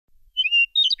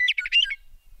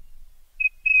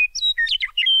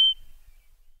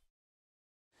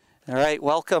All right,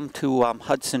 welcome to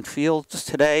Hudson Fields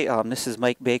today. This is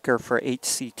Mike Baker for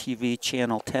HCTV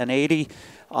Channel 1080.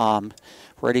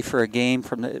 Ready for a game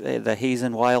from the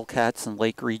Hazen Wildcats and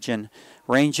Lake Region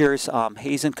Rangers.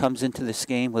 Hazen comes into this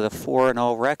game with a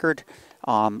 4-0 record,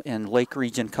 and Lake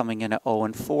Region coming in at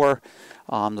 0-4.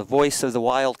 The voice of the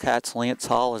Wildcats, Lance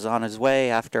Hall, is on his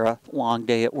way after a long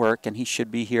day at work, and he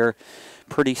should be here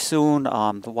pretty soon.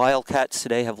 The Wildcats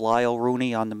today have Lyle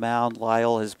Rooney on the mound.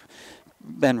 Lyle has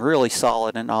been really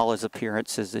solid in all his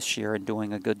appearances this year and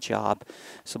doing a good job.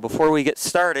 So before we get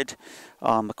started,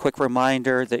 a quick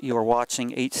reminder that you are watching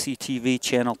HCTV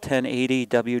Channel 1080,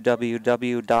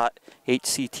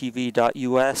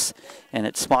 www.hctv.us, and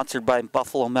it's sponsored by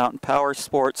Buffalo Mountain Power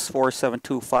Sports,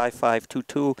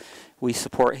 472-5522. We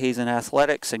support Hazen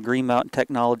Athletics and Green Mountain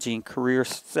Technology and Career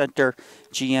Center,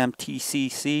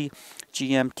 GMTCC,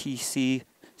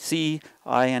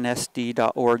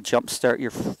 CINSD.org. Jumpstart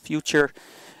your future,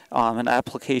 and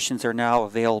applications are now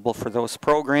available for those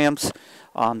programs.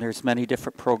 There's many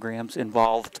different programs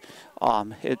involved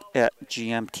at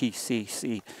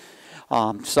GMTCC.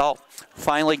 So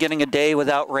finally getting a day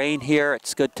without rain here.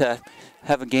 It's good to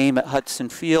have a game at Hudson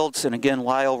Fields, and again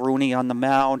Lyle Rooney on the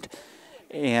mound,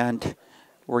 and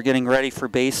we're getting ready for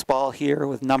baseball here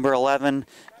with number 11,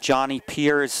 Johnny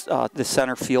Piers, the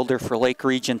center fielder for Lake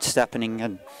Region, stepping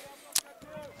in.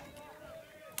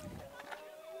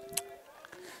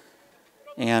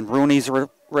 And Rooney's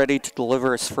ready to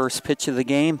deliver his first pitch of the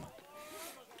game.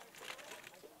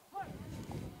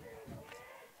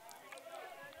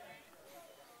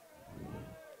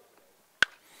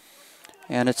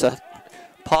 And it's a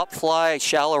pop fly,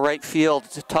 shallow right field.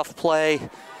 It's a tough play.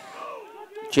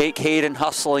 Jake Hazen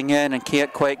hustling in and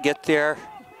can't quite get there.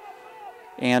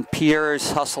 And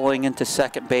Piers hustling into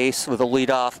second base with a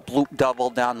leadoff bloop double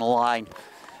down the line.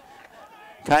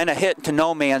 Kind of hit to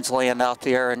no man's land out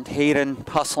there, and Hazen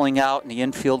hustling out, and the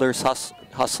infielders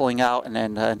hustling out, and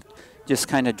then just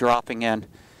kind of dropping in.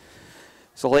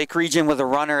 So Lake Region with a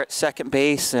runner at second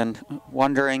base, and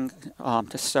wondering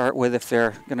to start with if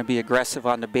they're going to be aggressive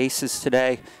on the bases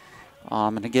today.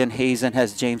 And again, Hazen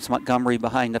has James Montgomery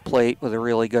behind the plate with a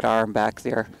really good arm back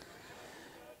there.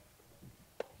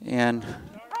 And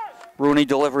Rooney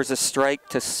delivers a strike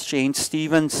to Shane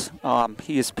Stevens.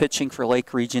 He is pitching for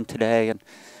Lake Region today and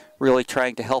really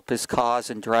trying to help his cause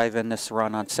and drive in this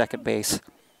run on second base.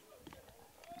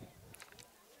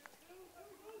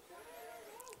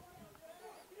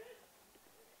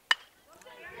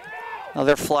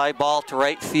 Another fly ball to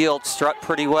right field, struck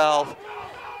pretty well,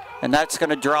 and that's going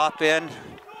to drop in.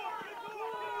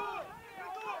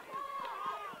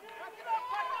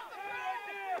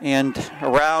 And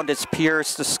around is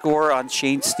Pierce to score on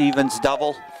Shane Stevens'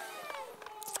 double.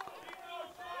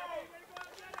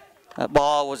 That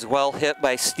ball was well hit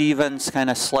by Stevens, kind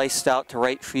of sliced out to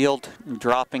right field and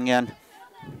dropping in.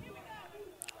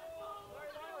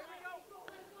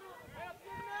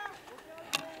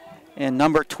 And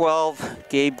number 12,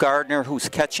 Gabe Gardner, who's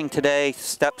catching today,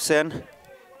 steps in.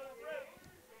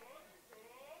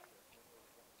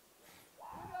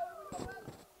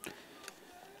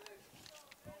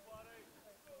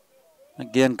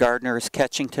 Again, Gardner is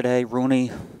catching today. Rooney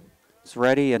is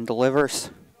ready and delivers.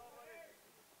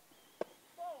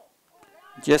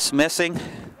 Just missing.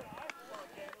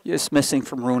 Just missing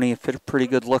from Rooney. A pretty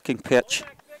good looking pitch.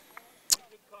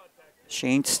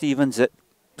 Shane Stevens,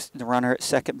 the runner at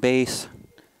second base,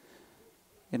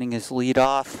 getting his lead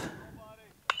off.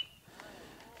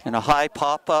 And a high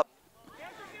pop-up.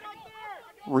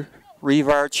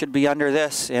 Revard should be under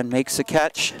this and makes a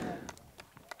catch.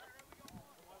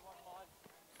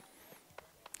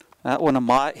 That one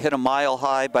hit a mile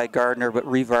high by Gardner, but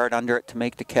Revard under it to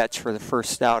make the catch for the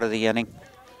first out of the inning.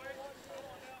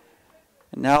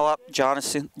 And now up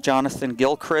Jonathan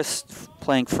Gilchrist,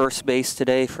 playing first base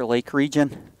today for Lake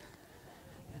Region,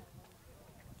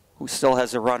 who still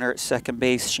has a runner at second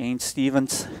base, Shane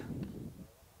Stevens.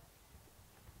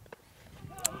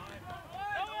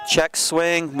 Check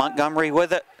swing, Montgomery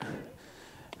with it.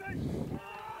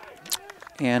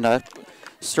 And a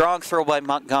strong throw by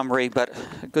Montgomery, but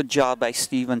a good job by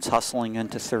Stevens hustling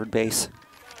into third base.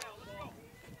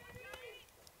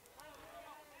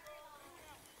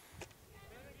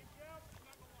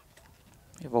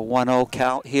 We have a 1-0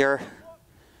 count here.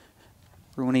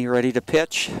 Rooney ready to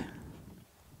pitch.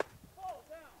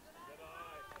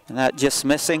 And that just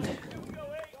missing.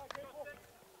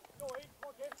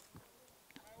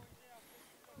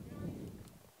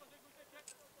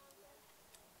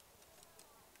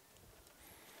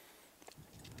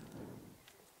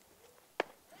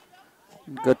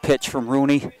 Good pitch from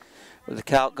Rooney with the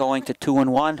count going to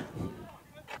 2-1.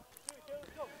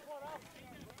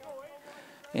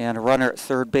 And a runner at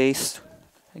third base,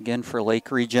 again for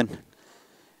Lake Region.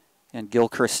 And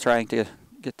Gilchrist trying to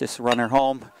get this runner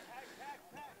home.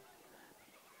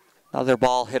 Another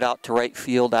ball hit out to right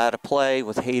field out of play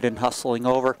with Hayden hustling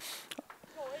over.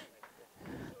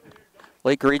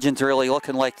 Lake Region's really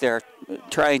looking like they're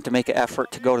trying to make an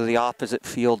effort to go to the opposite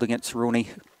field against Rooney.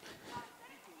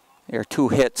 There are 2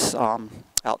 hits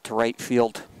out to right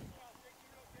field.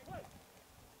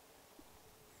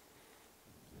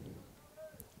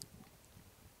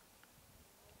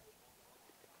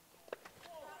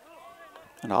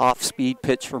 An off-speed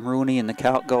pitch from Rooney, and the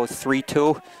count goes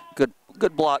 3-2.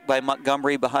 Good block by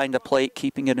Montgomery behind the plate,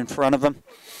 keeping it in front of him.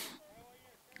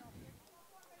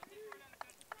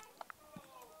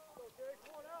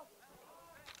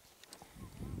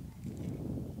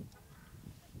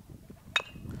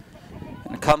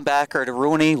 And a comebacker to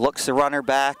Rooney, looks the runner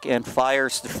back and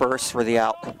fires the first for the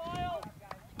out.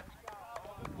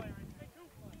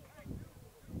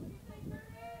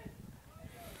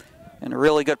 And a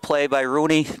really good play by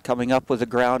Rooney, coming up with a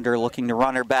grounder, looking to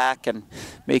run her back and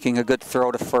making a good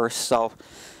throw to first. So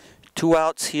 2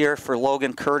 outs here for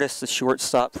Logan Curtis, the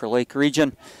shortstop for Lake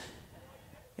Region.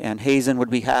 And Hazen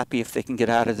would be happy if they can get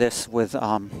out of this with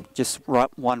just 1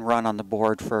 run on the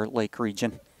board for Lake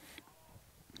Region.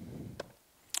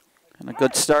 And a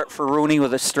good start for Rooney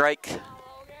with a strike.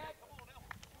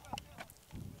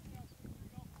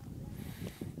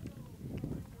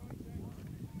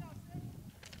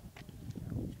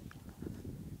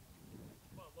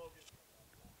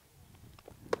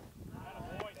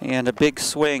 And a big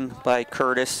swing by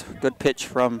Curtis. Good pitch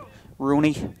from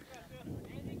Rooney.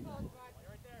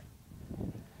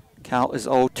 Count is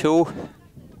 0-2.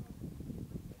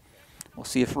 We'll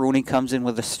see if Rooney comes in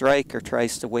with a strike or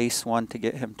tries to waste one to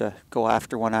get him to go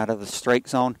after one out of the strike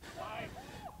zone.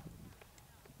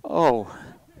 Oh,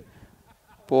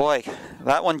 boy,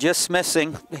 that one just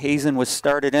missing. Hazen was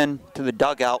started in to the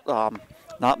dugout,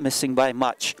 not missing by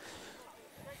much.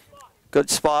 Good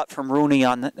spot from Rooney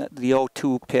on the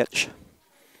 0-2 pitch.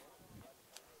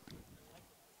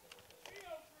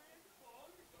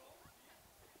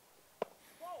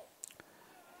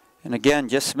 And again,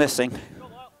 just missing.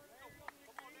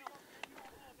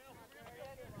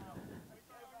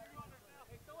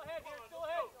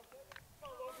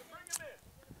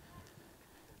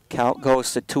 Count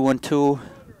goes to 2-2.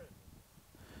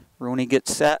 Rooney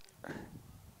gets set.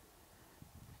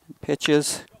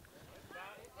 Pitches.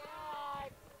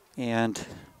 And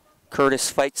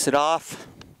Curtis fights it off.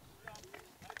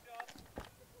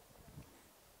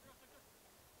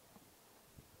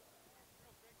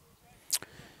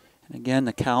 And again,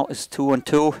 the count is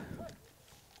 2-2.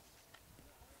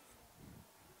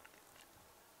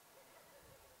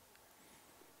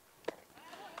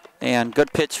 And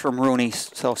good pitch from Rooney.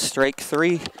 So strike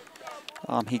 3.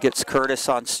 He gets Curtis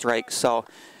on strike. So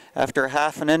after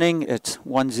half an inning, it's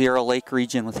 1-0 Lake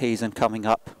Region with Hazen coming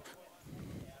up.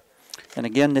 And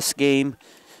again, this game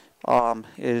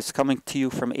is coming to you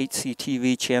from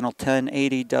HCTV channel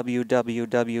 1080,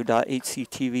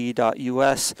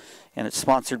 www.hctv.us, and it's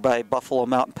sponsored by Buffalo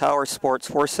Mountain Power Sports,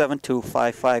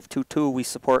 472-5522. We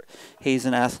support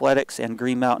Hazen Athletics and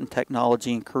Green Mountain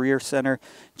Technology and Career Center,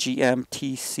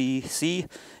 GMTCC,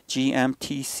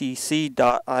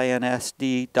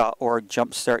 gmtcc.insd.org.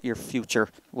 Jumpstart your future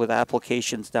with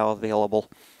applications now available.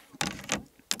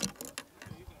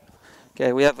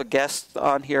 Okay, we have a guest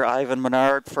on here, Ivan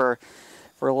Menard, for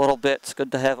a little bit. It's good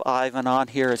to have Ivan on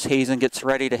here as Hazen gets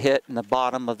ready to hit in the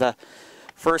bottom of the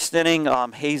first inning.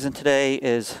 Hazen today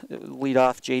is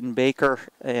leadoff Jaden Baker,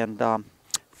 and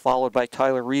followed by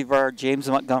Tyler Revard, James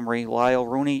Montgomery, Lyle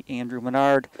Rooney, Andrew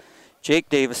Menard, Jake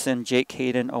Davison, Jake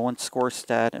Hayden, Owen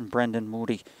Skorstad, and Brendan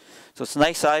Moody. So it's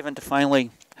nice, Ivan, to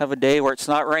finally have a day where it's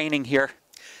not raining here.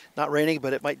 Not raining,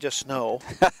 but it might just snow.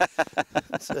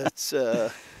 it's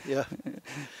yeah,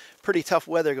 pretty tough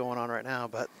weather going on right now.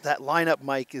 But that lineup,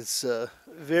 Mike, is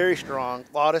very strong.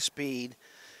 A lot of speed,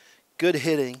 good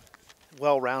hitting,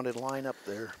 well-rounded lineup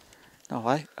there. No,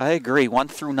 I agree. 1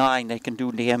 through 9, they can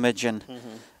do damage, and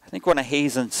I think one of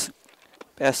Hazen's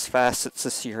best facets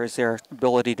this year is their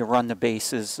ability to run the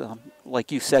bases.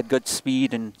 Like you said, good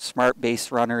speed and smart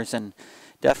base runners, and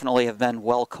definitely have been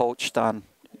well coached on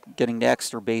getting the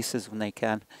extra bases when they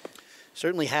can.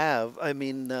 Certainly have. I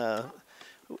mean,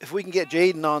 if we can get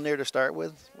Jaden on there to start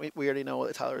with, we already know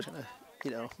that Tyler's going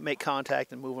to, make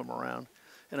contact and move him around.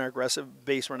 And our aggressive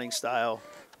base running style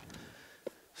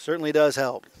certainly does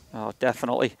help. Oh,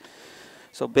 definitely.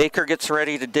 So Baker gets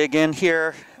ready to dig in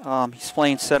here. He's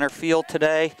playing center field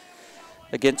today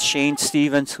against Shane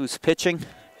Stevens, who's pitching.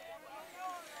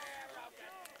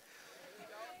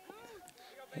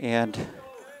 And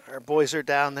Our boys are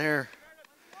down there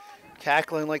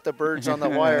cackling like the birds on the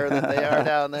wire that they are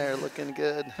down there, looking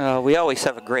good. We always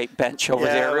have a great bench over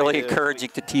there, really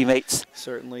encouraging the teammates.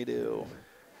 Certainly do.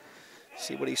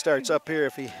 See what he starts up here,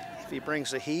 if he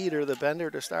brings the heat or the bender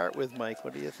to start with, Mike.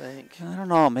 What do you think? I don't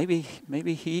know, maybe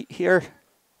heat here.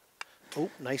 Oh,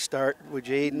 nice start with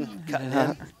Jaden cutting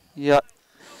in. Yep.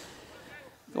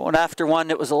 Going after one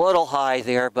that was a little high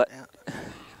there, but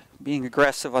being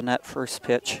aggressive on that first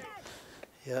pitch.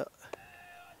 Yeah.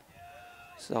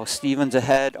 So Stevens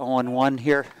ahead, 0-1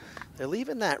 here. They're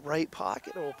leaving that right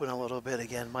pocket open a little bit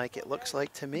again, Mike, it looks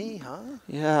like to me, huh?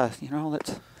 Yeah, you know,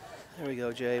 that's... There we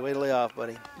go, Jay. Way to lay off,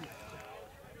 buddy.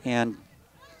 And,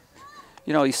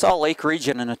 you know, you saw Lake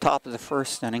Region in the top of the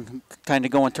first inning, kind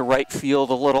of going to right field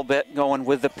a little bit, going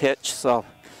with the pitch, so...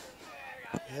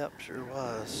 Yep, sure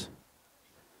was.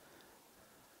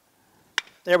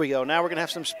 There we go. Now we're going to have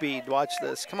some speed. Watch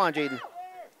this. Come on, Jaden.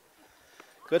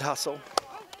 Good hustle.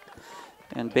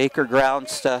 And Baker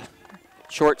grounds to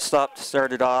shortstop to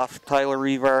start it off. Tyler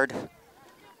Revard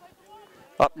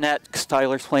up next.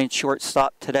 Tyler's playing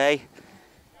shortstop today.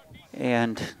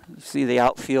 And you see the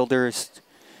outfielders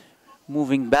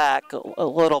moving back a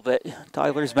little bit.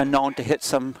 Tyler's been known to hit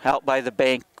some out by the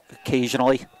bank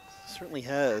occasionally. Certainly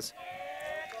has.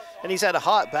 And he's had a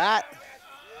hot bat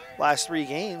last 3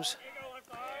 games.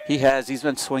 He has. He's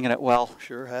been swinging it well.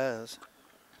 Sure has.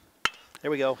 There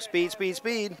we go. Speed, speed,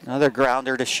 speed. Another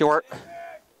grounder to short.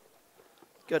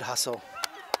 Good hustle.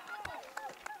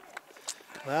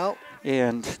 Well.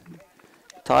 And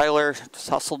Tyler just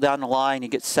hustled down the line. He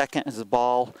gets second as the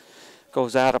ball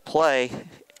goes out of play,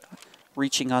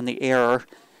 reaching on the error.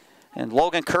 And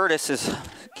Logan Curtis is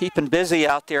keeping busy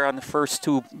out there on the first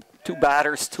two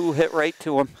batters. 2 hit right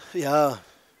to him. Yeah.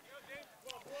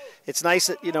 It's nice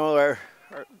that, you know, our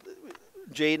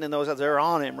Jaden and those, they're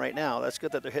on him right now. That's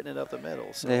good that they're hitting it up the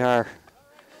middle. So. They are.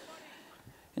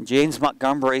 And James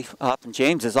Montgomery up, and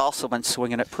James has also been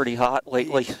swinging it pretty hot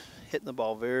lately. He's hitting the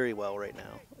ball very well right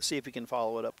now. Let's see if he can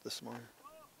follow it up this morning.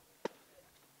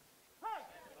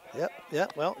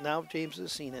 Yep. Well, now James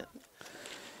has seen it.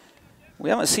 We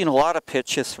haven't seen a lot of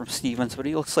pitches from Stevens, but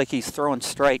he looks like he's throwing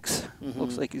strikes.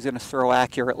 Looks like he's going to throw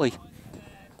accurately.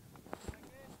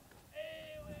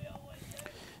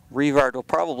 Revard will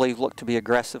probably look to be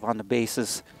aggressive on the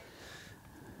bases.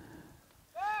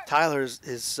 Tyler is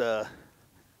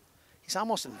he's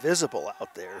almost invisible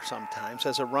out there sometimes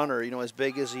as a runner, you know, as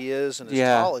big as he is and as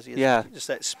tall as he is. Yeah. Just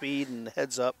that speed and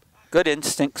heads up. Good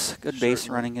instincts, good base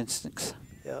running instincts.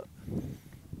 Yep.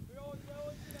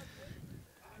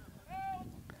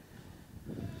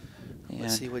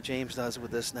 Let's see what James does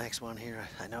with this next one here.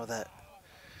 I know that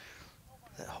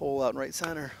hole out in right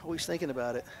center. Always thinking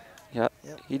about it. Yep.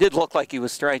 He did look like he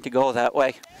was trying to go that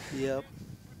way. Yep.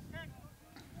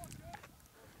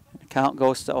 The count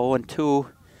goes to 0-2.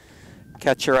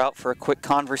 Catcher out for a quick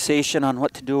conversation on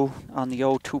what to do on the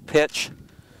 0-2 pitch.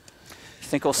 You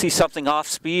think we'll see something off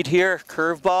speed here?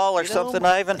 Curveball or something,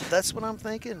 Ivan? That's what I'm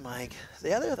thinking, Mike.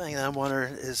 The other thing I'm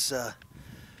wondering is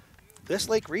this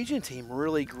Lake Region team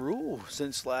really grew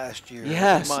since last year.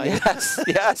 Yes.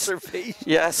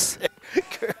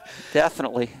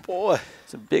 Definitely. Boy.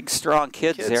 Some big, strong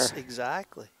kids there.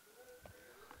 Exactly.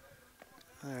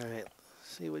 All right.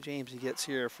 See what James gets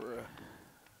here for a...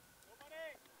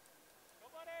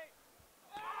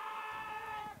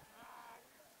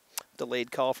 delayed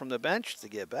call from the bench to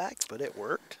get back, but it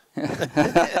worked. That's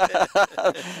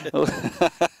all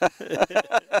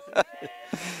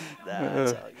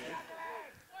good.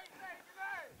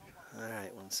 All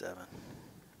right, 1-7.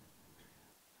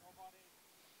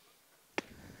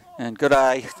 And good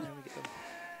eye.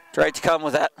 Tried to come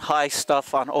with that high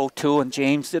stuff on 0-2, and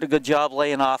James did a good job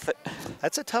laying off it.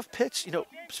 That's a tough pitch, you know,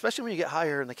 especially when you get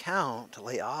higher in the count to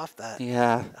lay off that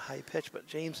high pitch. But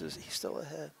James he's still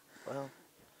ahead. Well,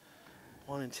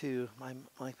 1-2,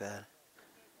 my bad.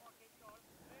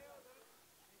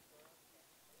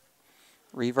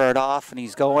 Revert off, and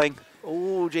he's going.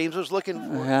 Oh, James was looking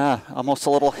for it. Yeah, almost a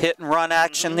little hit and run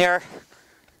action there.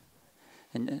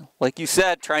 And like you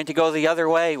said, trying to go the other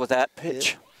way with that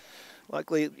pitch. Yeah.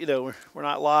 Luckily, you know, we're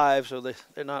not live, so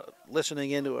they're not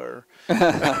listening into our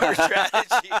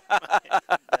strategy.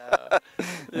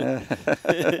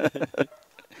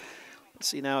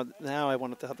 See, now I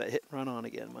want to have that hit and run on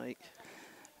again, Mike.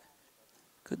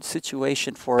 Good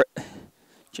situation for it.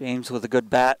 James with a good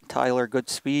bat. Tyler, good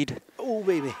speed. Oh,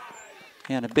 baby.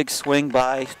 And a big swing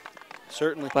by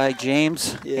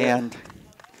James. Yeah. And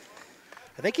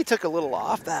I think he took a little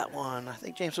off that one. I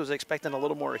think James was expecting a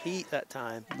little more heat that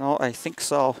time. No, I think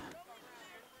so.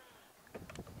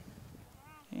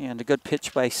 And a good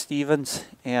pitch by Stevens.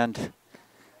 And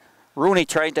Rooney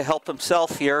trying to help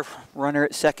himself here. Runner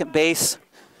at second base.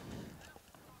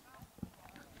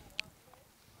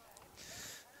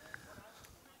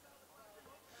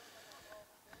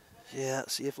 Yeah,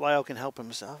 see if Lyle can help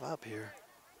himself up here.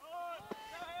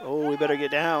 Oh, we better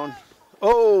get down.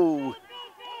 Oh!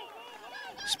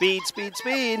 Speed, speed,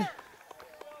 speed.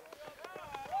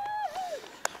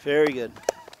 Very good.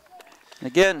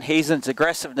 Again, Hazen's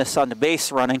aggressiveness on the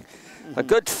base running. A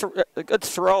good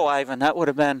throw, Ivan. That would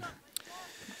have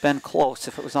been close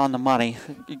if it was on the money.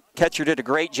 Catcher did a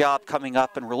great job coming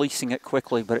up and releasing it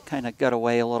quickly, but it kind of got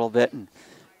away a little bit, and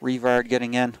Revard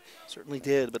getting in. Certainly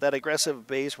did, but that aggressive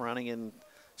base running and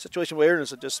situational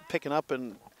awareness of just picking up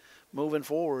and moving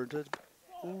forward.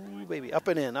 Ooh, baby, up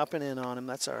and in on him.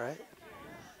 That's all right.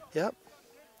 Yep.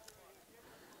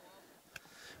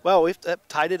 Well, we've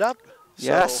tied it up.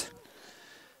 Yes. So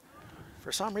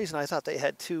for some reason, I thought they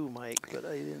had two, Mike, but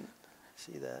I didn't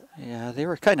see that. Yeah, they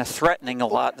were kind of threatening a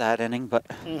lot that inning, but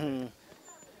didn't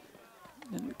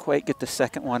quite get the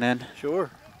second one in. Sure.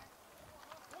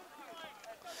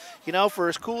 You know, for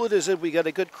as cool it is, we got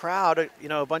a good crowd. You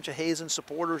know, a bunch of Hazen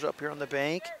supporters up here on the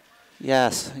bank.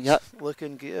 Yes. Yep.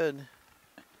 Looking good.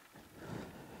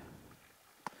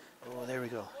 Oh, there we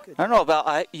go. Good. I don't know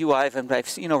about you, Ivan, but I've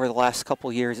seen over the last couple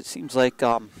of years, it seems like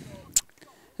a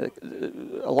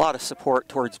lot of support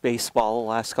towards baseball the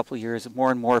last couple of years.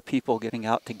 More and more people getting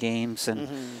out to games, and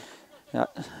yeah,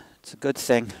 it's a good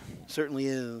thing. Certainly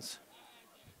is.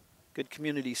 Good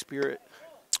community spirit.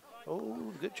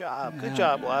 Oh, good job. Good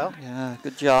job, Lyle. Yeah,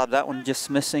 good job. That one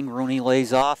just missing. Rooney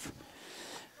lays off.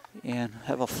 And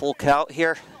have a full count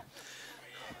here.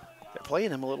 They're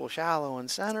playing him a little shallow in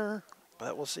center,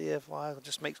 but we'll see if Lyle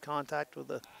just makes contact with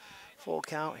the full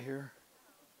count here.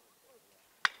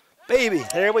 Baby,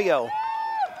 there we go.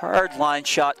 Hard line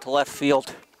shot to left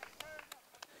field.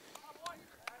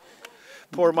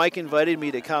 Poor Mike invited me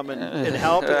to come and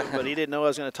help him, but he didn't know I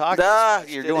was going to talk.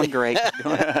 You're doing great.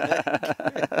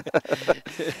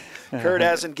 Kurt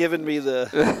hasn't given me the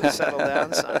settle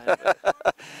down sign.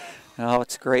 Oh,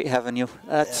 it's great having you.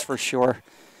 That's for sure.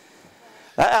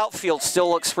 That outfield still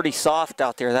looks pretty soft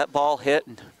out there. That ball hit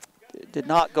and it did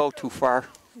not go too far.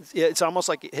 Yeah, it's almost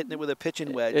like hitting it with a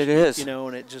pitching wedge. It is. You know,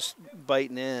 and it just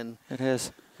biting in. It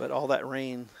is. But all that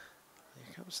rain.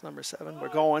 Here comes number 7. We're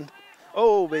going.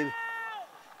 Oh, baby.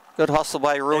 Good hustle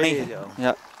by Rooney. There you go.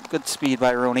 Yeah, good speed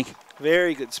by Rooney.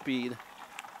 Very good speed.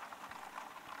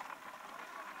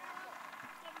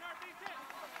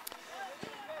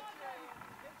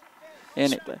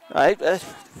 And I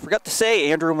forgot to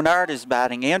say, Andrew Menard is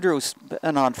batting. Andrew's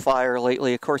been on fire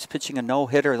lately. Of course, pitching a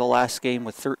no-hitter the last game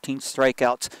with 13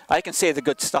 strikeouts. I can say the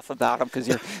good stuff about him because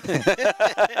you're.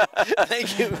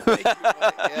 Thank you.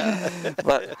 Yeah.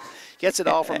 But gets it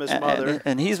all from his mother.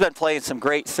 And he's been playing some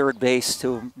great third base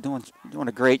too, doing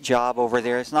a great job over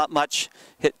there. There's not much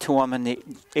hit to him in the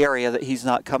area that he's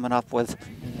not coming up with.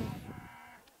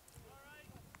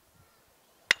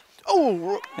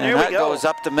 Oh, there and we that go. Goes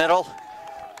up the middle.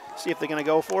 See if they're going to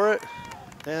go for it.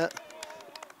 Yeah.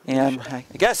 And I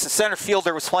guess the center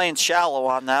fielder was playing shallow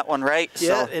on that one, right?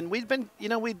 Yeah, so. and we've been, you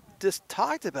know, we just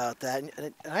talked about that.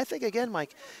 And I think, again,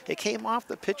 Mike, it came off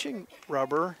the pitching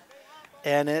rubber,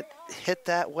 and it hit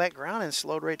that wet ground and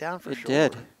slowed right down for sure.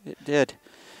 It did. It did.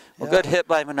 Well, Yeah. good hit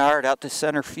by Menard out to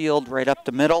center field, right up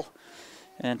the middle.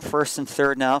 And first and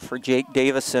third now for Jake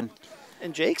Davison.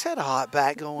 And Jake's had a hot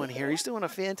bat going here. He's doing a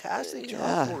fantastic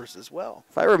job for us as well.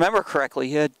 If I remember correctly,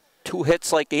 he had 2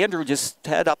 hits like Andrew just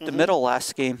had up the middle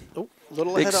last game. Oh, a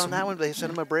little ahead on that one. They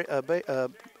sent him a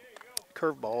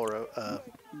curveball or a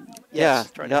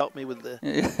trying to help me with the.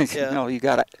 Yeah. No, you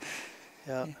got it.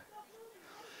 Yeah.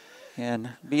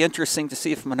 And be interesting to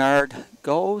see if Menard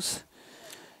goes.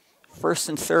 First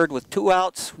and third with 2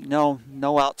 outs. We know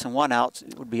no outs and 1 out.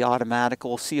 It would be automatic.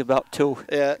 We'll see about 2.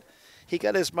 Yeah. He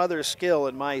got his mother's skill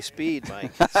and my speed,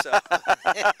 Mike. So.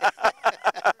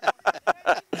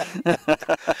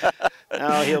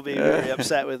 Now he'll be very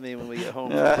upset with me when we get home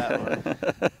from that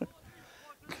one.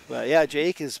 But yeah,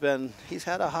 Jake he's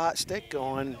had a hot stick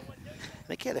going. I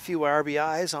think he had a few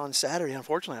RBIs on Saturday.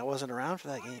 Unfortunately, I wasn't around for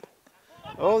that game.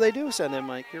 Oh, they do send him,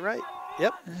 Mike. You're right.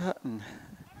 Yep.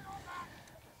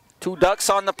 2 ducks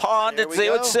on the pond, as they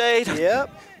would say.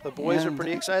 Yep. The boys are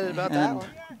pretty excited about that one.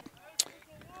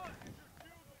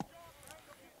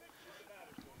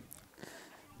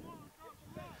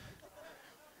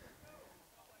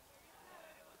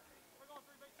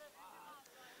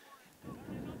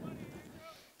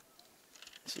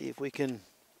 See if we can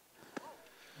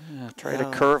try to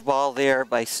curveball there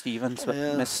by Stevens, but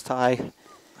missed tie.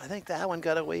 I think that one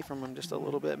got away from him just a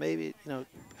little bit. Maybe, you know,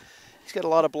 He's got a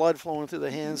lot of blood flowing through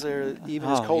the hands there, even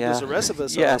as cold as the rest of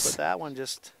us are. But that one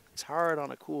just, it's hard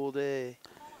on a cool day.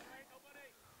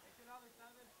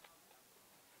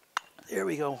 There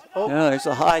we go. Oh, yeah, there's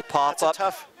a high pop that's up.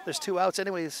 tough. There's 2 outs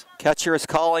anyways. Catcher is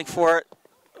calling for it.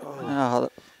 Oh,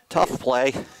 tough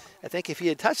play. I think if he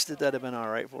had touched it, that'd have been all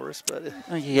right for us. But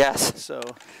yes. So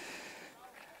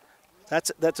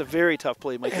that's a very tough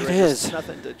play, Mike. It is. There's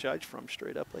nothing to judge from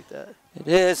straight up like that. It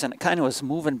is, and it kind of was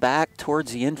moving back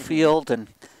towards the infield. And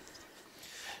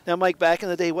now, Mike, back in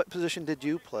the day, what position did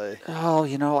you play? oh,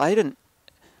 you know, I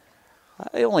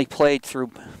only played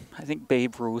through, I think,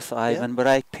 Babe Ruth, Ivan, but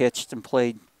I pitched and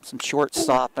played some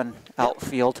shortstop and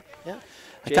outfield. Yeah.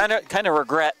 I kind of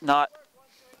regret not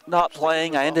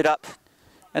playing. I ended up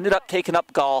taking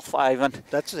up golf, Ivan.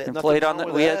 That's it. And played on the.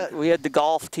 We had the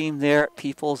golf team there at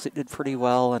Peoples. It did pretty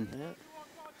well. And yeah.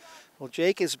 Well,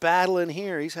 Jake is battling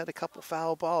here. He's had a couple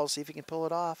foul balls. See if he can pull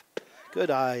it off.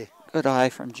 Good eye. Good eye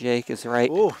from Jake is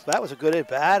right. Ooh, that was a good at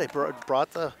bat. It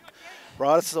brought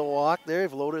us to the walk there.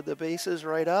 He's loaded the bases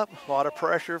right up. A lot of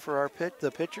pressure for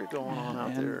the pitcher going on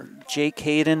out there. Jake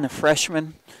Hazen, the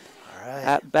freshman, right.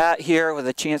 At bat here with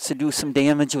a chance to do some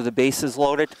damage with the bases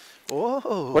loaded.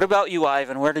 Whoa. What about you,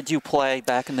 Ivan? Where did you play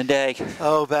back in the day?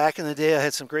 Oh, back in the day, I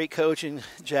had some great coaching.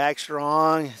 Jack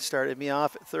Strong started me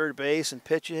off at third base and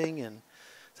pitching, and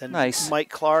then Mike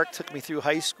Clark took me through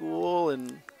high school,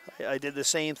 and I did the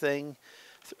same thing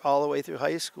all the way through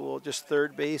high school, just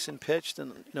third base and pitched,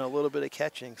 and a little bit of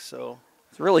catching. So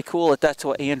it's really cool that that's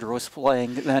what Andrew was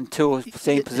playing then too,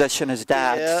 same position as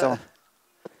Dad. Yeah. So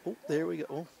oh, there we go.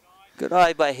 Oh. Good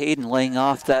eye by Hazen laying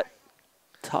off that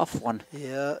tough one.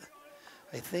 Yeah,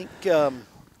 I think.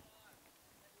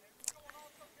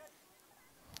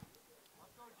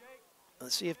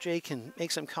 Let's see if Jake can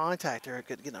make some contact or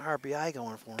could get an RBI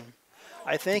going for him.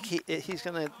 I think he's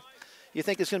gonna. You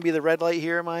think it's gonna be the red light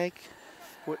here, Mike?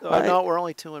 No, we're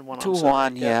only 2-1.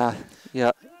 2-1, yeah.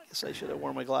 Guess I should have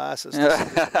worn my glasses.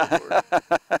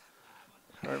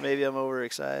 Or maybe I'm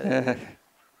overexcited.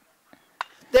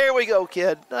 There we go,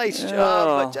 kid. Nice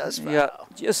job, but just foul. Yeah,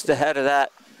 just ahead of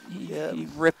that. He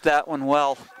ripped that one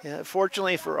well. Yeah,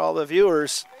 fortunately for all the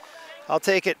viewers, I'll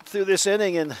take it through this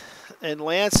inning, and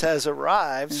Lance has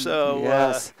arrived.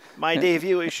 So my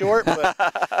debut is short,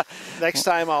 but next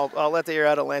time I'll let the air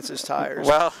out of Lance's tires.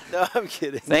 Well, no, I'm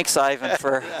kidding. Thanks, Ivan,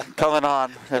 for coming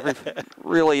on.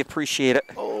 Really appreciate it.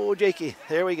 Oh, Jakey,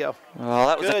 there we go. Well,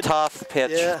 that was a tough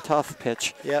pitch. Yeah. Tough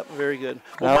pitch. Yep, very good.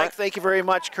 Well, Mike, thank you very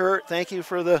much. Kurt, thank you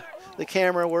for the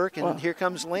camera work, and here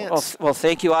comes Lance. Well,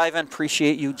 thank you, Ivan.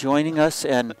 Appreciate you joining us,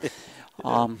 and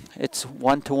it's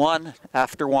 1-1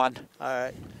 after 1. All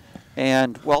right.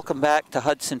 And welcome back to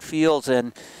Hudson Fields,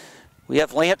 and we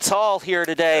have Lance Hall here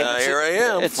today. Here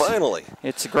I am, finally.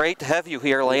 It's great to have you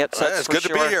here, Lance. It's good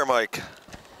to be here, Mike.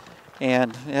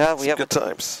 And we have good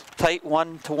times. Tight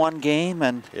 1-1 game,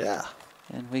 and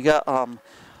we got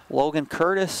Logan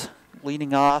Curtis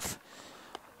leading off.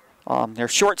 Their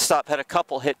shortstop had a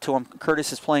couple hit to him.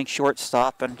 Curtis is playing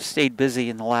shortstop and stayed busy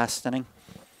in the last inning.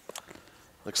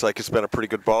 Looks like it's been a pretty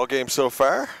good ball game so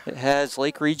far. It has.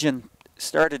 Lake Region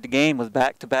started the game with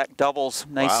back-to-back doubles.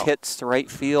 Nice hits to right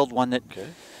field. One that,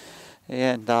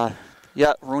 and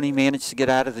Rooney managed to get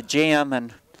out of the jam,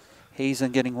 and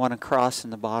Hazen getting one across in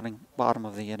the bottom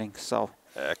of the inning. So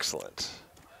excellent.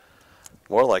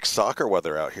 More like soccer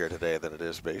weather out here today than it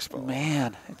is baseball.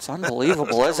 Man, it's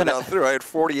unbelievable, isn't it? Through. I had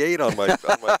 48 on my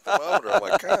thermometer on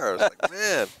my car. I was like,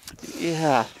 man.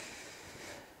 Yeah.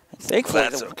 Thankfully,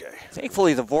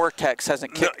 thankfully the vortex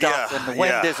hasn't kicked up, and the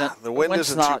wind isn't. The wind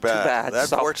isn't not too bad. That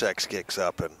so. vortex kicks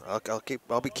up, and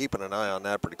I'll be keeping an eye on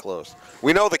that pretty close.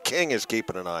 We know the King is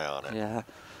keeping an eye on it. Yeah,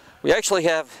 we actually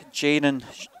have Jaden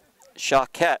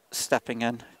Choquette stepping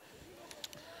in,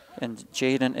 and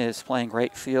Jaden is playing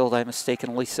right field. I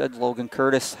mistakenly said Logan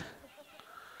Curtis.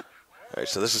 All right,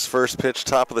 so this is first pitch,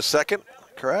 top of the second,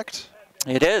 correct?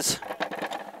 It is.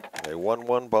 A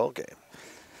 1-1 ball game.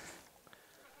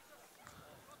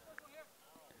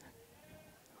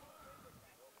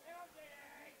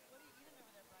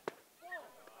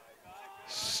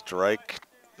 Strike,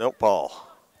 nope, ball.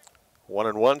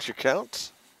 1-1's your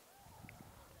count.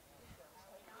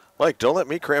 Mike, don't let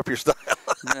me cramp your style.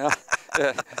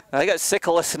 I got sick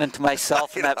of listening to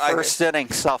myself in that first inning.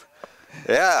 So.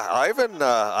 Yeah, Ivan,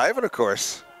 of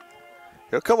course,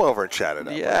 he'll come over and chat it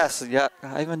up. Yes,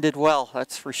 Ivan did well,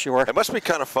 that's for sure. It must be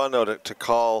kind of fun though to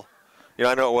call.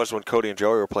 I know it was when Cody and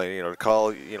Joey were playing. To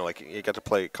call, like you got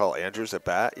to call Andrews at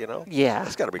bat. Yeah,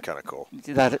 that's got to be kind of cool.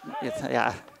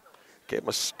 Yeah. Gave him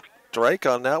a strike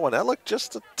on that one. That looked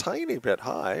just a tiny bit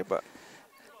high, but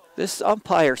This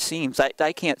umpire seems,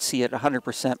 I can't see it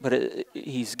 100%, but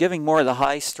he's giving more of the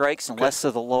high strikes and less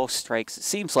of the low strikes. It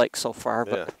seems like so far.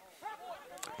 But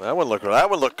yeah. That would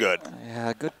look good.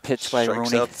 Yeah, good pitch by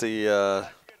Strikes Rooney. out the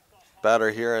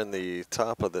batter here in the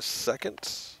top of the second.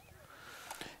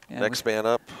 And next man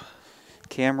up.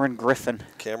 Cameron Griffin.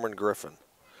 Cameron Griffin.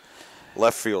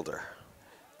 Left fielder.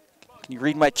 Can you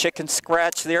read my chicken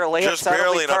scratch there, Lance? Just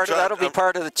barely. That'll be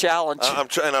part of the challenge.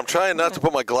 I'm trying not to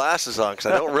put my glasses on because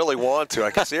I don't really want to. I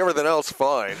can see everything else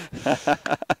fine.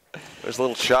 There's a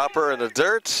little chopper in the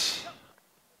dirt.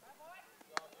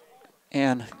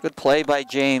 And good play by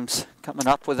James coming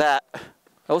up with that.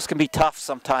 Those can be tough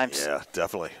sometimes. Yeah,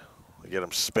 definitely. You get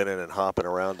him spinning and hopping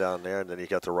around down there, and then you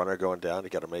got the runner going down. You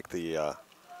got to make the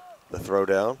throw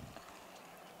down.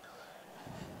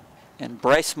 And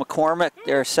Bryce McCormick,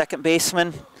 their second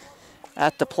baseman,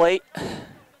 at the plate.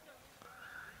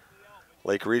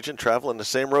 Lake Region traveling the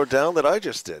same road down that I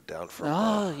just did, down from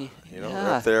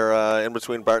up there in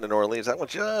between Barton and Orleans. That one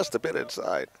just a bit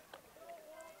inside.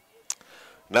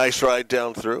 Nice ride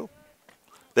down through.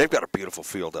 They've got a beautiful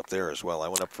field up there as well. I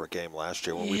went up for a game last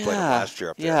year when we played them last year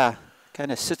up there. Yeah,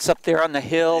 kind of sits up there on the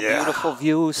hill, beautiful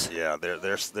views. Yeah,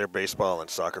 their baseball and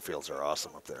soccer fields are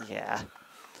awesome up there. Yeah.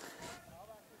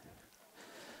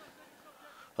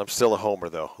 I'm still a homer,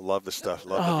 though. Love the stuff.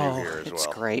 Love the view here as well. It's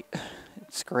great.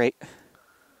 It's great.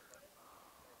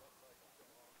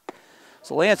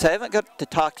 So, Lance, I haven't got to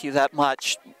talk to you that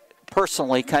much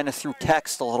personally, kind of through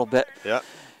text a little bit. Yeah.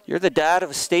 You're the dad of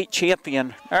a state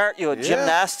champion, aren't you? A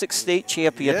gymnastics state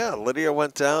champion. Yeah, Lydia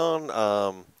went down.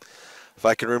 If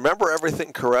I can remember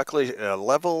everything correctly,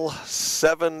 level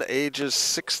 7, ages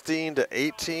 16 to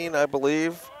 18, I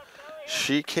believe.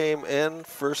 She came in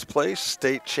first place,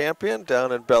 state champion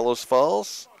down in Bellows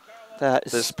Falls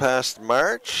this past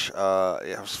March.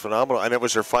 It was phenomenal, and it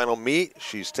was her final meet.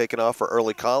 She's taken off for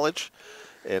early college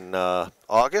in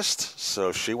August,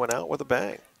 so she went out with a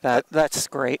bang. That's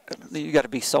great. You got to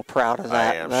be so proud of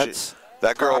that. I am.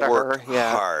 That girl worked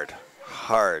hard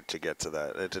to get to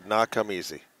that. It did not come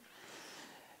easy.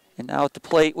 And now at the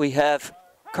plate we have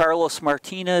Carlos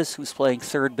Martinez, who's playing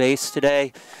third base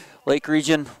today. Lake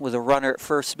Region with a runner at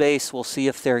first base. We'll see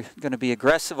if they're going to be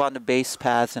aggressive on the base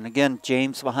paths. And again,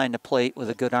 James behind the plate with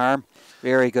a good arm.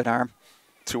 Very good arm.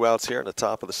 2 outs here in the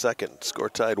top of the second. Score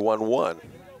tied 1-1.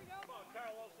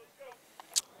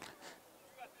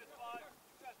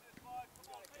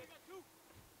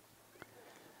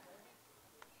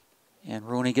 And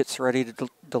Rooney gets ready to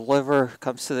deliver,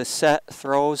 comes to the set,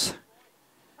 throws.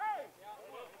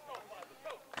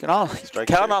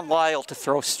 Count on Lyle to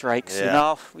throw strikes, you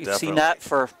know. We've seen that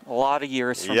for a lot of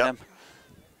years from him.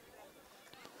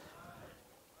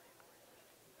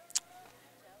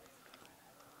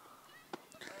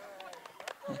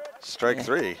 Strike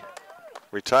 3.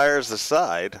 Retires the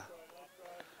side.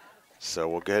 So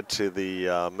we'll get to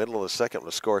the middle of the second.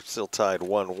 The score still tied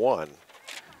 1-1.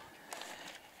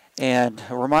 And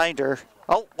a reminder,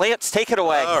 Lance, take it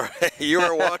away. All right, you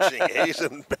are watching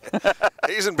Hazen,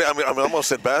 I almost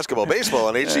said basketball, baseball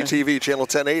on HCTV channel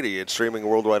 1080. It's streaming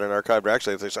worldwide and archived.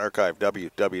 Actually, it's archived,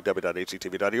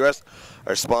 www.hctv.us.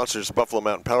 Our sponsors, Buffalo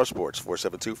Mountain Power Sports,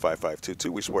 472-5522.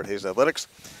 We support Hazen Athletics.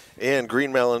 And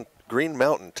Green Mountain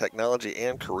Technology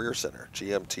and Career Center,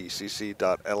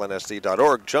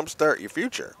 gmtcc.lnsd.org. Jumpstart your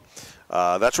future.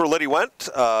 That's where Liddy went.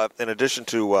 In addition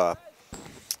to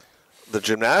the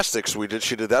gymnastics,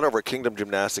 she did that over at Kingdom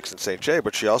Gymnastics in St. Jay,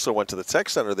 but she also went to the Tech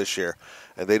Center this year,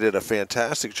 and they did a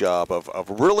fantastic job of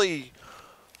really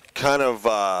kind of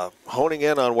honing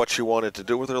in on what she wanted to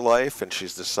do with her life, and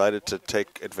she's decided to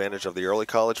take advantage of the early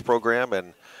college program,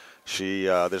 and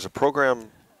there's a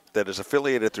program that is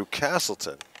affiliated through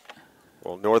Castleton,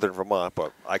 well, Northern Vermont,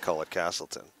 but I call it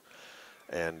Castleton,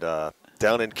 and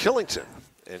down in Killington.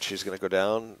 And she's going to go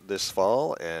down this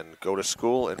fall and go to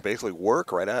school and basically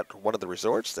work right at one of the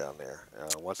resorts down there.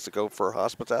 Wants to go for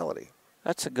hospitality.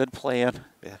 That's a good plan.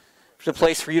 Yeah. It's a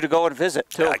place for you to go and visit,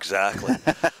 too. Yeah, exactly.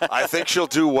 I think she'll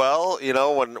do well. You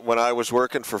know, when I was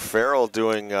working for Farrell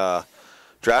doing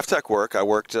draft tech work, I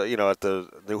worked, at the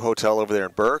new hotel over there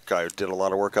in Burke. I did a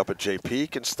lot of work up at Jay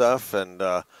Peak and stuff. And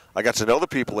I got to know the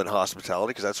people in hospitality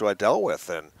because that's who I dealt with.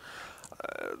 And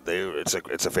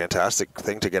it's a fantastic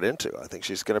thing to get into. I think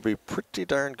she's going to be pretty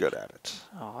darn good at it.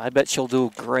 Oh, I bet she'll do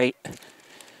great.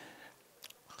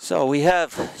 So we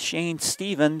have Shane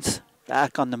Stevens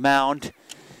back on the mound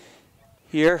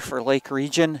here for Lake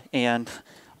Region, and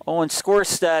Owen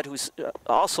Skorstad, who's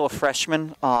also a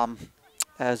freshman,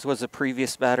 as was the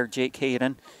previous batter, Jake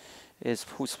Hayden,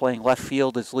 who's playing left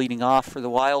field, is leading off for the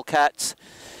Wildcats.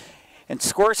 And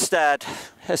Skorstad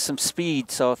has some speed,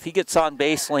 so if he gets on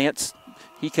base, Lance,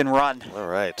 He can run. All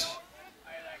right.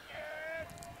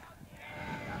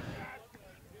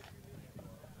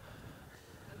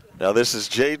 Now this is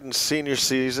Jaden's senior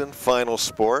season, final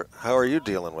sport. How are you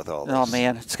dealing with all this? Oh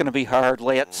man, it's going to be hard,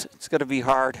 Lance. It's going to be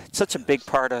hard. It's such a big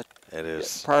part of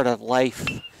life.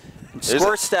 And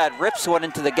Skorstad rips one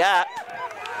into the gap.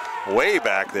 Way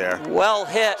back there. Well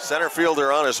hit. Center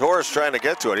fielder on his horse trying to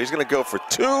get to it. He's going to go for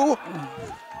 2.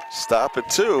 Stop at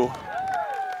 2.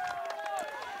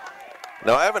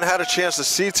 Now, I haven't had a chance to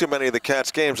see too many of the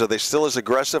Cats games. Are they still as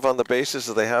aggressive on the bases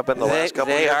as they have been the last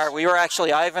couple of years? They are. We were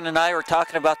actually, Ivan and I were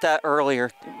talking about that earlier.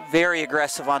 Very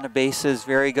aggressive on the bases,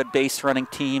 very good base running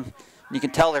team. You can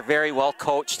tell they're very well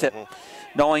coached at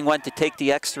knowing when to take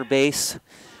the extra base.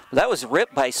 That was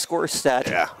ripped by Skorstad.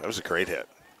 Yeah, that was a great hit.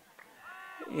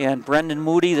 And Brendan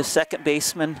Moody, the second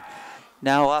baseman,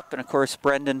 now up. And, of course,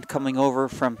 Brendan coming over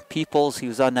from Peoples. He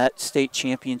was on that state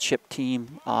championship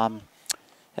team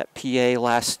at PA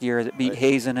last year that beat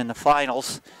Hazen in the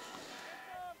finals.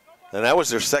 And that was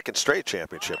their second straight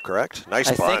championship, correct? Nice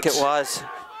bunt. I think it was.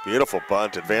 Beautiful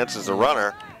bunt. Advances the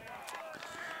runner.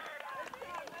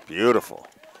 Beautiful.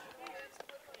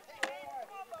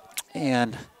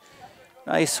 And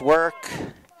nice work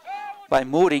by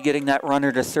Moody getting that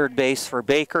runner to third base for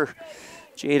Baker.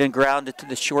 Jaden grounded to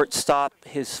the shortstop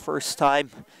his first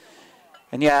time.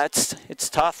 And yeah, it's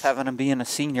tough having him being a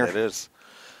senior. It is.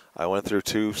 I went through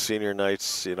 2 senior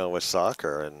nights, with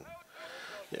soccer, and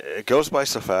it goes by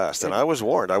so fast. And I was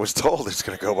warned. I was told it's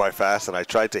going to go by fast, and I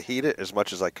tried to heat it as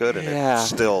much as I could, and it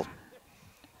still,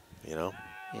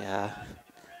 Yeah.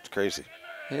 It's crazy.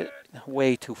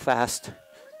 Way too fast.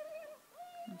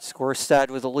 Skorstad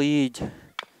with the lead.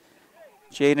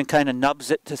 Jaden kind of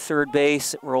nubs it to third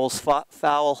base. It rolls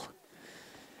foul.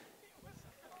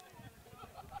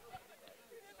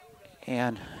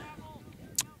 And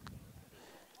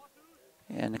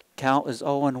the count is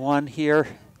 0-1 here.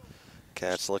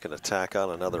 Cats looking to tack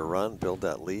on another run, build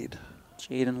that lead.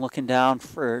 Jaden looking down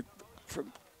for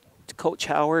Coach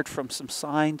Howard from some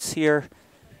signs here.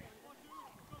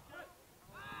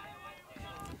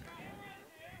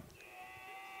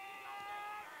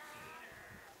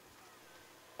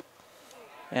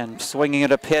 And swinging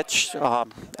at a pitch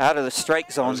out of the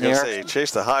strike zone there. I was going to say, he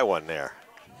chased a high one there.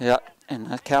 Yeah, and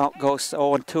the count goes to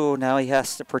 0-2. Now he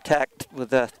has to protect with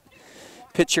the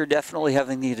pitcher definitely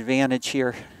having the advantage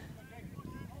here.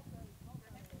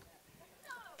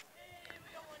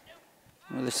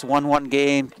 Well, this 1-1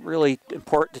 game, really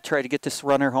important to try to get this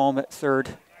runner home at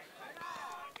third.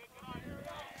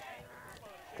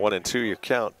 1-2, your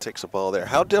count, takes a ball there.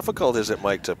 How difficult is it,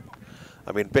 Mike,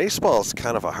 baseball is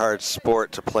kind of a hard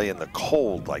sport to play in the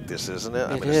cold like this, isn't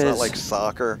it? It's not like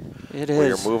soccer where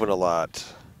you're moving a lot.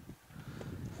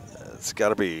 It's got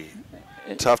to be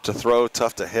tough to throw,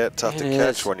 tough to hit, tough to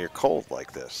catch when you're cold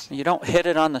like this. You don't hit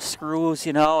it on the screws,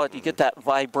 you get that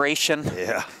vibration.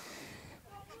 Yeah.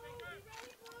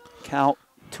 Count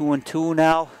 2-2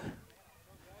 now.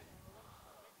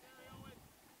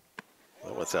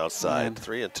 That one's outside,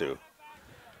 3-2.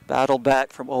 Battle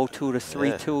back from 0-2 to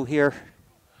 3-2 here.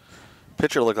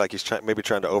 Pitcher looked like he's maybe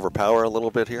trying to overpower a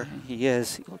little bit here. He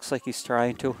is. He looks like he's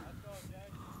trying to.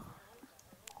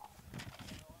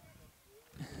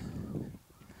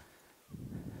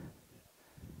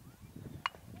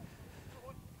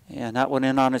 And that went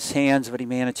in on his hands, but he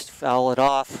managed to foul it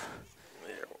off.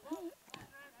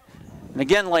 And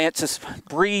again, Lance, this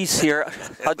breeze here,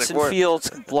 Hudson Fields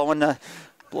blowing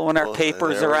our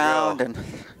papers around.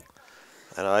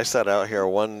 And I sat out here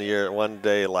one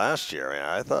day last year, and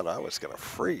I thought I was going to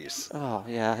freeze. Oh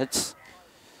yeah,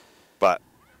 But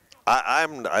I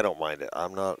don't mind it.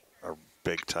 I'm not a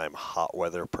big-time hot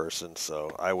weather person,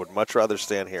 so I would much rather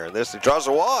stand here. And this, he draws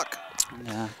a walk.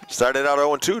 Yeah. Started out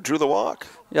 0-2, drew the walk.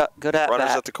 Yeah, good at Runners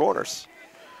bat. at the corners.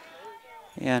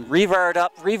 And Revard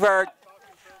up. Revard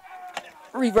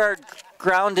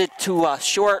grounded to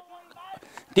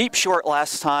deep short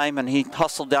last time, and he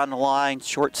hustled down the line,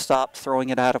 shortstop, throwing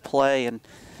it out of play, and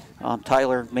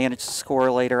Tyler managed to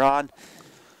score later on.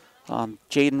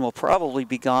 Jaden will probably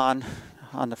be gone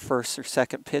on the first or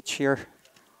second pitch here.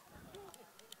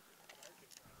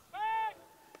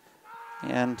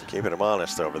 And keeping him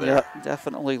honest over there. Yeah,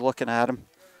 definitely looking at him.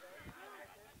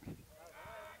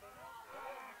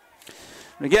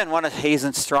 And again, one of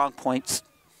Hazen's strong points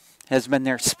has been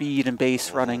their speed and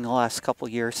base running the last couple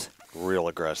years. Real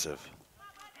aggressive.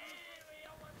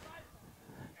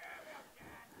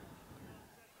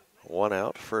 One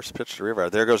out, first pitch to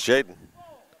Revard. There goes Jaden.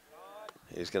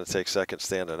 He's going to take second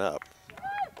standing up.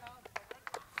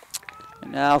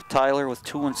 And now Tyler with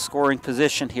 2 in scoring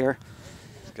position here.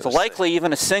 So likely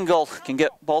even a single can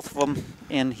get both of them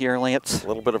in here, Lance. A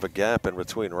little bit of a gap in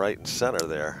between right and center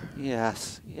there.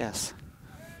 Yes, yes.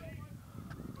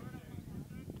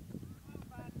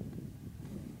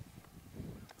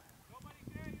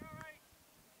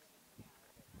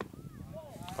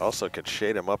 Also could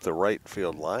shade him up the right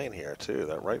field line here, too.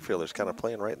 That right fielder's kind of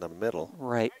playing right in the middle.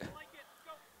 Right.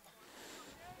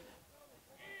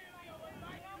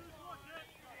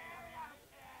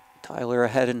 Tyler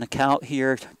ahead in the count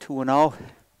here, 2-0.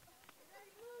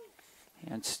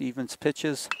 And Stevens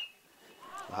pitches.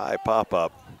 High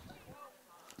pop-up.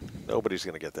 Nobody's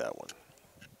going to get that one.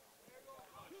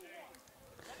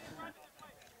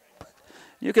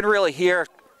 You can really hear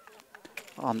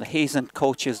the Hazen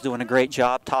coaches doing a great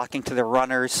job talking to their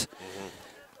runners.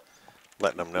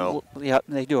 Letting them know. Yeah,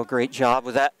 they do a great job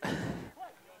with that.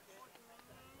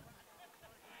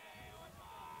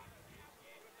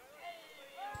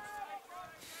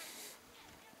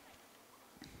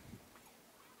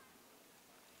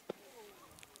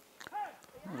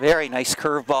 Very nice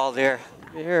curveball there.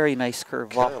 Very nice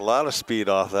curveball. A lot of speed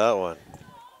off that one.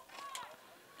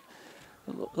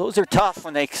 Those are tough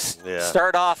when they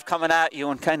start off coming at you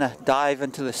and kind of dive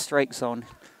into the strike zone.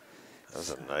 That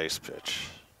was a nice pitch.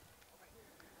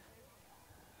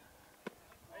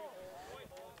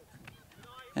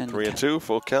 And 3-2,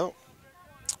 full count.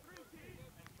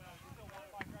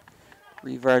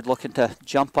 Rivard looking to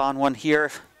jump on one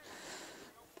here.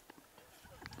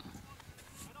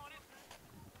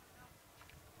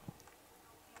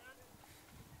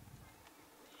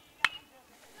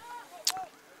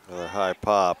 Another high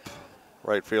pop.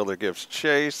 Right fielder gives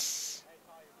chase.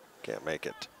 Can't make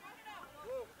it.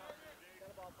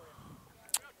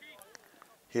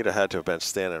 He'd have had to have been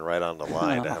standing right on the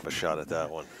line to have a shot at that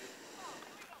one.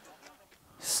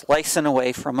 Slicing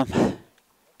away from him.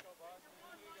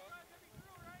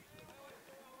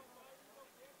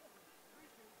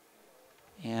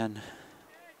 And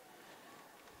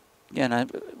again, I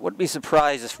wouldn't be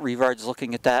surprised if Rivard's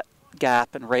looking at that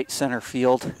gap in right center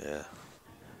field. Yeah,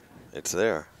 it's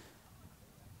there.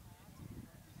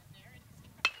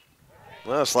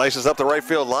 Well, slices up the right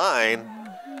field line.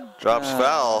 Drops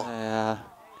foul. Yeah.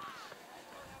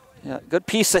 Yeah, good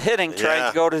piece of hitting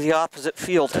trying to go to the opposite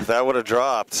field. If that would have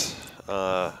dropped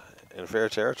in fair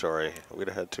territory, we'd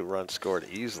have had 2 runs scored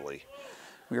easily.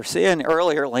 We were saying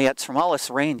earlier, Lance, from all this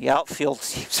rain, the outfield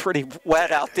seems pretty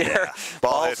wet out there. Yeah.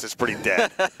 Ball hits is pretty dead.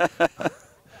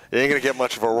 You ain't going to get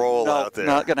much of a roll out there.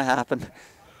 Not going to happen.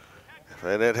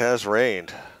 And it has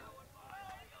rained. I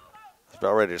was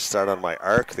about ready to start on my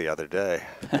arc the other day.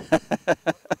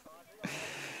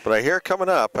 But I hear coming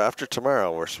up after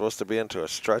tomorrow, we're supposed to be into a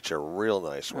stretch of real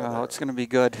nice weather. Oh, it's going to be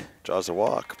good. Jaws a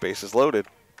walk, bases loaded.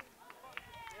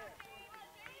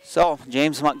 So,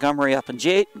 James Montgomery up, and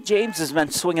James has been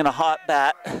swinging a hot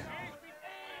bat.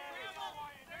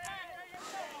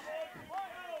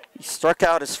 He struck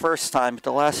out his first time, but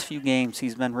the last few games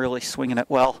he's been really swinging it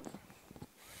well.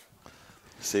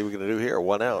 See what we're going to do here.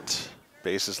 1 out.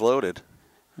 Bases loaded.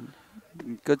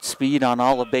 Good speed on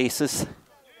all the bases.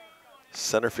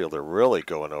 Center fielder really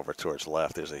going over towards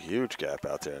left. There's a huge gap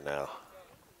out there now.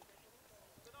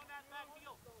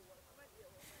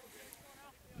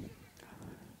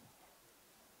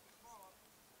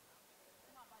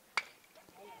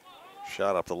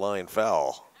 Shot up the line,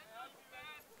 foul.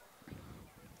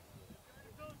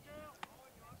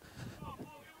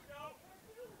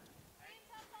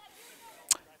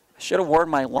 Should have worn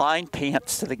my line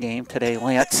pants to the game today,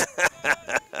 Lance.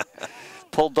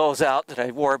 Pulled those out that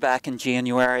I wore back in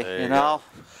January, you know?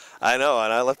 I know,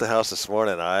 and I left the house this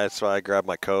morning. That's why I grabbed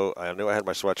my coat. I knew I had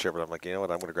my sweatshirt, but I'm like, you know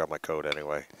what, I'm going to grab my coat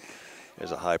anyway.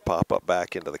 There's a high pop-up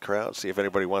back into the crowd. See if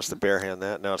anybody wants to barehand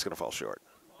that. No, it's going to fall short.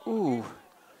 Ooh.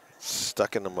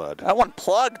 Stuck in the mud. That one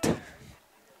plugged.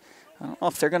 I don't know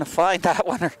if they're going to find that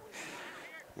one. Or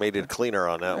made it cleaner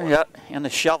on that one. Yeah, and the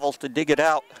shovel to dig it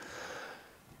out.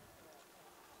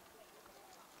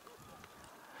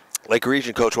 Lake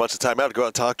Region coach wants a timeout to go out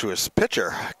and talk to his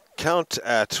pitcher. Count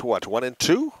at what,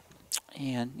 1-2?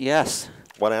 And yes.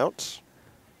 1 out.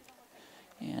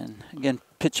 And again,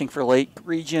 pitching for Lake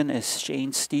Region is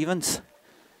Shane Stevens.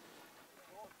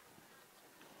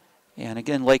 And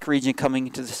again, Lake Region coming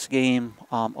into this game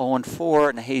 0-4,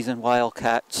 and the Hazen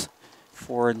Wildcats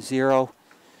 4-0.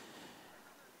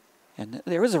 And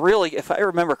there was a really, if I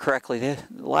remember correctly,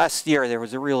 last year there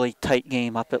was a really tight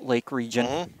game up at Lake Region.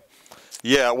 Mm-hmm.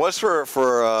 Yeah, it was for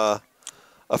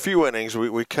a few innings.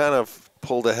 We kind of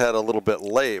pulled ahead a little bit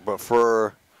late, but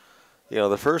for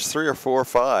the first 3 or 4 or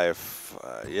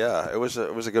 5, yeah, it was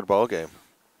a good ball game.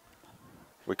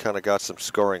 We kind of got some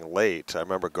scoring late. I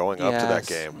remember going up to that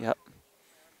game. Yep.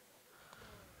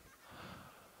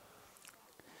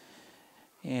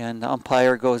 And the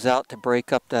umpire goes out to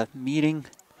break up the meeting.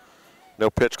 No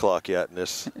pitch clock yet in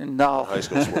this No. high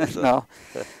school sports. No.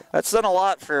 That's done a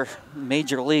lot for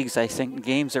major leagues, I think.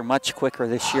 Games are much quicker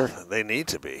this year. They need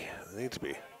to be. They need to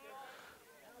be.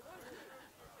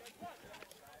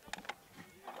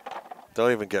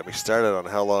 Don't even get me started on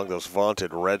how long those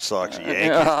vaunted Red Sox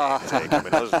Yankees take. I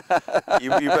mean, those, you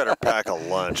better pack a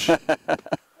lunch.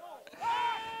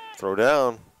 Throw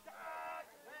down.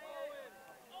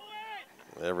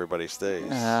 Everybody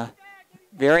stays.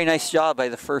 Very nice job by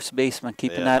the first baseman,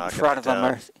 keeping that in front of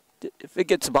him. If it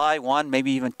gets by one,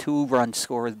 maybe even 2 runs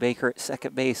score with Baker at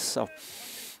second base. So.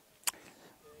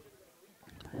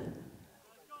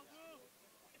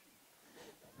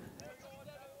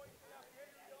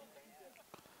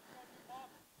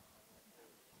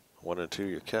 One and two,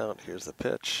 your count. Here's the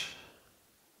pitch.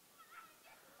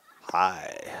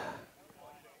 High.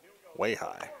 Way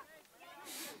high.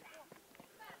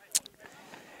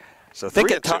 So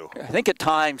 3 and 2. I think at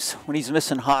times when he's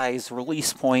missing high, his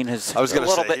release point is a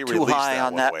little bit too high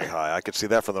on that. Way high. I could see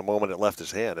that from the moment it left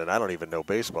his hand, and I don't even know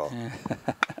baseball.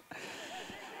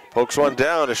 Pokes one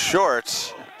down to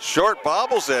short. Short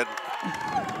bobbles it.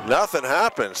 Nothing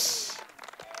happens.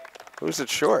 Who's at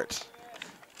short?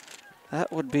 That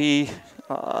would be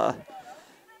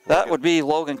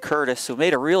Logan Curtis, who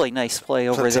made a really nice play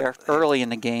over there early in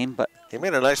the game. But he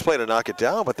made a nice play to knock it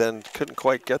down, but then couldn't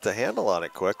quite get the handle on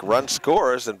it quick. Run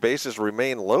scores, and bases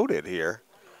remain loaded here.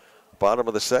 Bottom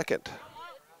of the second.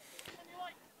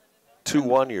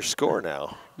 2-1 your score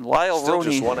now. Still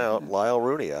just one out. Lyle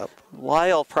Rooney up.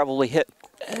 Lyle probably hit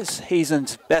as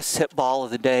Hazen's best hit ball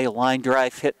of the day, a line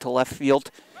drive hit to left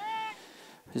field.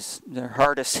 Their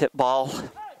hardest hit ball.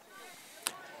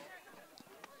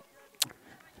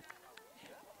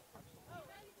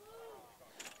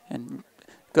 And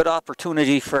good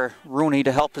opportunity for Rooney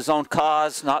to help his own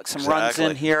cause, knock some runs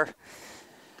in here.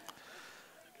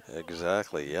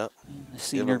 Exactly, yep.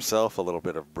 Give himself a little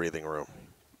bit of breathing room.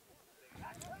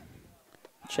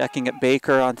 Checking at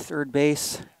Baker on third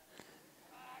base.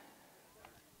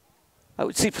 I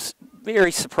would be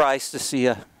very surprised to see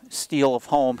a steal of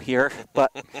home here,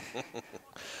 but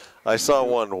I saw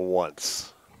one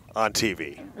once on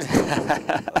TV.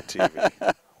 On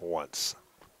TV, once.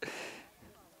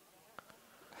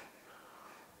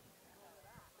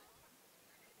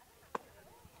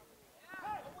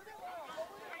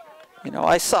 You know,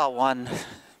 I saw one.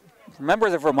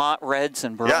 Remember the Vermont Reds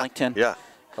in Burlington? Yeah.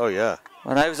 Oh, yeah.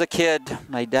 When I was a kid,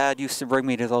 my dad used to bring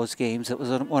me to those games. It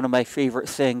was one of my favorite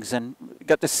things, and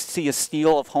got to see a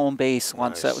steal of home base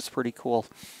once. Nice. That was pretty cool.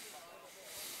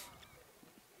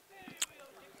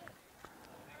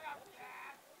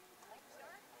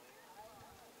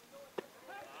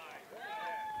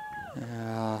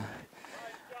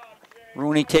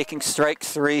 Rooney taking strike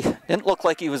 3. Didn't look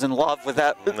like he was in love with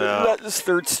that. No. His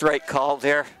third strike call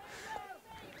there.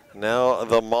 Now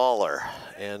the mauler,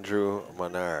 Andrew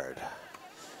Menard.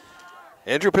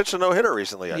 Andrew pitched a no-hitter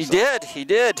recently, I saw. He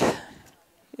did.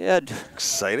 He had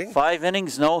exciting. 5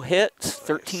 innings, no hits,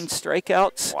 13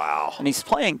 strikeouts. Wow. And he's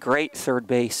playing great third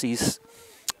base. He's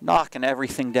knocking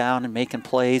everything down and making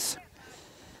plays.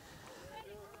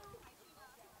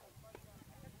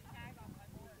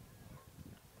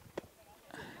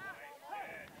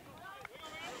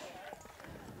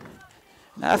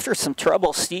 After some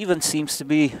trouble, Steven seems to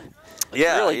be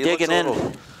really digging in.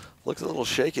 Looks a little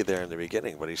shaky there in the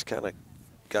beginning, but he's kind of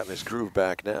gotten his groove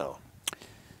back now.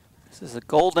 This is a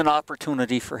golden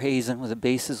opportunity for Hazen with the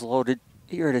bases loaded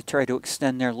here to try to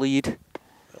extend their lead.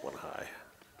 That one high.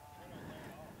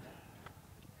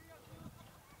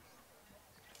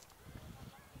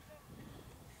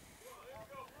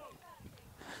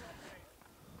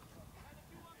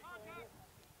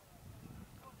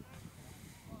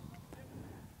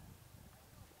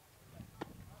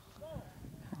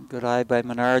 Good eye by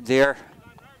Menard there.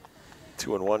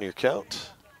 2-1 your count.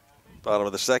 Bottom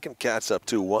of the second, Cats up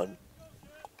 2-1.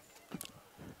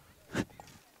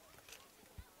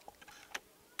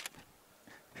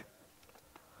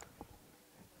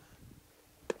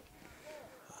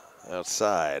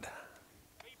 Outside.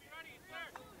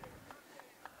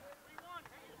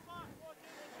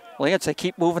 Lance, I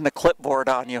keep moving the clipboard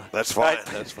on you. That's fine.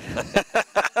 That's fine.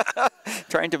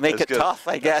 Trying to make it tough,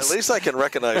 I guess. At least I can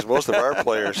recognize most of our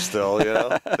players still, you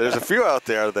know. There's a few out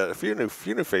there that a few new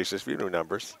faces, a few new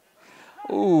numbers.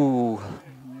 Ooh.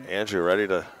 Andrew ready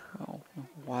to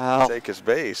take his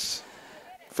base.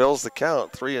 Fills the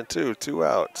count, 3-2, 2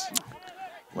 outs.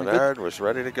 Menard was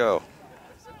ready to go.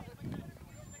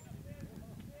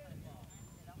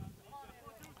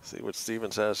 See what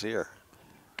Stevens has here.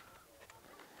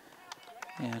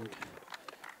 And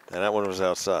And that one was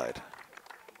outside.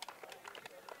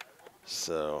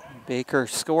 So Baker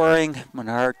scoring.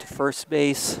 Menard to first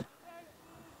base.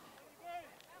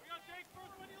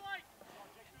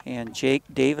 And Jake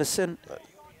Davison.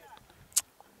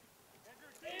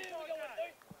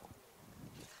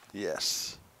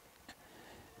 Yes.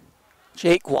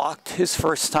 Jake walked his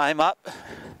first time up.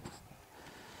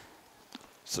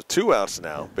 So 2 outs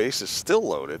now. Base is still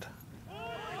loaded.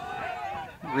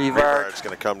 Rivard's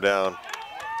going to come down.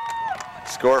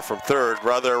 Score from third.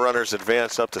 Other runners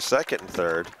advance up to second and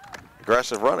third.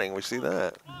 Aggressive running, we see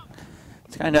that.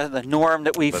 It's kind of the norm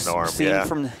that we've seen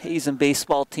from the Hazen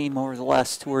baseball team over the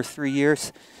last 2 or 3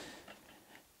 years.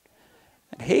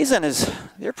 And Hazen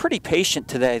they're pretty patient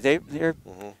today. They're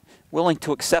willing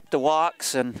to accept the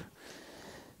walks and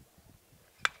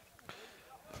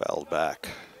fouled back.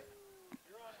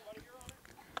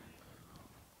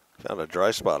 Found a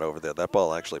dry spot over there. That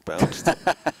ball actually bounced.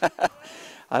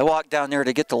 I walked down there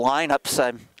to get the lineups.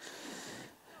 I'm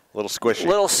a little squishy.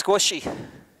 Little squishy.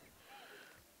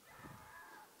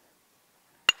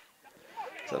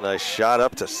 It's a nice shot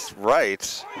up to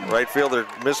right. Right fielder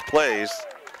misplays.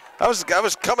 I was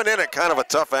coming in at kind of a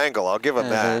tough angle. I'll give him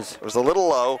that. It was a little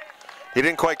low. He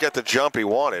didn't quite get the jump he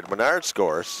wanted. Menard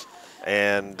scores,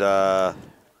 and we got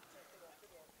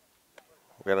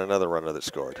another runner that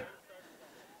scored.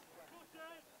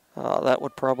 That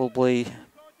would probably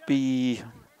be.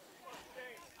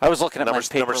 I was looking at my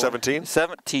paper. Number 17?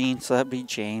 17, so that'd be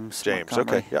James.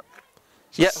 Montgomery. Okay, yep.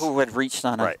 Yeah, who had reached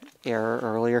on an error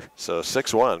earlier. So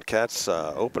 6-1. Cats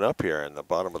open up here in the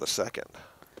bottom of the second.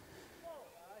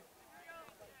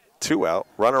 2 out.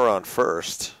 Runner on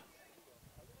first.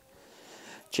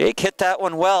 Jake hit that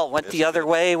one well. Went the other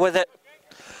way with it.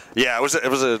 Yeah, it was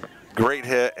a great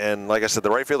hit, and like I said,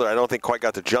 the right fielder I don't think quite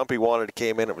got the jump he wanted. It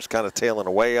came in. It was kind of tailing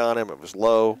away on him. It was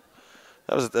low.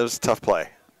 That was a tough play.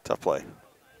 Tough play.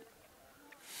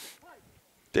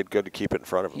 Did good to keep it in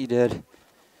front of him. He did.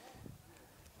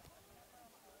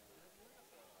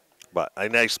 But a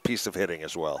nice piece of hitting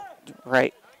as well.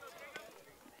 Right.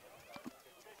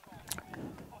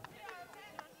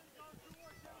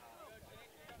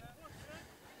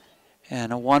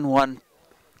 And a 1-1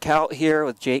 count here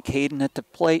with Jake Hazen at the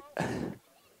plate.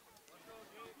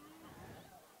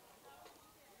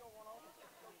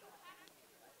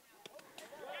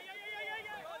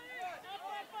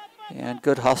 And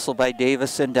good hustle by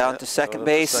Davison down to second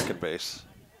base. Second base.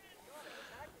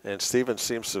 And Stevens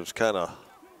seems to have kind of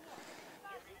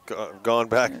gone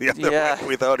back the other way.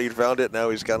 We thought he'd found it. Now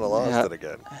he's kind of lost it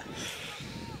again.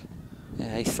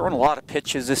 Yeah, he's thrown a lot of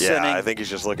pitches this inning. Yeah, I think he's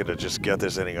just looking to just get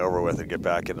this inning over with and get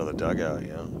back into the dugout.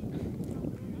 Yeah.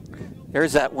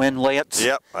 There's that win, Lance.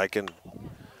 Yep, I can. That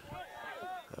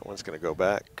one's going to go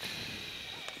back.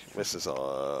 Misses almost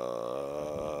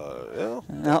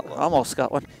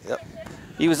got one. Yep.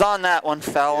 He was on that one,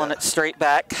 fouling it straight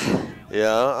back.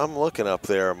 Yeah, I'm looking up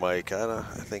there, Mike. I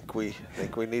think we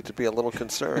need to be a little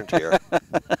concerned here.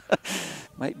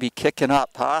 Might be kicking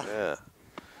up, huh? Yeah.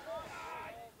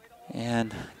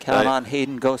 And count on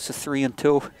Hazen goes to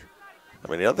 3-2. I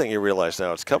mean, the other thing you realize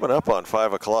now, it's coming up on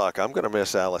 5 o'clock. I'm going to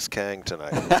miss Alice Kang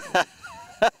tonight.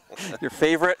 Your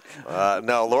favorite?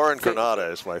 No, Lauren Granada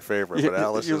is my favorite, but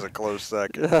Alice is a close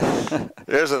second.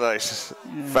 There's a nice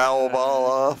foul ball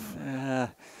off.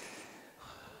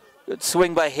 Good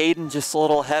swing by Hazen, just a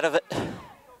little ahead of it.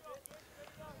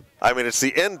 I mean, it's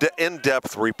the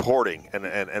in-depth reporting and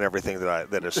everything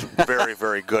that is very,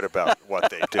 very good about what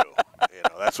they do. You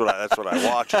know, that's what I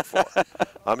watch it for.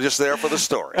 I'm just there for the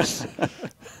stories.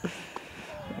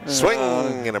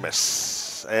 Swing and a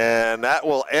miss, and that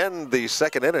will end the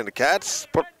second inning. The Cats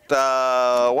put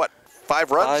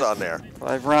 5 runs on there.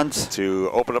 5 runs to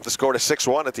open up the score to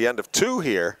 6-1 at the end of 2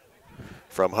 here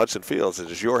from Hudson Fields.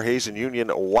 It is your Hazen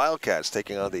Union Wildcats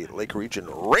taking on the Lake Region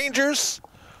Rangers.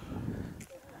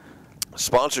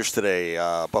 Sponsors today,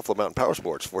 Buffalo Mountain Power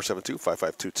Sports,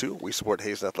 472-5522. We support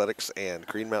Hazen Athletics and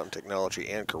Green Mountain Technology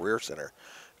and Career Center,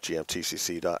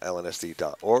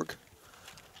 gmtcc.lnsd.org.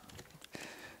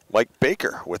 Mike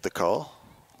Baker with the call.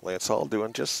 Lance Hall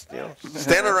doing just,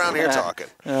 standing around here talking.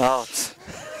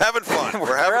 Having fun.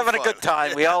 We're having a good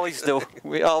time. We always do.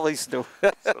 We always do.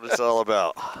 That's what it's all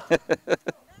about.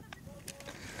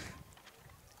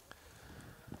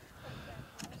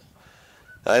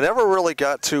 I never really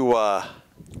got to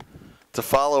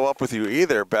follow up with you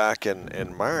either back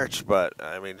in March, but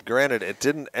I mean, granted, it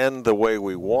didn't end the way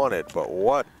we wanted, but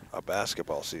what a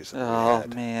basketball season we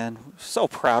had. Man, so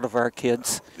proud of our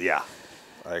kids. Yeah,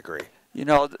 I agree. You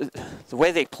know, the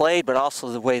way they played, but also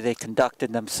the way they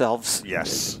conducted themselves.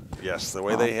 Yes, the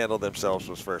way they handled themselves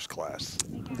was first class.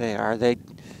 They are. They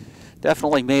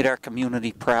definitely made our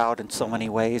community proud in so many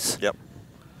ways. Yep.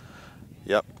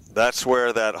 Yep. That's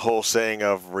where that whole saying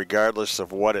of regardless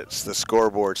of what the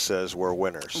scoreboard says, we're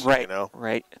winners. Right, You know?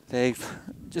 right. They've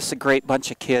just a great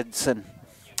bunch of kids and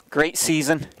great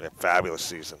season. Yeah, fabulous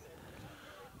season.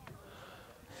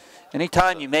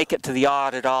 Anytime you make it to the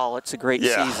odd at all, it's a great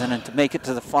Yeah. season. And to make it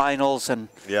to the finals and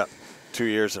 2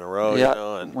 years in a row, yeah, you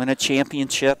know, and win a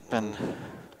championship. And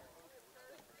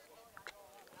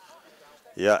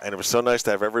yeah, and it was so nice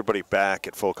to have everybody back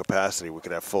at full capacity. We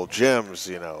could have full gyms,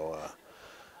 you know.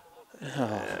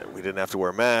 We didn't have to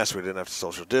wear masks. We didn't have to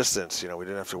social distance. You know, we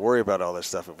didn't have to worry about all this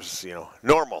stuff. It was, you know,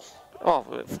 normal.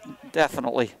 oh,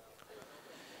 definitely.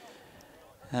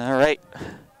 All right.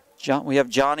 We have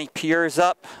Johnny Piers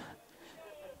up,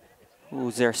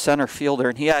 who's their center fielder,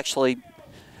 and he actually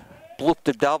blooped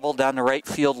a double down the right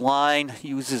field line,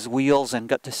 used his wheels, and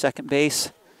got to second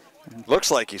base.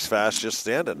 Looks like he's fast just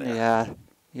standing there. Yeah,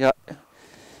 yep.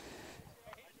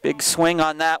 Big swing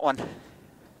on that one.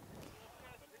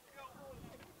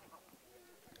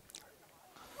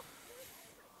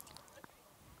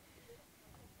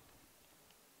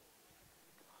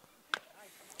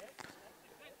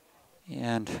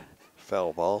 And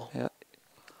Foul ball. yeah, a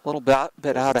little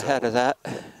bit out ahead of that.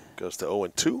 Goes to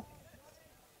 0-2.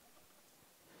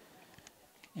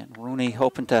 And Rooney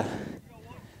hoping to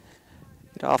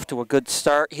get off to a good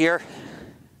start here.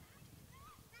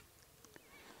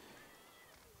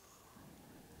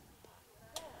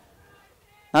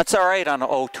 That's all right on an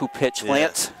 0-2 pitch,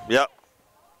 Lance. Yep.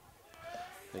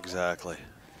 Exactly.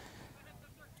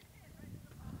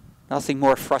 Nothing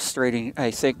more frustrating,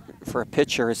 I think, for a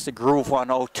pitcher is to groove on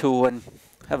 0-2 and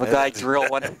have a guy drill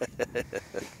one.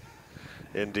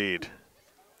 Indeed.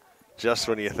 Just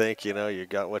when you think, you know, you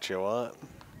got what you want.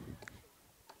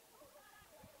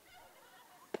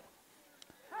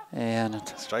 And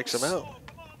Strikes him out.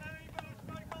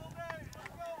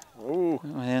 Ooh.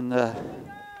 And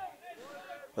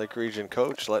Lake Region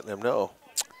coach letting him know.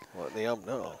 Letting the ump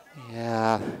know.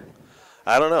 yeah.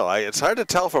 I don't know. It's hard to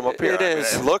tell from up here. It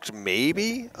is. It looked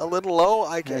maybe a little low.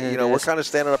 We're kind of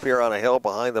standing up here on a hill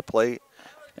behind the plate.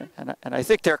 And I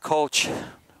think their coach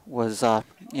was,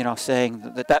 you know,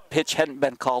 saying that pitch hadn't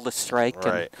been called a strike.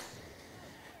 Right.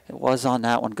 And it was on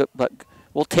that one. Good, but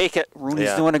we'll take it.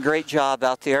 Rooney's doing a great job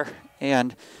out there.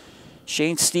 And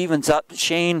Shane Stevens up.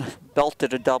 Shane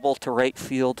belted a double to right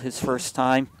field his first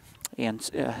time. And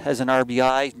has an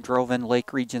RBI, drove in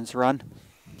Lake Region's run.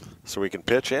 So we can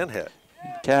pitch and hit.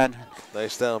 Can.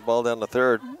 Nice ball down the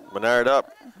third. Menard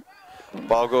up.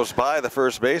 Ball goes by the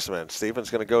first baseman. Stevens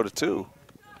going to go to 2.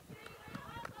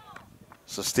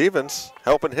 So Stevens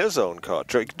helping his own cause,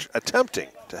 attempting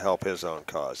to help his own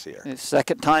cause here. His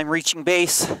second time reaching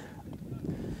base.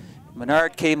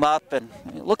 Menard came up, and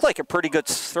it looked like a pretty good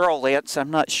throw, Lance. I'm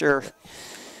not sure.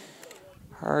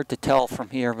 Hard to tell from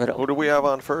here, but Who do we have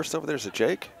on first over there? Is it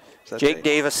Jake? Is that Jake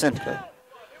Davison. Okay.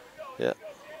 Yeah.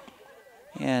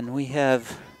 And we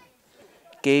have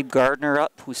Gabe Gardner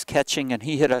up, who's catching, and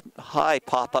he hit a high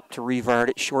pop-up to Revard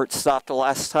at shortstop the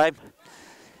last time.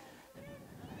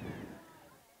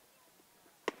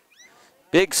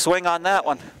 Big swing on that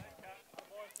one.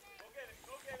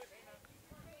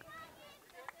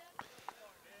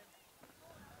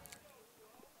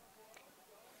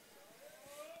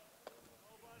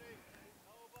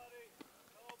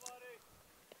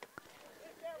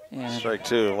 And Strike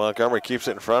 2. Montgomery keeps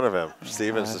it in front of him.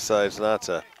 Stevens decides not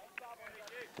to.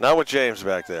 Not with James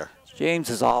back there. James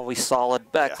is always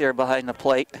solid back there behind the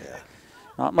plate. Yeah.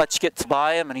 Not much gets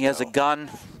by him, and he has a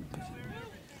gun.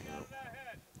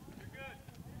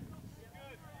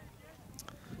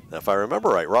 Now, if I remember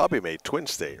right, Robbie made Twin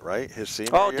State, right? His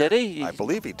senior year? Did he? I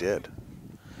believe he did.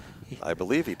 I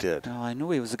believe he did. No, I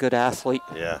knew he was a good athlete.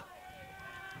 Yeah.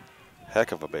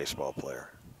 Heck of a baseball player.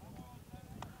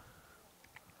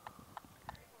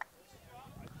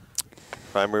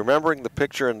 If I'm remembering the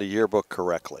picture in the yearbook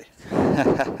correctly.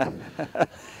 I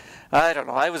don't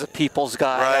know. I was a people's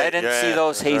guy. Right, I didn't see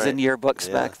those Hazen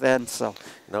yearbooks back then. So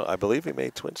no, I believe he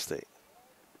made Twin State.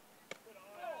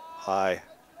 High.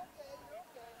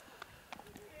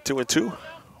 2-2,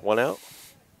 1 out.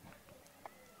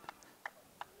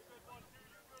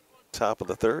 Top of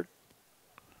the third.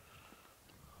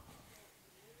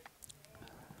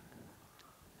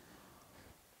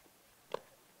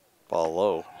 Ball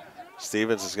low.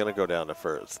 Stevens is going to go down to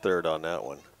first, third on that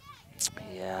one.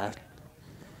 yeah,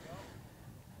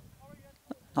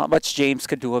 not much James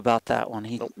could do about that one.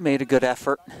 He made a good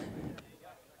effort.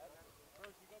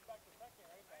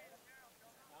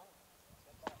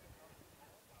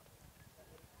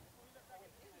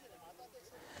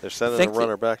 They're sending the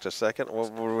runner back to second.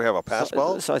 What, do we have, a pass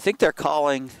ball? So I think they're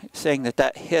saying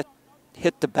that hit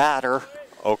the batter.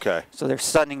 Okay. So they're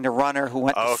sending the runner who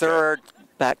went to third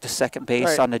back to second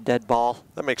base on the dead ball.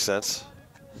 That makes sense.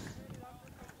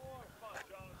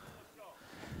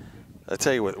 I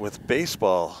tell you, with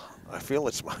baseball, I feel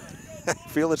it's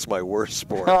my worst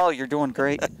sport. Oh, you're doing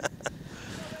great.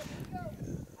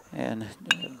 And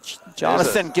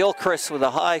Jonathan Gilchrist with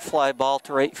a high fly ball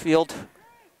to right field.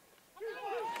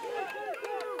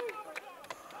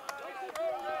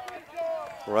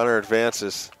 Runner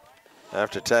advances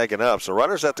after tagging up. So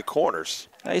runner's at the corners.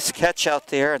 Nice catch out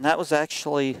there, and that was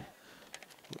actually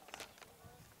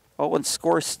Owen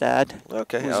Skorstad.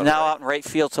 Okay. Who's now out in right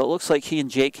field, so it looks like he and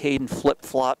Jake Haden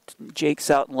flip-flopped.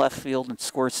 Jake's out in left field and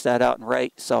Skorstad out in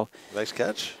right. So nice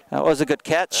catch. That was a good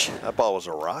catch. That ball was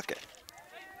a rocket.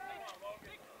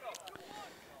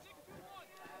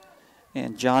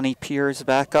 And Johnny Pierce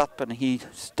back up, and he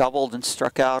doubled and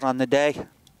struck out on the day.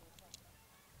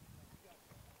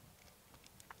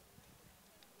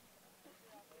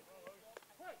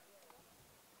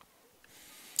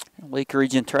 Lake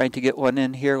Region trying to get one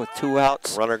in here with 2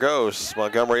 outs. Runner goes.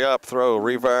 Montgomery up, throw.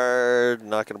 Revard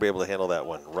not going to be able to handle that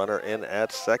one. Runner in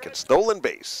at second. Stolen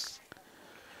base.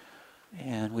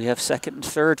 And we have second and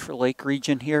third for Lake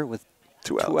Region here with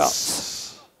 2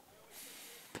 outs.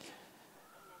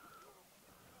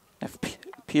 If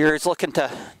Pierre's looking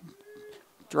to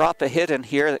drop a hit in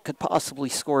here that could possibly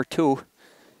score 2.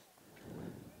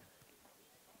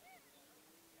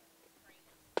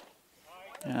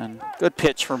 And good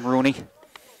pitch from Rooney.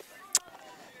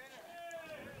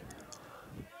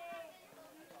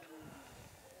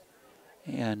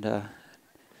 And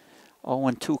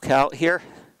 0-2 count here.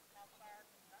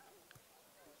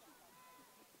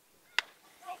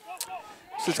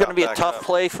 This is going to be a tough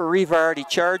play for Revard. He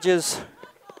charges,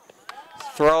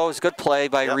 throws, good play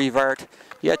by Revard.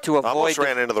 He had to avoid. Almost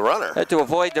ran into the runner. Had to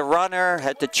avoid the runner.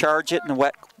 Had to charge it in the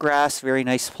wet grass. Very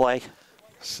nice play.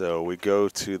 So we go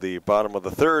to the bottom of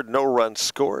the third. No runs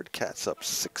scored. Cats up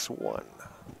 6-1.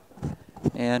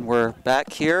 And we're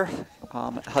back here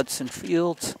at Hudson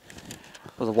Fields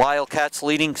with the Wildcats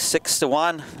leading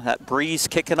 6-1. That breeze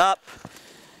kicking up.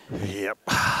 Yep.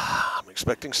 I'm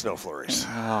expecting snow flurries.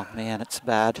 Oh, man, it's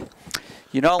bad.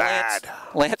 You know,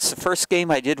 Lance, the first game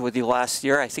I did with you last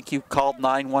year, I think you called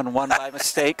 911 by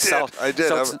mistake. I did.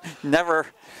 So it's never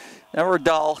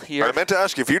dull here. I meant to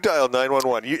ask you if you dialed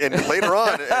 911. And later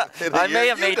on, I may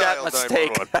have made that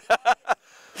mistake.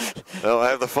 No, I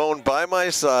have the phone by my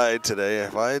side today.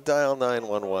 If I dial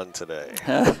 911 today.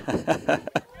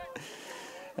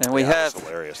 And we have. That's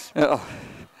hilarious.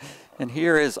 And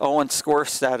here is Owen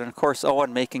Skorstad, and of course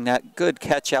Owen making that good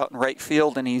catch out in right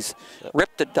field, and he's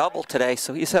ripped a double today,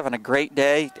 so he's having a great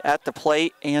day at the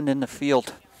plate and in the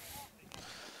field.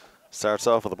 Starts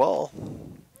off with the ball.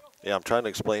 Yeah, I'm trying to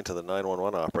explain to the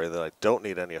 911 operator that I don't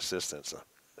need any assistance.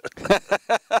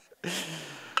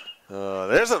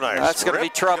 There's a nice That's going to be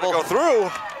trouble. Go through.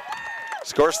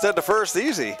 Skorstad to first,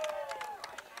 easy.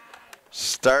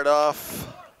 Start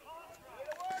off.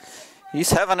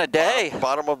 He's having a day.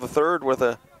 Bottom of the third with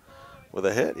a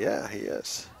hit. Yeah, he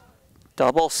is.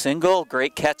 Double, single,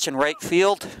 great catch in right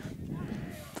field.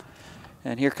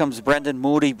 And here comes Brendan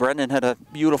Moody. Brendan had a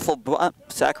beautiful bunt,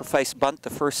 sacrifice bunt the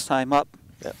first time up.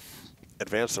 Yeah.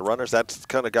 Advance the runners. That's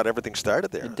kind of got everything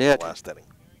started there. It did. The last inning.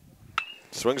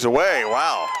 Swings away.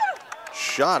 Wow.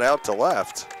 Shot out to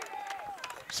left.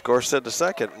 Skorstad to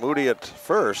second. Moody at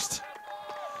first.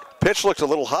 Pitch looked a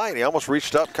little high, and he almost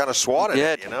reached up, kind of swatted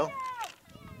it, you know.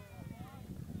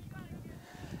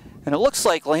 And it looks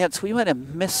like, Lance, we might have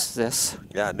missed this.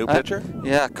 Yeah, new pitcher?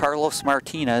 Yeah, Carlos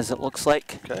Martinez, it looks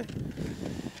like. Okay.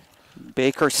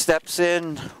 Baker steps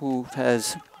in, who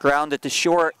has grounded to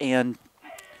short, and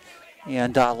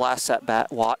last at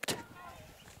bat walked.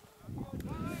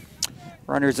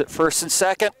 Runners at first and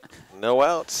second. No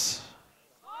outs.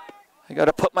 I got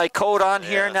to put my coat on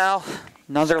here now.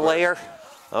 Another layer.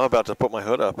 I'm about to put my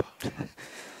hood up.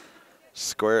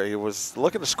 He was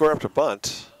looking to square up to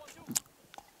bunt.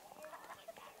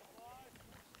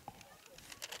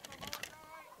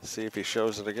 See if he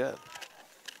shows it again.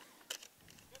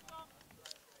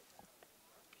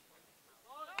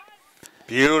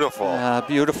 Beautiful.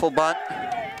 Beautiful bunt.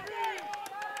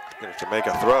 Going to make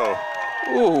a throw.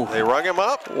 Ooh. They rung him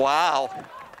up. Wow.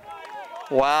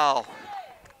 Wow.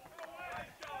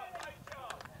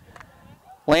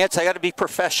 Lance, I got to be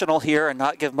professional here and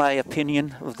not give my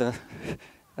opinion of the.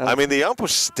 I mean, the ump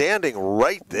was standing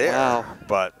right there,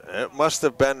 but it must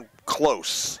have been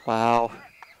close. Wow.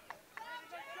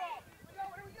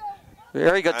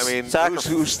 Very good. I mean, sacrifice.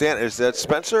 who's standing? Is that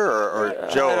Spencer or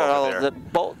Joe I don't over know. there?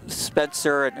 Both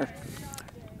Spencer and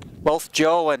both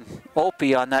Joe and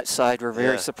Opie on that side were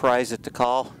very surprised at the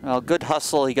call. Good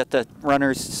hustle. He got the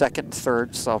runners second and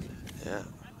third. So yeah,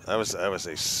 that was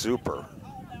a superb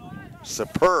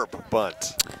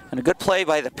bunt. And a good play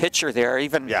by the pitcher there.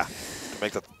 Even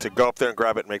to go up there and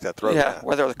grab it and make that throw. Yeah,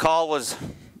 whether the call was,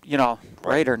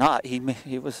 right or not, he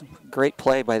was a great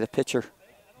play by the pitcher.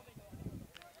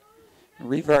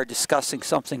 Revar discussing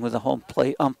something with the home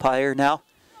plate umpire now.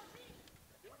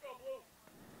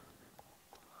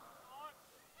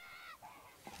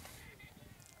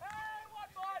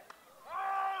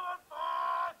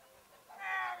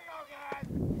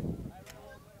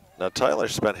 Now, Tyler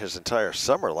spent his entire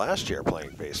summer last year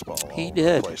playing baseball. He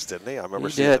did. Place, didn't he? I remember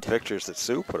seeing the pictures that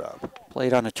Sue put up.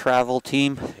 Played on a travel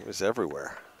team. He was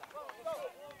everywhere.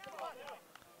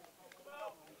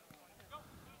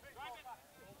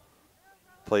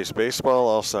 Plays baseball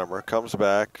all summer, comes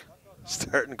back,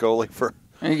 starting goalie for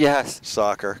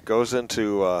soccer, goes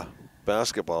into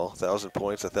basketball, 1,000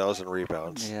 points, 1,000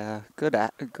 rebounds. Yeah,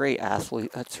 great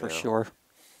athlete, that's for sure.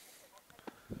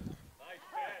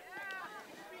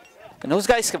 And those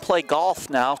guys can play golf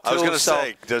now, too. I was going to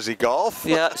say, does he golf?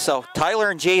 Yeah, so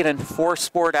Tyler and Jaden, 4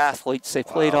 sport athletes. They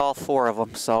played all 4 of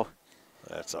them, so.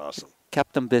 That's awesome.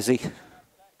 Kept them busy.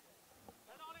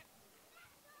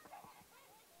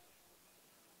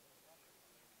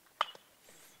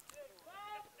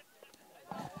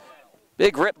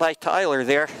 Big rip by Tyler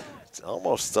there. It's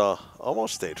almost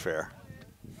stayed fair.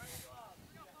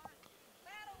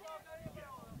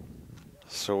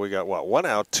 So we got, what, 1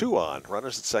 out, 2 on.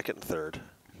 Runners at second and third.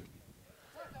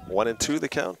 1 and 2 the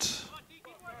count.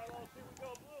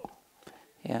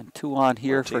 And 2 on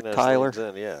here Martinez for Tyler. leads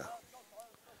in, yeah.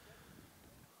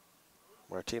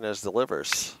 Martinez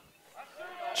delivers.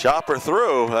 Chopper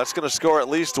through. That's going to score at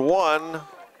least 1.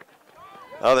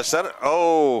 Oh, the center.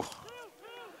 Oh.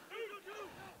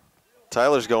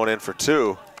 Tyler's going in for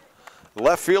 2. The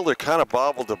left fielder kind of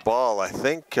bobbled the ball. I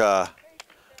think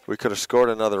we could have scored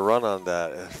another run on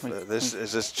that.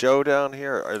 Is this Joe down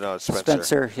here? Or no, it's Spencer.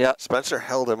 Spencer, yeah. Spencer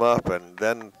held him up, and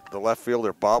then the left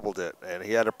fielder bobbled it, and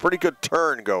he had a pretty good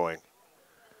turn going.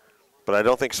 But I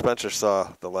don't think Spencer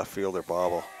saw the left fielder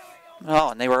bobble.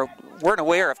 Oh, and they weren't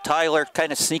aware of Tyler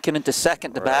kind of sneaking into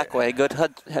second the back way. Good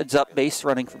heads-up base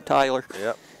running from Tyler.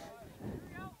 Yep.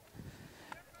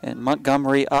 And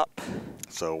Montgomery up.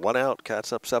 So 1 out,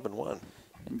 Cats up 7-1.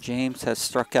 And James has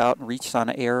struck out and reached on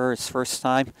an error his first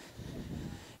time.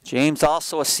 James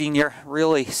also a senior,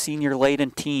 really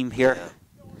senior-laden team here.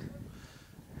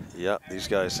 Yeah, these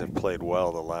guys have played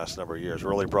well the last number of years.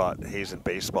 Really brought Hazen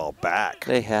baseball back.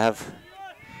 They have.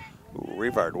 Ooh,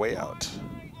 Rivard way out.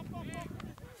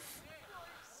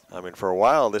 I mean, for a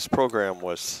while, this program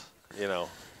was, they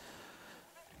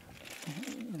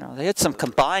had some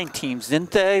combined teams,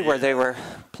 didn't they, where they were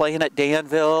playing at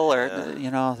Danville or,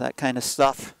 that kind of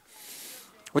stuff,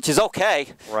 which is okay.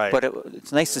 Right. But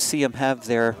it's nice to see them have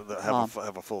their have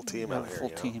a full team out here. Full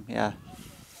team, yeah.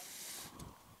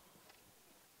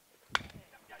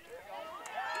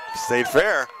 Stayed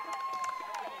fair.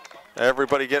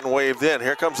 Everybody getting waved in.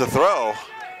 Here comes the throw.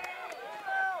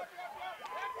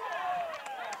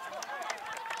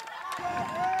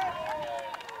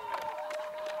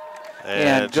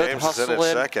 And James is in at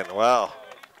second. Wow.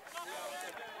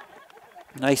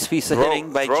 Nice piece of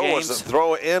hitting by James.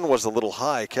 Throw in was a little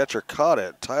high. Catcher caught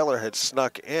it. Tyler had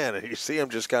snuck in, and you see him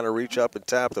just kind of reach up and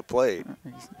tap the plate.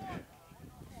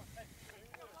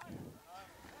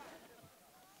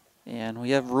 And we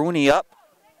have Rooney up.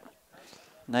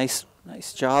 Nice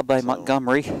job by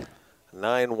Montgomery.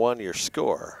 9-1 your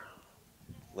score.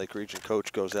 Lake Region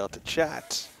coach goes out to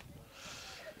chat.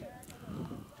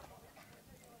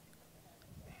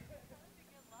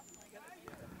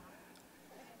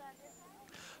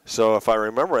 So if I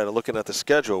remember right, looking at the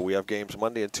schedule, we have games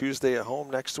Monday and Tuesday at home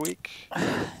next week.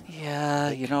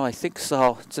 Yeah, I think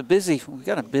so. We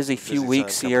got a busy few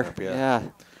weeks here. Up, yeah.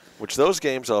 Which those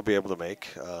games I'll be able to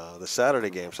make. The Saturday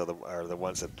games are the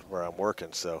ones where I'm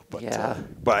working. So,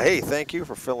 but hey, thank you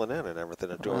for filling in and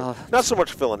everything I'm doing. Not so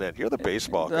much filling in. You're the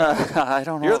baseball guy. I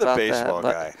don't know. You're about the baseball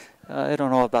that, guy. I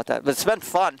don't know about that, but it's been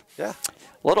fun. Yeah.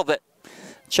 A little bit.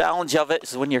 Challenge of it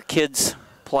is when your kids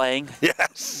playing.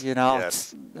 Yes.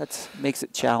 Yes. That makes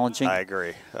it challenging. I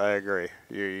agree.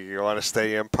 You want to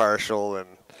stay impartial and,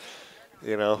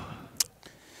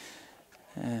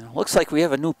 And it looks like we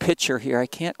have a new pitcher here. I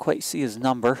can't quite see his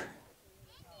number.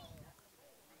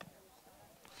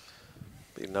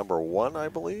 Be number 1, I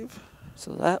believe.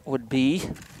 So that would be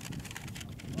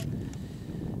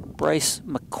Bryce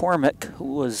McCormick,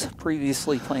 who was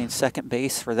previously playing second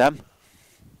base for them.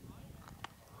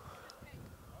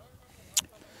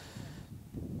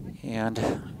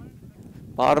 And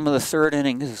bottom of the third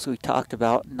inning, as we talked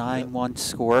about, 9-1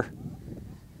 score.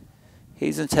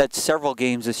 Hazen's had several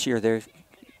games this year. They're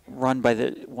run by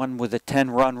the one with a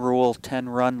 10-run rule,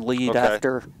 10-run lead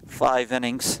after 5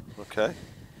 innings. Okay.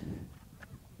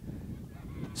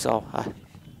 So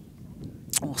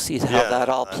we'll see how that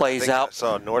all plays out. I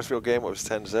saw a Northfield game. It was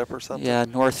 10-zip or something. Yeah,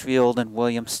 Northfield and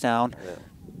Williamstown. Yeah.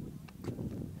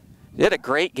 They had a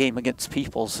great game against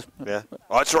Peoples. Yeah.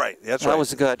 Oh, that's right. That's right. That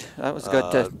was good. That was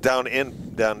good. Down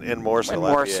in Morrisville.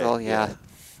 In Morrisville, yeah.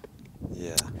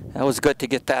 Yeah. That was good to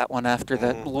get that one after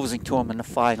losing to them in the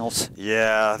finals.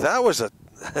 Yeah, that was a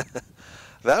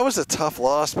that was a tough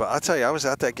loss. But I'll tell you, I was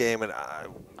at that game, and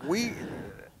we.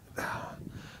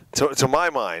 To my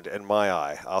mind and my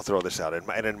eye, I'll throw this out,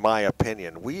 and in my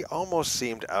opinion, we almost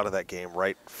seemed out of that game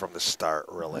right from the start,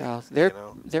 really. Well,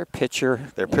 their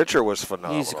pitcher. Their pitcher was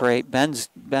phenomenal. He's great. Ben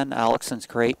Alexson's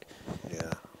great.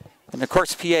 Yeah. And, of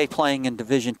course, PA playing in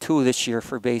Division II this year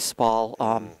for baseball.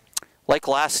 Like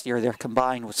last year, they're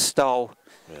combined with Stowe.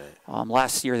 Right.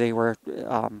 Last year they were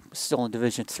still in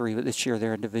Division III, but this year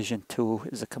they're in Division II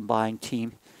as a combined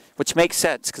team, which makes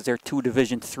sense because they're 2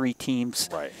 Division III teams.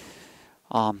 Right.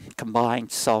 Combined,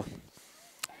 so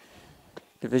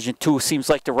Division II seems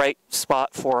like the right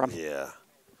spot for them. Yeah,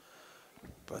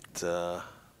 but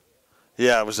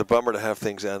yeah, it was a bummer to have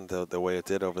things end the way it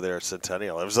did over there at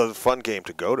Centennial. It was a fun game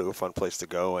to go to, a fun place to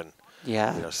go and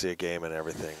see a game and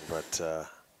everything. But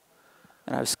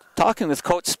and I was talking with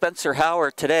Coach Spencer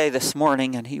Howard this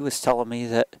morning, and he was telling me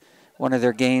that one of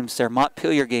their games, their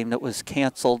Montpelier game that was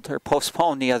canceled or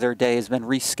postponed the other day, has been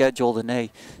rescheduled, and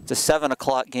it's a 7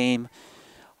 o'clock game.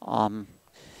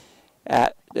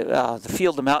 At the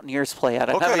field the Mountaineers play at.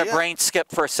 I'm having a brain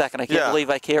skip for a second. I can't believe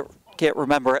I can't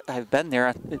remember it. I've been there.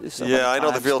 I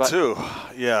know the field too.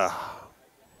 Yeah.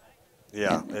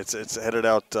 It's headed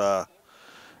out.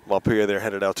 Montpelier, they're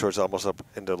headed out towards almost up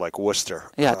into like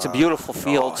Worcester. Yeah, it's a beautiful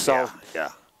field.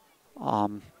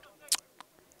 I'll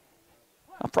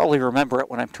probably remember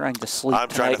it when I'm trying to sleep. I'm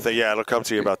trying to think. Yeah, it'll come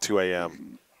to you about 2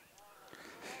 a.m.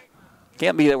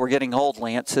 Can't be that we're getting old,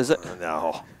 Lance, is it?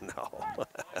 No.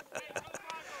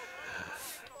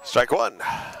 Strike one.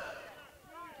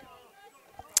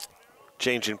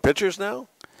 Changing pitchers now?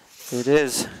 It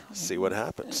is. See what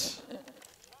happens.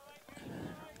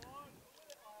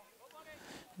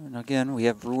 And again, we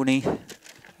have Rooney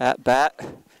at bat.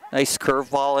 Nice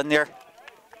curveball in there.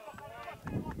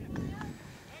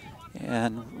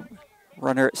 And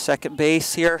runner at second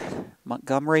base here,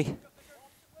 Montgomery.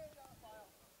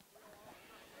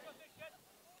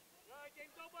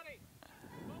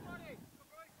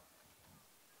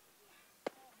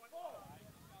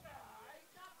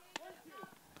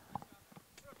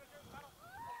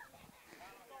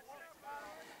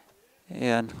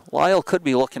 And Lyle could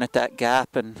be looking at that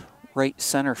gap in right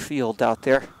center field out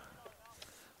there.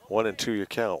 1-2 your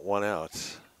count, 1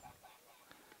 out.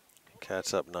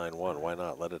 Cat's up 9-1. Why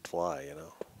not? Let it fly,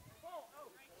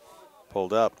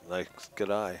 Pulled up. Nice, good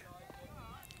eye.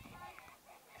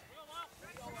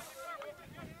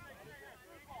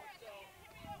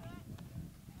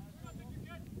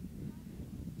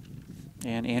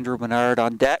 And Andrew Menard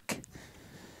on deck.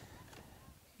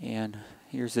 And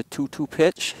here's a 2-2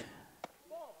 pitch.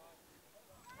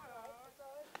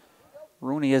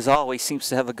 Rooney, as always, seems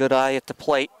to have a good eye at the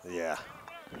plate. Yeah.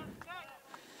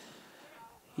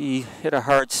 He hit a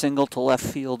hard single to left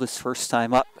field his first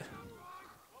time up.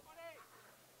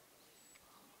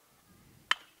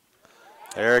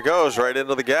 There it goes, right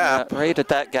into the gap. Right at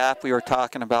that gap we were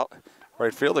talking about.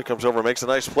 Right fielder comes over, makes a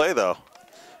nice play, though.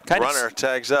 Runner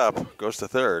tags up, goes to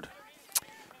third.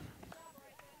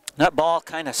 That ball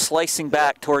kind of slicing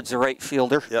back towards the right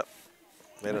fielder. Yep,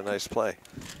 made a nice play.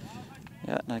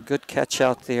 Yeah, and a good catch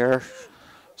out there.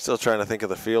 Still trying to think of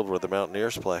the field where the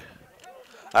Mountaineers play.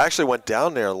 I actually went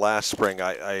down there last spring.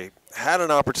 I had an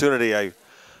opportunity. I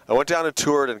went down and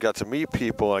toured and got to meet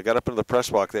people. I got up into the press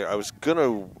box there. I was going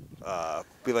to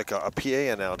be like a PA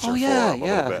announcer for them a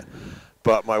little bit.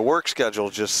 But my work schedule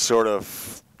just sort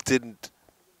of didn't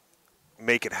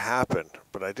make it happen.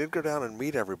 But I did go down and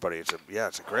meet everybody. It's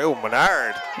a great one.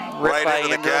 Menard right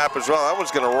into the gap as well. That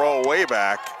one's going to roll way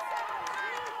back.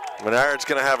 Menard's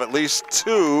going to have at least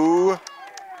 2.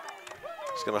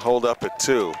 He's going to hold up at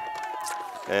 2.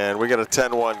 And we got a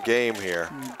 10-1 game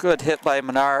here. Good hit by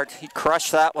Menard. He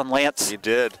crushed that one, Lance. He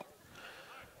did.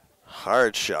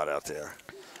 Hard shot out there.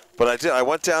 But I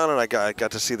went down and I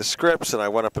got to see the scripts, and I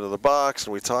went up into the box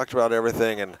and we talked about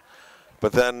everything.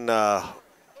 But then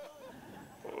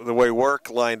the way work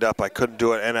lined up, I couldn't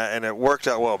do it, and it worked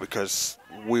out well because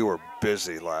we were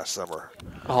busy last summer.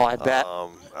 Oh, I bet.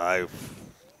 I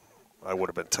would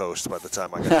have been toast by the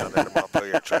time I got down there to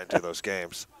Montpelier and try and do those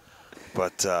games.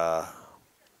 But,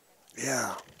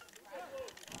 yeah.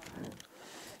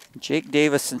 Jake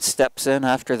Davison steps in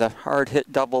after the hard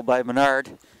hit double by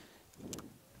Menard.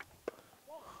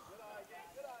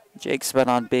 Jake's been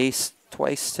on base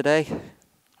twice today.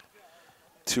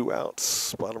 2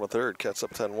 outs, bottom of third, Cats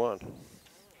up 10-1.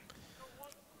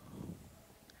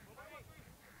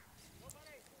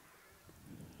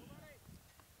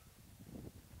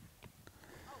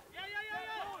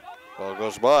 Ball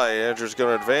goes by. Andrew's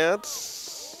going to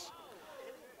advance.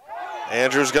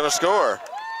 Andrew's going to score.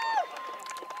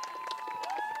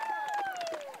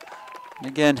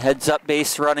 Again, heads up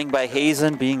base running by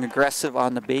Hazen, being aggressive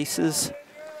on the bases.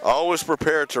 Always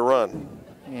prepared to run.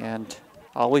 And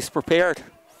always prepared.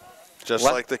 Just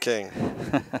like the King.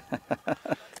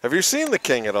 Have you seen the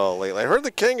King at all lately? I heard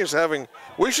the King is having.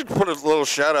 We should put a little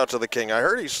shout out to the King. I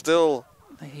heard he's still.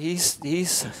 He's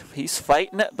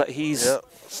fighting it, but he's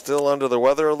still under the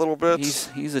weather a little bit.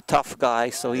 He's a tough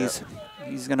guy, so he's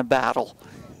going to battle.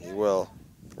 He will,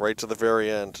 right to the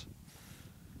very end.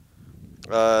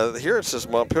 Here it says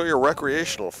Montpelier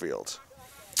Recreational Field.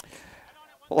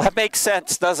 Well, that makes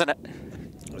sense, doesn't it?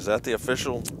 Is that the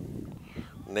official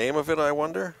name of it, I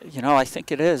wonder? You know, I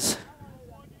think it is.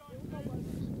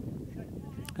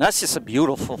 That's just a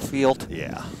beautiful field.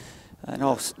 Yeah. I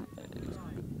know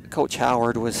Coach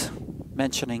Howard was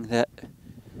mentioning that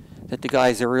the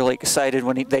guys are really excited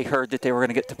when they heard that they were going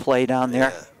to get to play down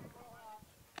there.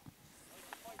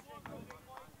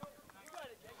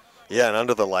 Yeah, and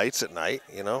under the lights at night,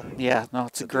 you know. Yeah, no,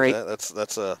 it's a great.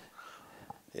 That's a,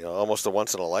 you know, almost a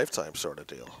once in a lifetime sort of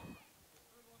deal.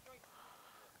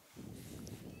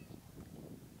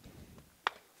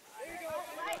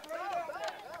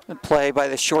 Good play by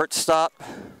the shortstop.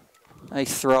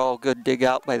 Nice throw, good dig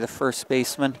out by the first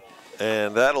baseman.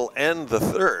 And that'll end the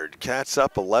third. Cats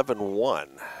up 11-1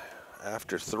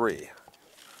 after 3.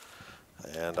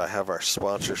 And I have our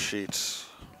sponsor sheets.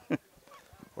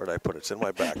 Where'd I put it? It's in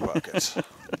my back pocket.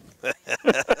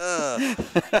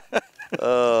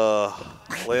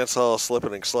 Lance Hall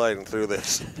slipping and sliding through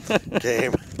this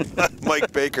game.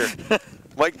 Mike Baker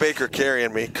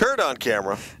carrying me. Kurt on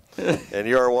camera. And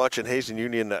you are watching Hazen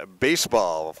Union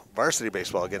baseball, varsity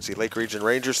baseball against the Lake Region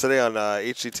Rangers today on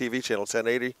HCTV channel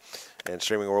 1080 and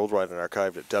streaming worldwide and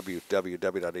archived at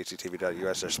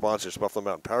www.hctv.us. Our sponsors, Buffalo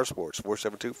Mountain Power Sports,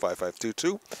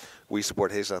 472-5522. We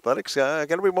support Hazen Athletics. Going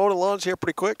to be mowing lawns here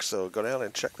pretty quick, so go down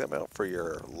and check them out for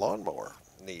your lawnmower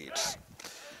needs.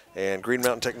 And Green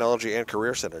Mountain Technology and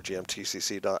Career Center,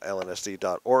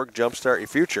 gmtcc.lnsd.org. Jumpstart your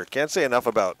future. Can't say enough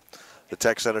about the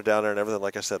tech center down there and everything.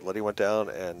 Like I said, Liddy went down,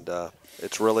 and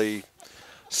it's really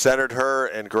centered her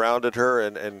and grounded her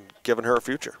and given her a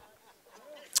future.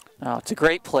 Oh, it's a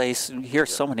great place. You hear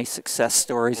so many success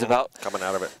stories about coming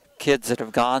out of it. Kids that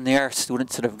have gone there,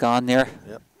 students that have gone there.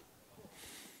 Yep.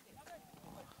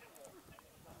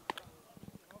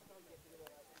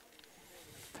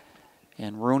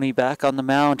 And Rooney back on the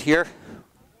mound here.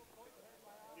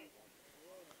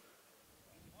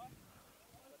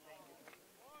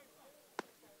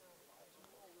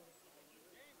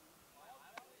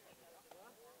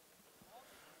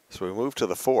 So we move to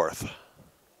the fourth.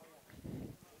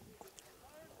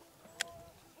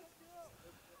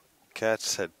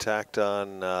 Cats had tacked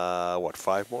on, what,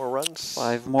 5 more runs?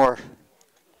 5 more.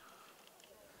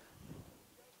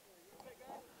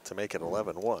 To make it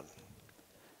 11-1.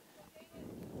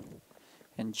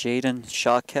 And Jaden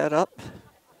Shawkat up.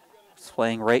 He's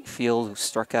playing right field, who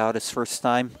struck out his first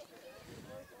time.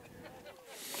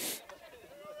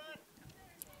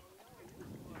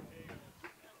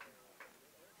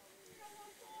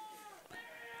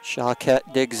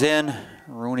 Shawkat digs in.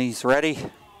 Rooney's ready.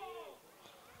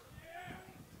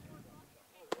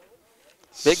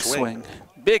 Big swing.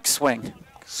 Big swing.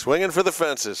 Swinging for the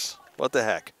fences. What the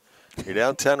heck? You're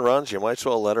down 10 runs. You might as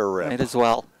well let her rip. Might as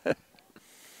well.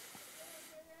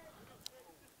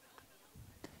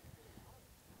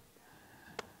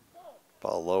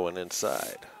 Ball low and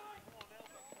inside.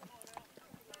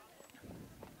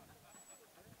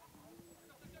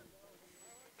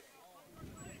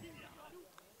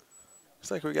 Looks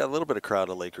like we got a little bit of crowd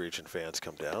of Lake Region fans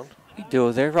come down. We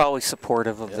do. They're always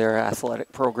supportive of their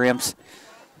athletic programs.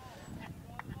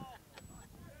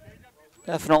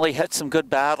 Definitely had some good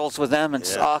battles with them in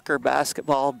soccer,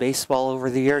 basketball, baseball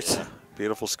over the years. Yeah.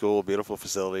 Beautiful school, beautiful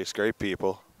facilities, great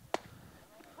people.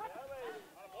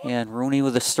 And Rooney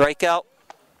with a strikeout.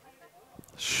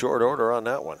 Short order on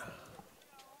that one.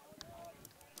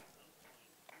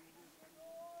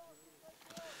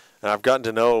 And I've gotten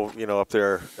to know, you know, up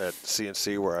there at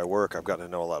CNC where I work, I've gotten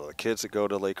to know a lot of the kids that go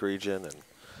to Lake Region, and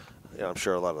you know, I'm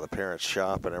sure a lot of the parents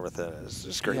shop and everything. It's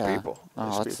just great people.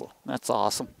 Oh, Nice people. that's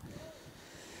awesome.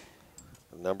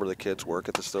 A number of the kids work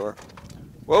at the store.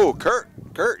 Whoa, Kurt!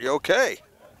 Kurt, you okay?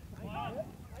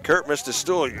 Kurt missed his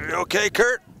stool. You okay,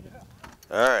 Kurt?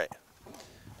 All right.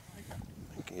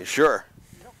 You sure?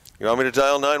 You want me to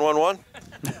dial 911?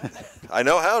 I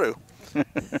know how to.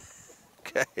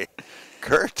 Okay.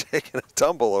 Kurt taking a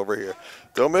tumble over here.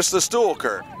 Don't miss the stool,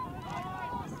 Kurt.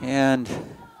 And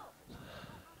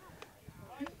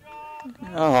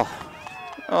oh.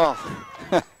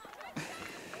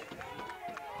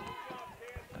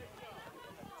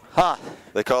 Huh.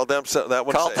 They called them that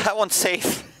one Called safe. that one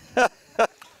safe.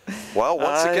 Well,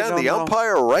 once again, the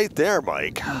umpire right there,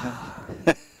 Mike.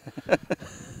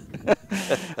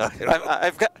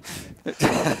 I've got.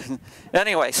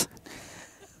 Anyways,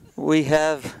 we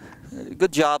have a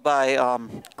good job by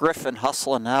Griffin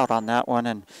hustling out on that one,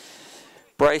 and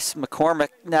Bryce McCormick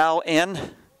now in,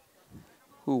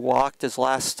 who walked his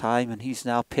last time, and he's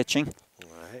now pitching. All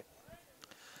right.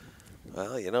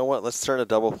 Well, you know what? Let's turn a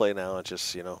double play now and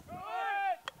just, you know.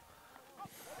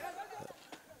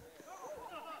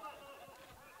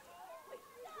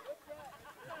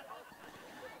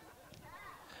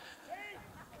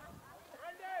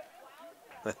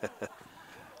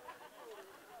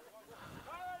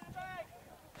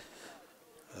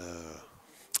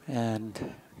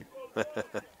 And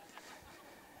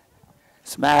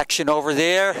some action over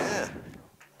there. Yeah.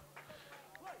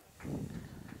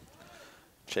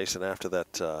 Chasing after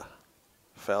that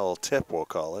foul tip, we'll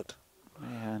call it.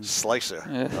 And Slicer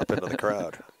up into the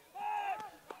crowd.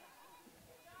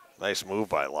 Nice move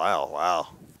by Lyle. Wow.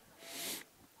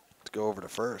 To go over to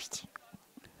first.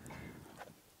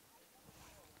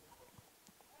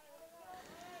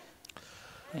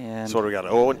 And So what do we got?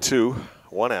 0-2,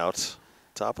 1 out,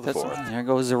 top of the fourth. there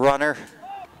goes the runner.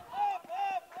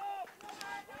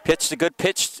 Pitched a good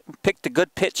pitch, picked a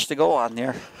good pitch to go on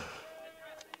there.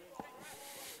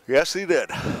 Yes, he did.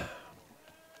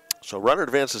 So runner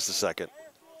advances to second.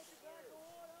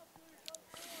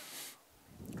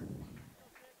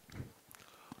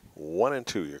 One and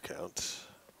 2 your count.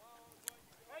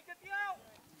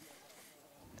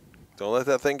 Don't let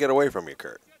that thing get away from you,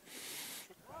 Kurt.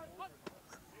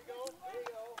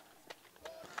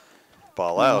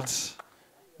 Ball out.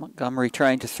 Montgomery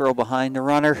trying to throw behind the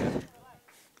runner.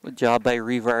 Good job by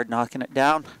Revard knocking it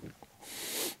down.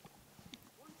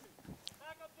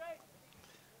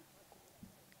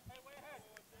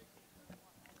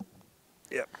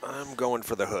 Yep, I'm going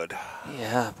for the hood.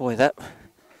 Yeah, boy, that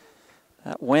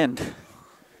wind.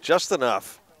 Just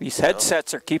enough. These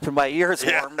headsets are keeping my ears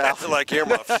warm now. Like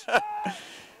earmuffs.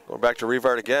 Going back to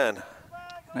Revard again.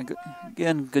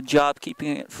 Again, good job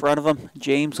keeping it in front of him.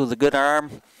 James with a good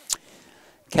arm.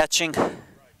 Catching.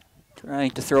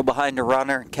 Trying to throw behind the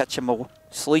runner and catch him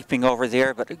sleeping over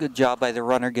there, but a good job by the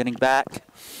runner getting back.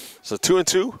 So 2 and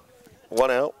 2, 1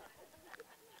 out.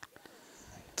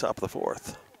 Top of the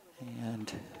fourth.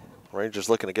 And Rangers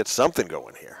looking to get something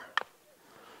going here.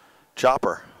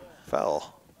 Chopper,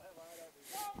 foul.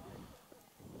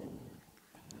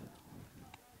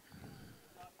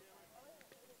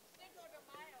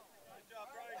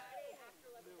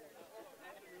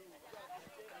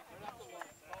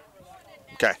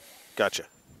 Okay, gotcha.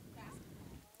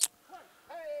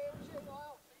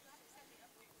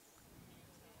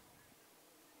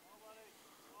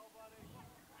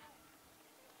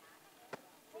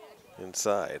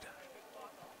 Inside.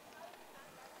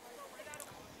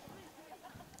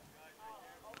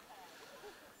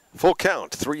 Full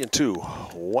count, 3 and 2,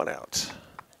 1 out.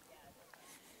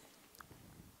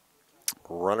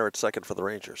 Runner at second for the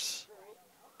Rangers.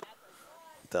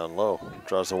 Down low,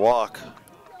 draws a walk.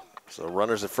 So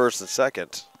runners at first and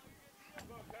second.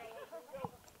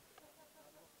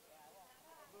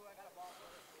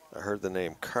 I heard the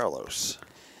name Carlos.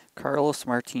 Carlos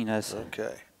Martinez.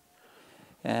 Okay.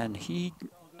 And he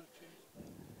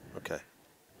Okay.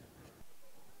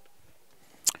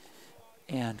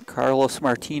 and Carlos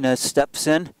Martinez steps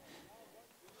in.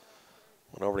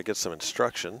 Went over to get some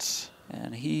instructions.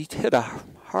 And he hit a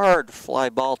hard fly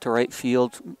ball to right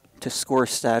field to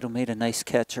Skorstad, who made a nice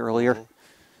catch earlier. Mm-hmm.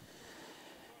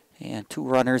 And 2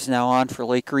 runners now on for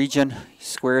Lake Region. He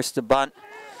squares the bunt.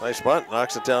 Nice bunt,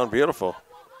 knocks it down beautiful.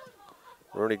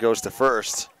 Rooney goes to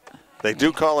first. They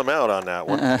do call him out on that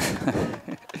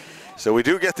one. So we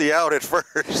do get the out at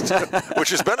first,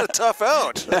 which has been a tough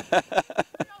out.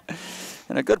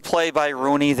 And a good play by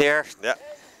Rooney there. Yeah.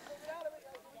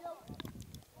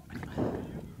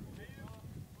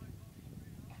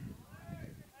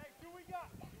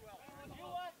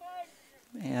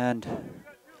 And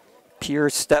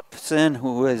Pierce steps in,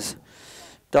 who is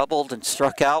doubled and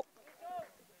struck out.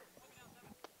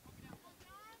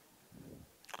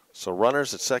 So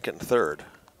runners at second and third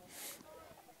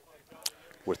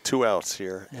with 2 outs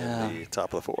here Yeah. in the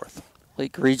top of the 4th.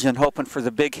 Lake Region hoping for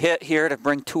the big hit here to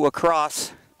bring 2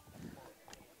 across.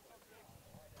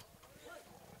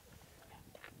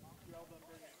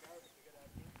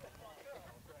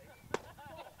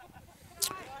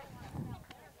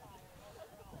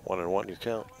 One and one, you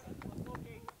count.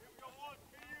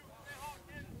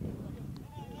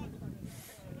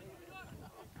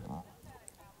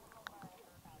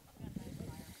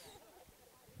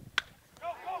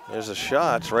 There's a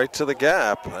shot right to the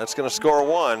gap. That's going to score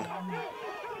 1.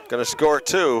 Going to score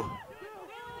 2.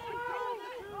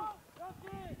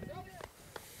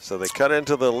 So they cut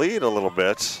into the lead a little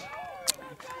bit.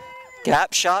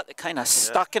 Gap shot that kind of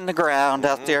stuck in the ground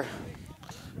out there.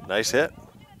 Nice hit.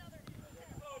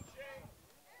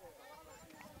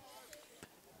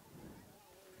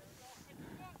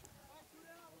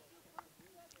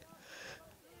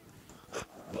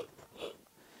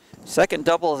 Second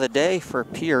double of the day for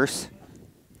Pierce.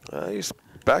 He's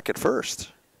back at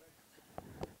first.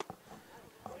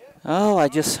 Oh, I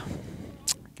guess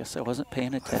I wasn't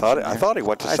paying attention. I thought he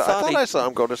went to second. I thought I saw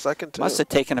him go to second too. Must have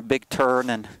taken a big turn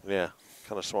and yeah,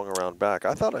 kind of swung around back.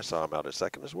 I thought I saw him out at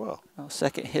second as well.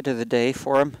 Second hit of the day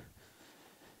for him.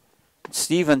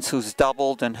 Stevens, who's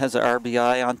doubled and has an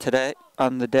RBI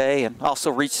on the day, and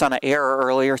also reached on an error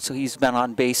earlier, so he's been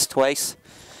on base twice.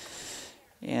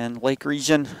 And Lake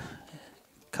Region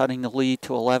cutting the lead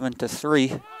to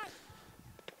 11-3.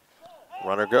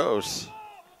 Runner goes.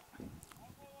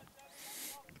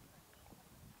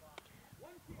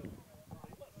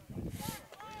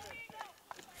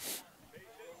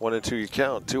 One and two, you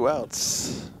count. 2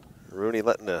 outs. Rooney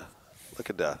looking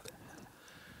to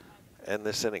end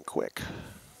this inning quick.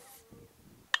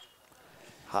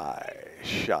 High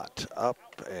shot up,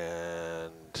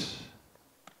 and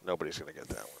nobody's going to get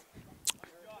that one.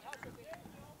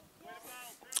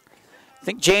 I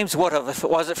think James would have if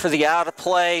it wasn't for the out of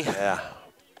play. Yeah.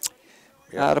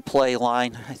 Out of play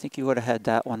line. I think he would have had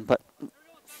that one, but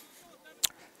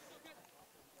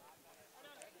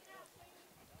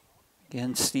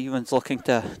again, Stevens looking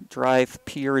to drive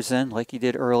Piers in like he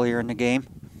did earlier in the game.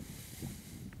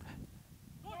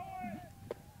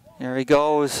 There he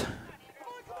goes.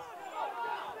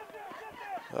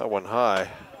 That one high.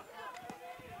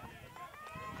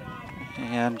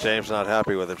 And James not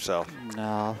happy with himself.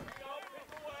 no.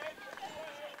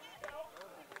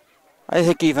 I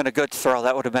think even a good throw,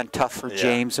 that would have been tough for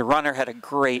James. The runner had a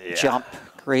great jump.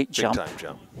 Great jump. Big time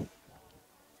jump.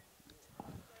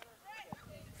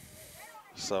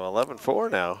 So 11-4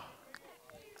 now.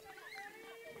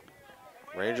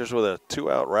 Rangers with a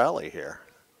 2-out rally here.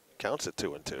 Counts at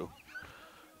 2-2.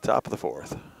 Top of the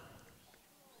 4th.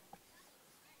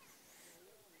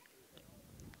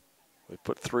 We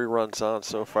put 3 runs on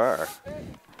so far.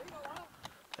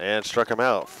 And struck him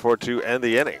out to end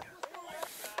the inning.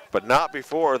 But not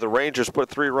before the Rangers put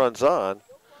 3 runs on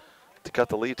to cut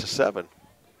the lead to 7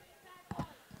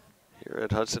 here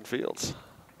at Hudson Fields.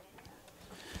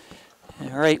 All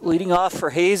right, leading off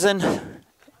for Hazen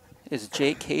is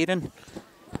Jake Hayden.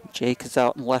 Jake is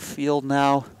out in left field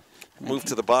now. Move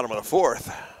to the bottom of the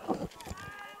 4th.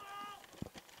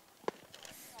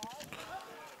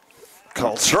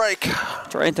 Called strike.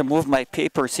 Trying to move my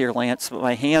papers here, Lance, but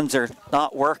my hands are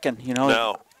not working, you know.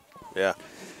 No. Yeah.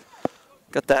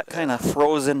 Got that kind of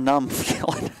frozen, numb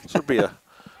feeling. This would be a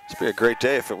great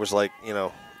day if it was like, you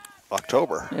know,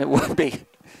 October. It would be.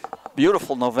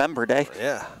 Beautiful November day.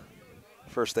 Yeah.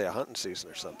 First day of hunting season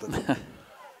or something.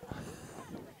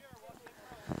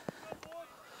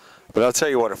 But I'll tell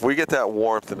you what, if we get that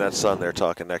warmth and that sun they're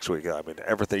talking next week, I mean,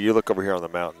 everything, you look over here on the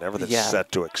mountain, everything's set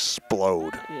to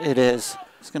explode. It is.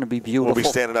 It's going to be beautiful. We'll be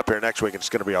standing up here next week and it's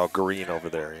going to be all green over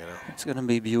there, you know. It's going to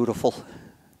be beautiful.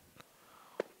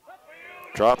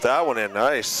 Drop that one in,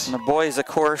 nice. And the boys, of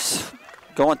course,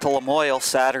 going to Lamoille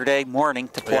Saturday morning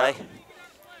to play. Yeah.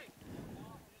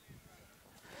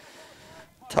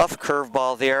 Tough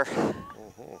curveball there.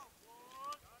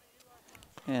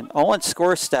 And Owen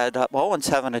Skorstad up. Owen's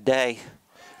having a day.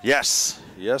 Yes.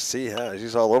 Yes, he has.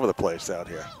 He's all over the place out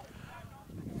here.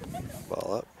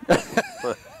 Ball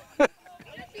up.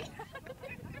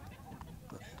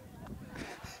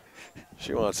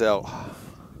 She wants out.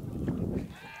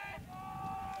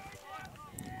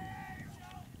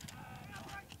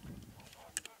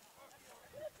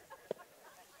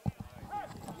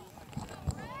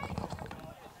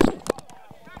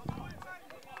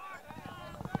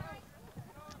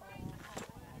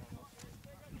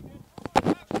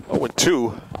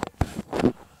 0-2.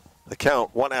 The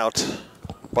count, 1 out.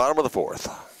 Bottom of the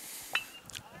 4th.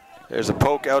 There's a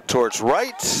poke out towards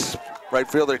right. Right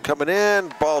fielder coming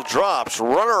in. Ball drops.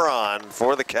 Runner on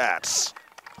for the Cats.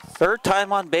 Third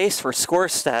time on base for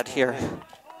Skorstad here.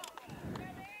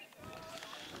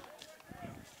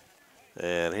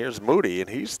 And here's Moody, and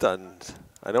he's done.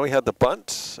 I know he had the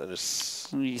bunt. And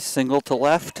He singled to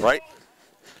left. right.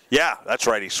 Yeah, that's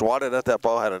right. He swatted at that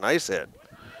ball, had a nice hit.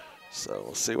 So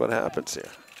we'll see what happens here.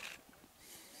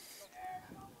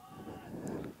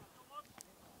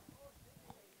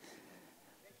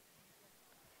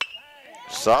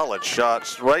 Solid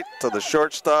shots right to the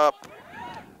shortstop.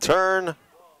 Turn.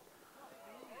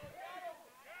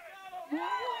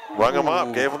 Rung him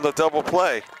up, gave him the double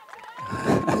play.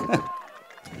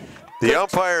 The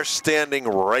umpire's standing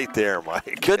right there,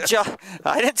 Mike. Good job.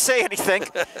 I didn't say anything.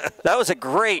 That was a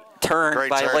great turn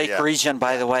by Lake Region,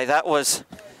 by the way. That was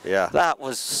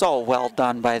so well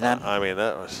done by them. I mean,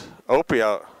 that was Opie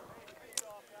out.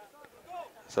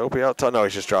 Is Opie out? No,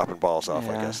 he's just dropping balls off,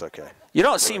 I guess. Okay. You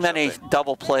don't see many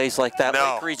double plays like that.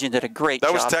 No. Lake Region did a great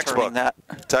job turning that.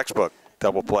 Textbook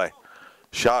double play.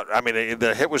 Shot, I mean,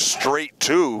 the hit was straight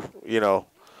to, the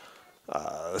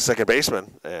second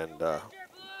baseman, and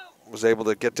was able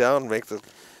to get down,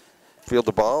 field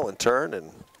the ball and turn and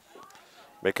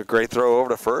make a great throw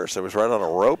over to first. It was right on a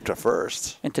rope to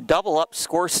first. And to double up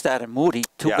Skorstad and Moody,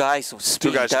 two guys with speed.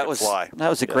 Two guys that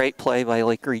was a great play by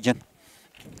Lake Region.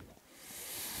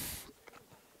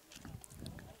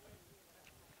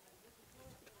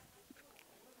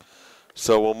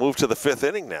 So we'll move to the 5th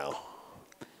inning now.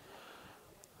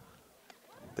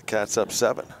 The Cats up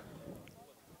 7.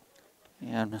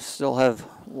 And still have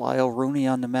Lyle Rooney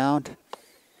on the mound.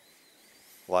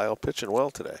 Lyle pitching well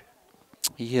today.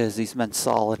 He is. He's been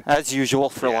solid, as usual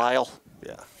for Lyle.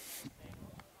 Yeah.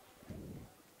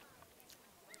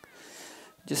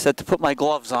 Just had to put my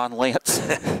gloves on, Lance.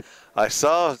 I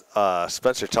saw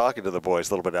Spencer talking to the boys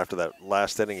a little bit after that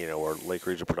last inning, where Lake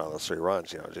Region put on those 3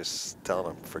 runs, just telling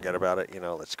them, forget about it,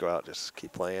 let's go out, just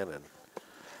keep playing and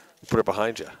put it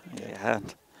behind you. Yeah.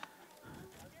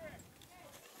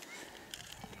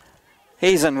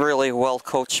 Hazen really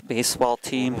well-coached baseball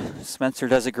team. Spencer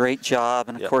does a great job,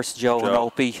 and of course Joe and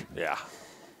Opie. Yeah.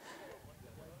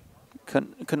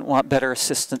 Couldn't want better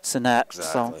assistants than that.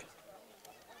 Exactly. So.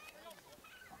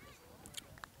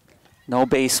 No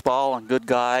baseball and good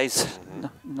guys.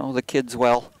 Know the kids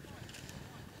well.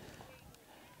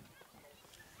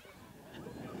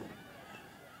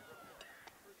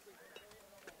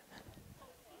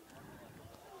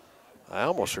 I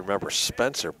almost remember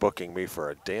Spencer booking me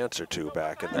for a dance or two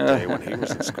back in the day when he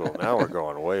was in school. Now we're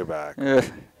going way back.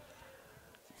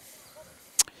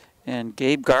 And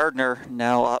Gabe Gardner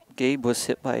now up. Gabe was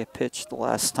hit by a pitch the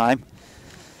last time.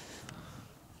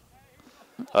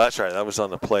 Oh, that's right. That was on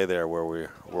the play there where we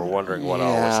were wondering what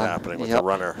all was happening with the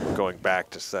runner going back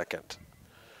to second.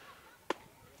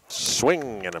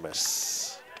 Swing and a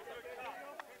miss.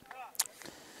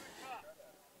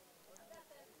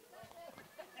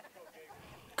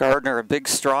 Gardner, a big,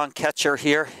 strong catcher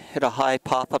here. Hit a high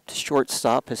pop up to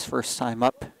shortstop his first time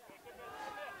up.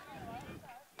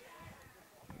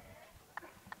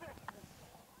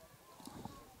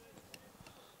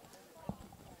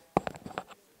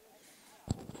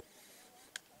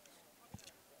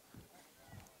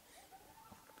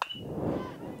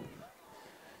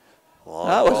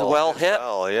 That was well hit.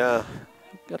 Oh, yeah.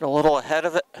 Got a little ahead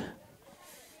of it.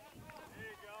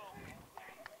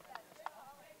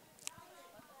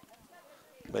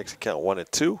 Makes it count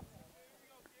 1-2.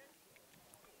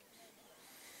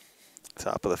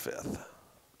 Top of the 5th.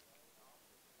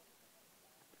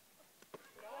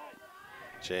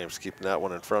 James keeping that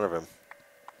one in front of him.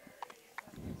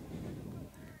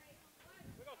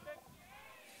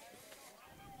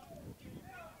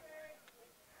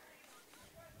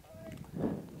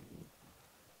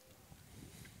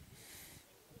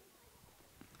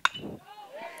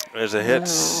 There's a hit.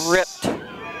 Ripped.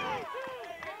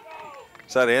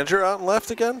 Is that Andrew out and left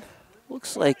again?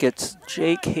 Looks like it's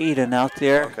Jake Hayden out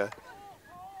there. Okay.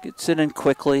 Gets it in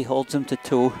quickly, holds him to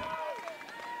 2.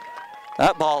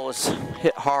 That ball was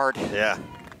hit hard. Yeah.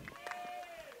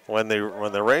 When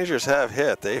the Rangers have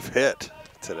hit, they've hit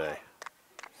today.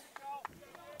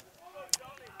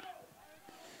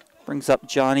 Brings up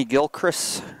Johnny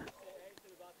Gilchrist.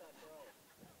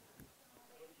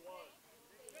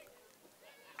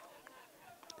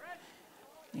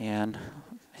 And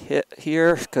hit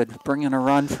here could bring in a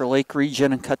run for Lake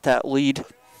Region and cut that lead.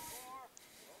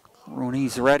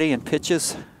 Rooney's ready and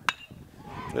pitches.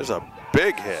 There's a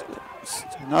big hit.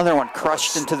 Another one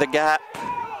crushed into the gap.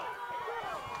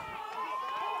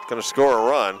 going to score a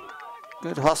run.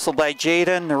 Good hustle by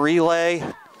Jaden, the relay.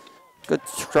 Good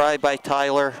try by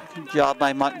Tyler. Good job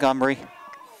by Montgomery.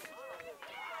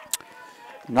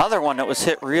 Another one that was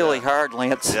hit really hard,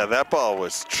 Lance. Yeah, that ball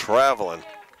was traveling.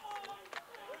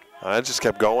 I just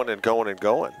kept going and going and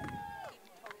going.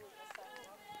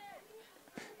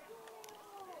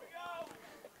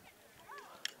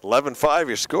 "11-5"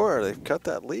 your score. They've cut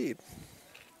that lead.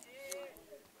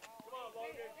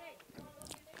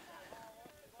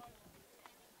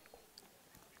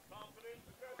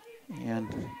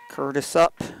 And Curtis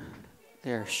up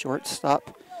there,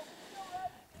 shortstop.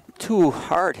 2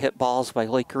 hard hit balls by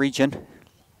Lake Region.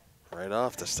 Right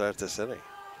off to start this inning.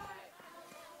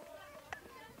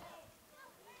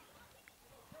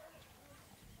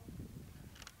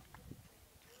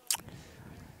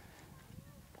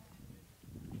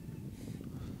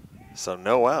 So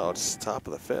no outs, top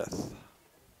of the 5th.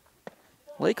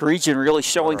 Lake Region really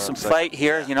showing some second. fight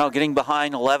here, you know, getting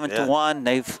behind 11-1.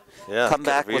 They've come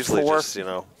back with 4. Just, you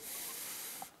know.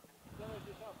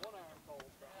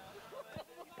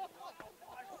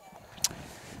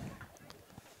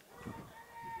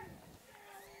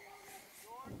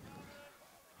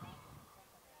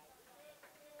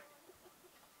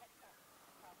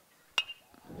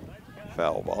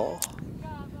 Foul ball.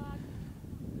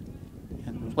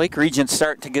 And Lake Region's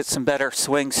starting to get some better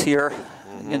swings here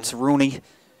against Rooney.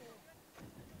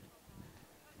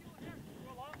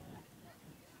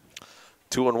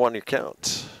 Two and 1 your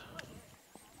count.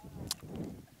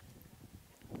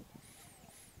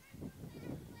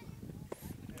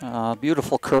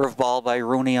 Beautiful curveball by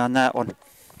Rooney on that one.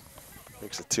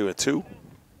 Makes it 2 and 2.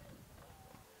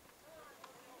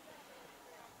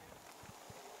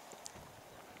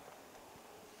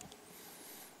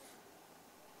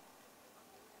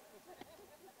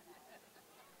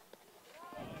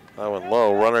 That one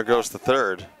low. Runner goes to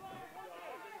third.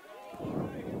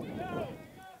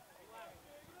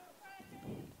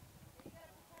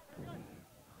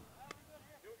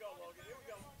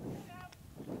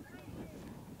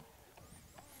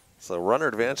 So runner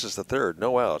advances to third.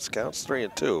 No outs. Counts 3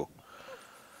 and 2.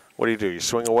 What do? You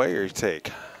swing away or you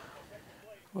take?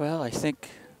 Well, I think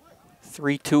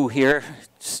 3-2 here.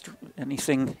 Just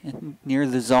anything near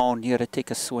the zone, you got to take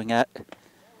a swing at.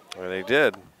 And they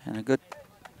did. And a good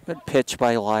pitch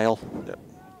by Lyle. Yep.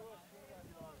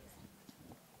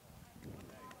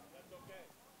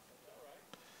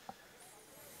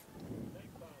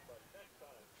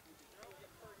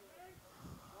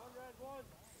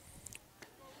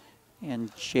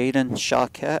 And Jaden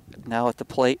Shawkat now at the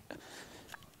plate.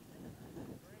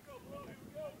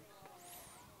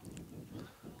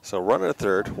 So runner at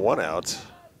third, 1 out.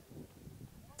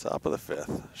 Top of the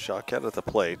 5th. Shawkat at the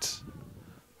plate.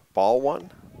 Ball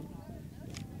 1.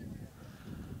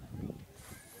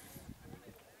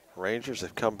 Rangers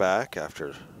have come back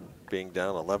after being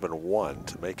down 11-1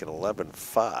 to make it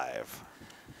 11-5.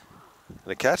 And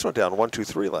the Cats went down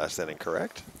 1-2-3 last inning,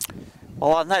 correct?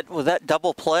 Well, on that with that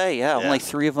double play, yeah, only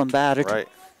 3 of them batted. Right.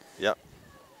 Yep.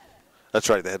 That's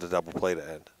right. They had the double play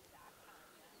to end.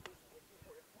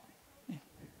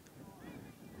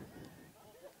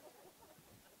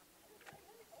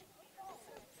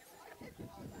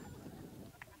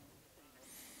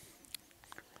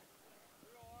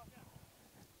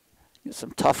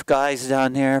 Some tough guys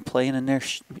down there playing in their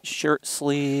shirt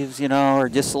sleeves, you know, or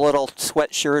just a little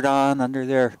sweatshirt on under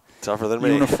their tougher than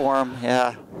uniform.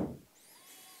 Yeah.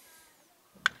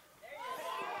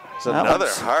 It's another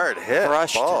hard hit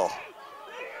ball.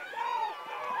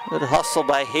 Good hustle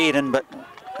by Hayden, but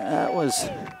that was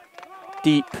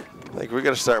deep. I think we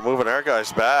got to start moving our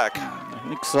guys back. I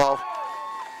think so.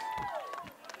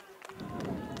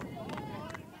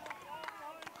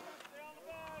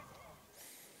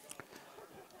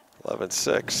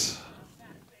 (11-6).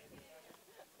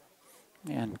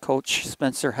 And Coach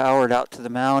Spencer Howard out to the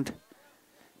mound.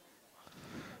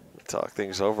 Talk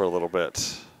things over a little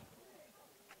bit.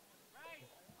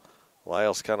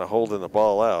 Lyle's kind of holding the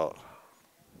ball out.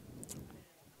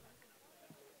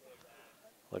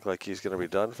 Look like he's going to be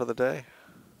done for the day.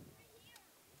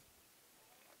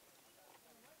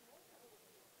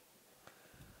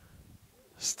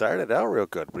 Started out real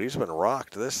good, but he's been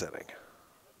rocked this inning.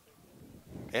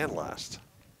 And last.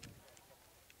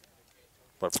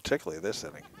 But particularly this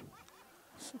inning.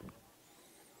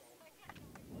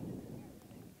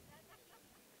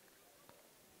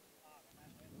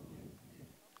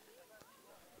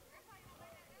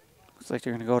 Looks like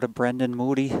they're going to go to Brendan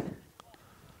Moody.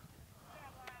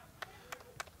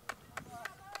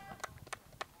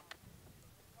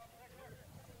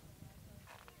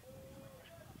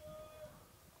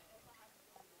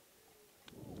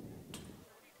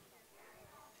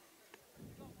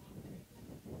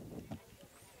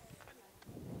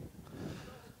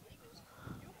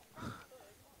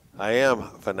 I am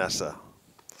Vanessa.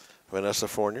 Vanessa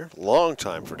Fournier,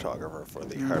 longtime photographer for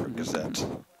the Harvard Gazette,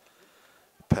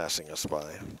 passing us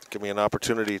by. Give me an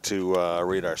opportunity to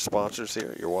read our sponsors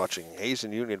here. You're watching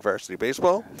Hazen Union Varsity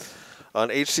Baseball on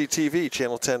HCTV,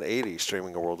 channel 1080,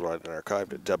 streaming worldwide and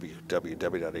archived at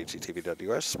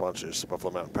www.hctv.us. Sponsors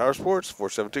Buffalo Mountain Power Sports,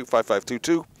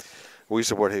 472-5522. We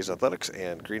support Hazen Athletics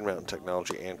and Green Mountain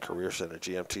Technology and Career Center,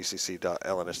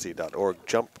 gmtcc.lnst.org.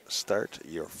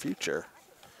 Jumpstart your future.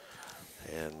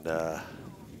 And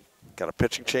got a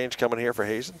pitching change coming here for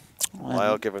Hazen.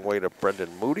 Lyle giving way to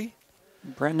Brendan Moody.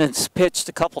 Brendan's pitched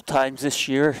a couple times this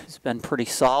year. He's been pretty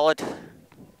solid.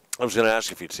 I was going to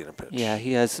ask if you'd seen him pitch. Yeah,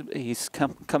 he has. He's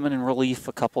coming in relief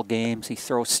a couple games. He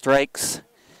throws strikes.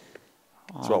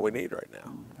 That's what we need right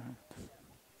now.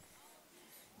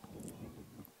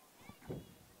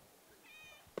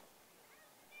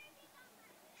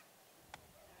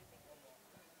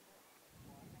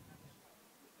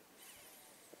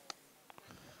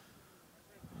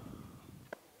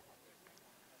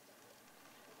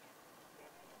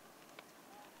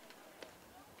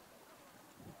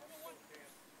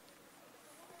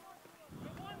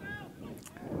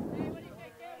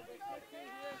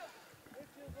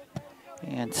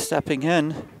 And stepping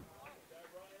in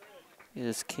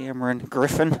is Cameron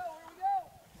Griffin.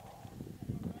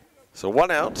 So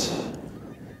 1 out,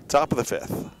 top of the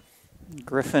 5th.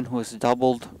 Griffin was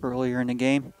doubled earlier in the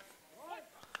game.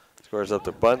 Scores up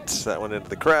the bunt, that one into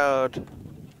the crowd.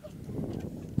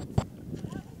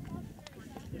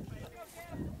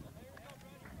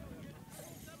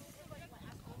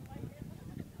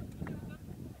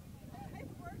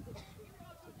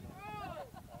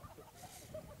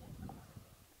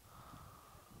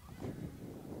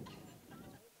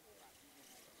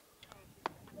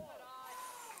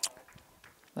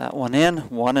 That one in,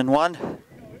 1-1.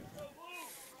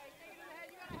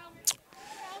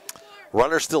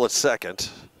 Runner still at second.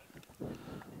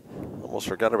 Almost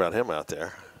forgot about him out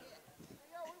there.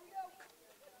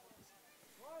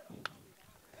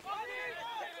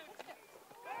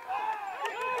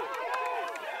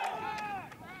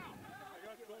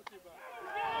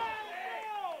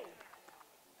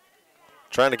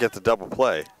 Trying to get the double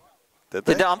play. Did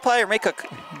they? Did the umpire make a...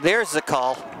 There's the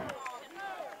call.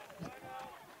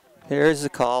 There's the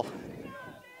call.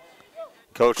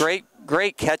 Coach.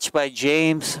 Great catch by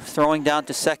James, throwing down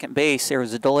to second base. There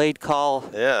was a delayed call.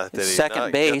 Yeah, did he second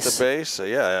not base. get the base? So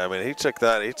yeah, I mean, he took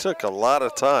that. He took a lot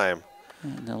of time.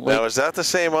 Now, is that the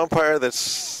same umpire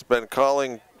that's been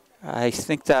calling I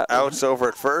think that outs over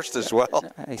at first as well?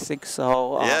 I think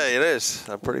so. Yeah, it is.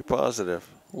 I'm pretty positive.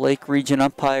 Lake Region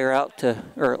umpire out to,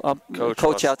 or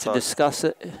coach out to discuss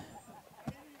it.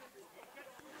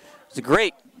 It's a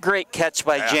great catch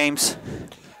by James.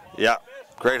 Yeah,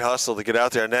 great hustle to get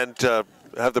out there and then to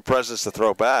have the presence to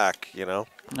throw back, you know.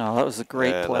 No, that was a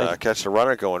great play. Catch the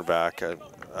runner going back,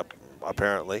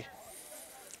 apparently.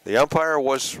 The umpire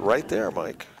was right there,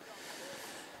 Mike.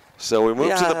 So we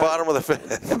moved to the bottom of the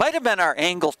 5th. It might have been our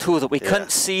angle, too, that we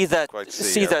couldn't see the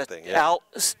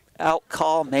out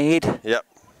call made. Yep.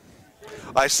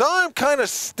 I saw him kind of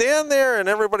stand there, and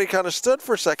everybody kind of stood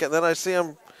for a second. Then I see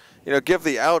him, give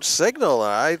the out signal.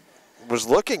 I was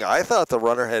looking. I thought the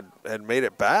runner had made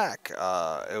it back.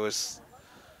 It was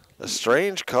a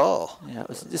strange call. Yeah, it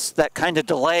was just that kind of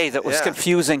delay that was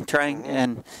confusing.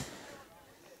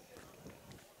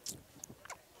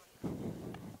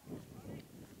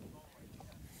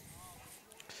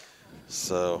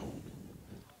 So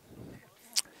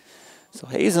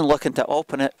Hazen looking to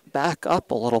open it back up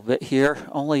a little bit here.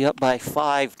 Only up by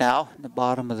 5 now in the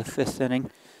bottom of the 5th inning.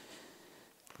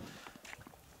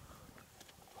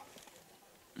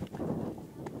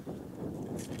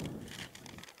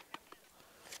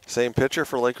 Same pitcher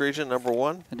for Lake Region, number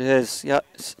 1? It is, yep.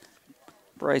 It's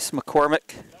Bryce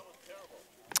McCormick.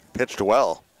 Pitched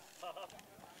well.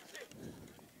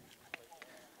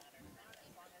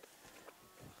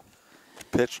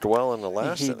 Pitched well in the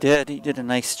last inning. He did a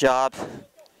nice job.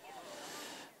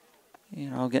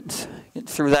 Getting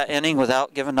through that inning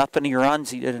without giving up any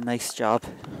runs. He did a nice job.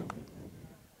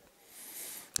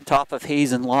 Top of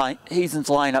Hazen's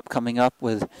lineup coming up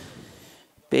with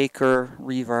Baker,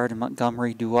 Revard, and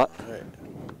Montgomery due up. Right.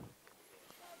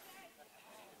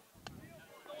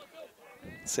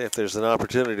 See if there's an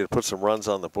opportunity to put some runs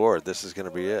on the board. This is going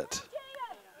to be it.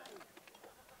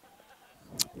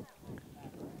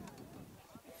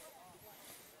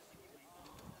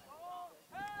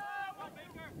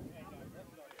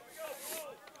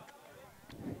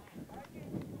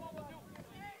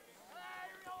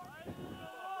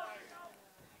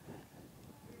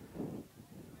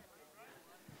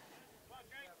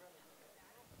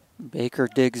 Baker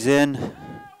digs in.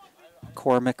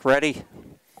 Cormick ready.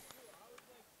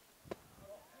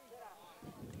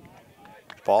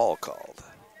 Ball called.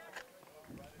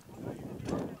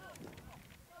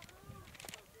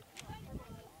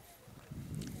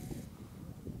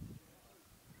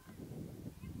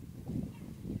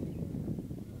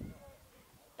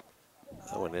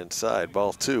 That went inside,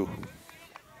 ball 2.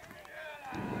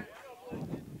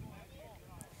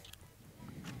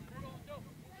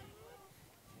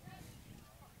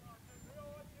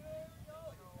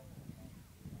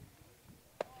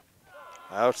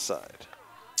 Outside.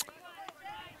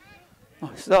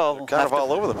 So They're kind of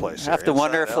all over the place. Have here. to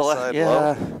wonder Inside, if he'll, outside, yeah,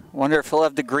 low. wonder if he'll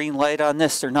have the green light on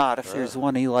this or not. If there's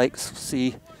one he likes,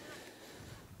 see.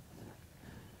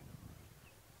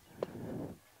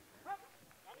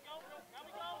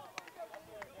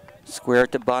 Square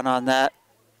to bunt on that,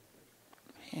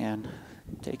 and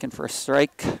taken for a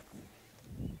strike.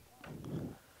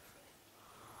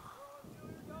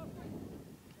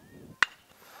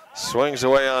 Swings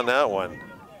away on that one.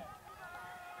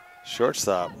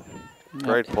 Shortstop.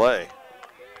 Great play.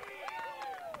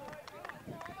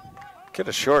 Get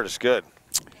a short is good.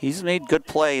 He's made good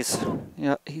plays.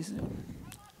 Yeah, he's.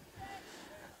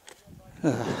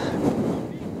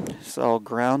 So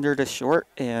grounder to short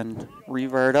and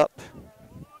revert up.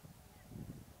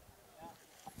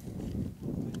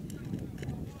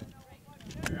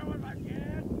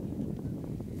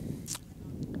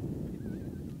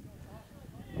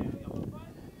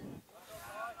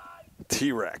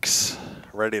 T-Rex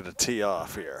ready to tee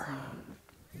off here.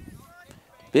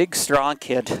 Big, strong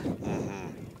kid.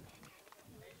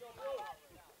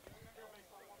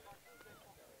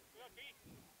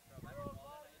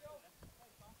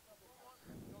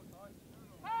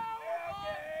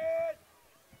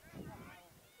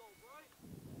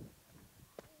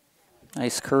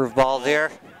 Nice curveball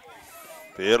there.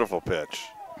 Beautiful pitch.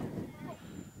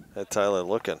 Had Tyler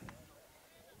looking.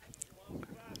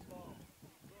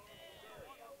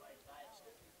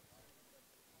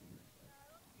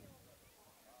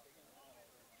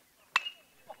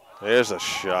 There's a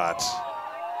shot.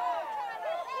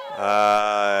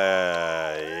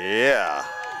 Yeah.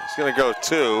 He's going to go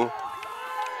 2.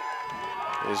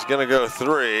 He's going to go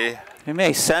 3. He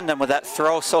may send him with that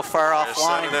throw so far They're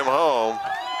offline. sending him home.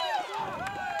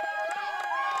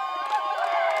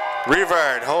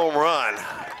 Revard, home run.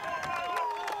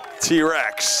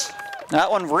 T-Rex. That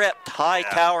one ripped. High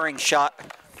towering shot.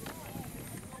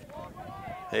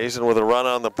 Hazen with a run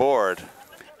on the board.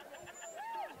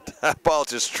 That ball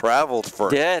just traveled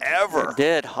forever. It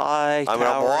did. High I mean, I'm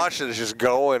towering. watching it just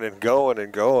going and going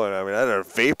and going. I mean, I had a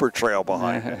vapor trail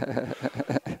behind it.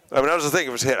 I mean, that was the thing.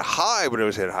 It was hit high, but it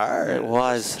was hit hard. It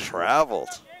was. Just traveled.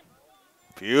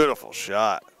 Beautiful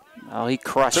shot. Oh, he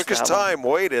crushed Took his that time,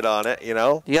 waited on it, you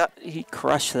know. Yeah, he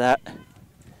crushed that.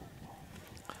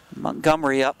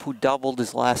 Montgomery up, who doubled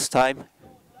his last time.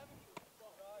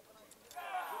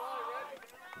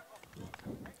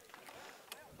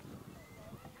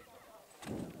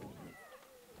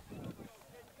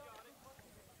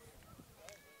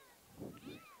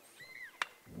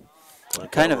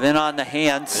 Kind of in on the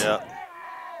hands. Yeah.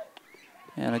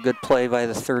 And a good play by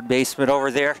the third baseman over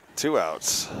there. 2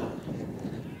 outs.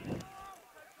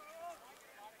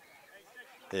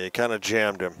 Yeah, he kind of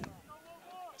jammed him.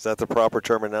 Is that the proper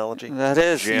terminology? That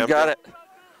is, you Jammed got him. it.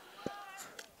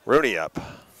 Rooney up.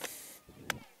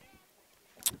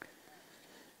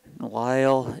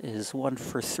 Lyle is 1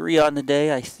 for 3 on the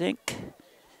day, I think.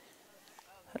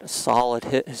 Had a solid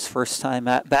hit his first time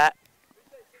at bat.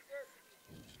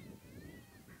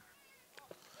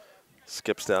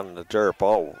 Skips down in the dirt.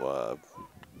 Ball,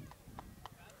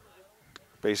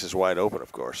 base is wide open,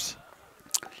 of course.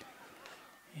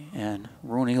 And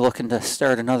Rooney looking to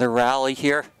start another rally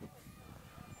here.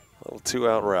 A little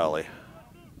 2-out rally.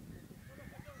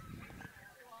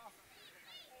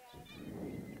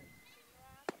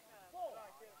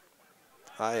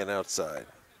 High and outside.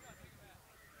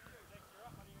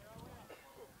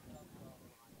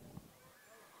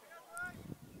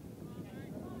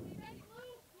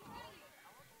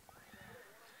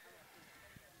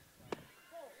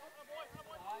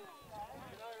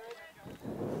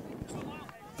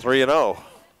 Three and 0.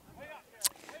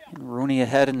 Rooney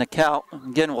ahead in the count.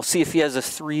 Again, we'll see if he has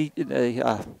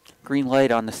a green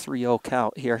light on the 3-0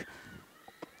 count here.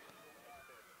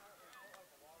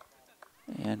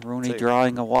 And Rooney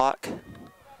drawing a walk.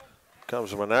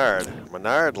 Comes Menard.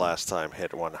 Menard last time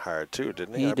hit one hard too,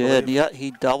 didn't he? He did. Yeah,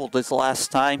 he doubled his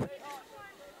last time.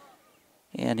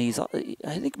 And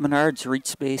I think Menard's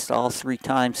reached base all 3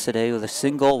 times today with a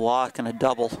single, walk, and a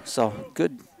double. So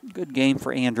good game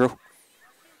for Andrew.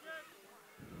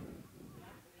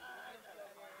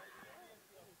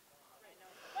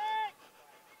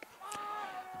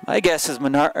 My guess is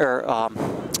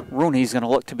Rooney's going to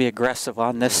look to be aggressive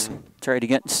on this, try to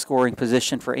get in scoring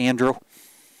position for Andrew.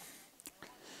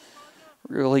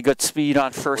 Really good speed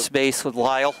on first base with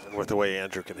Lyle. And with the way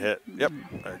Andrew can hit. Yep,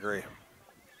 I agree.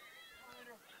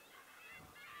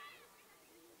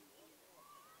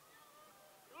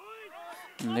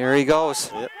 And there he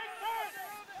goes. Yep.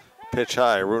 Pitch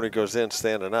high. Rooney goes in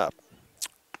standing up.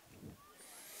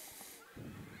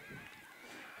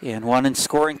 And one in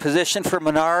scoring position for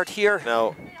Menard here.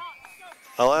 Now,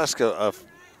 I'll ask a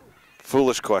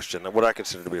foolish question, what I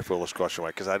consider to be a foolish question,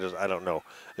 because I don't know.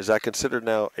 Is that considered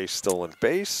now a stolen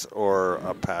base or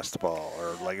a passed ball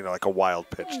or like a wild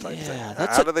pitch type thing?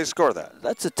 How do they score that?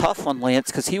 That's a tough one,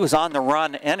 Lance, because he was on the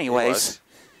run anyways.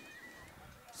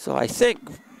 So I think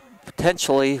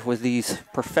potentially with these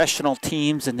professional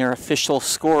teams and their official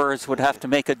scorers would have to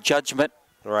make a judgment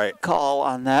call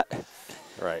on that.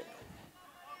 Right.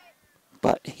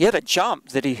 But he had a jump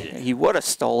that he would have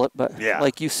stole it, but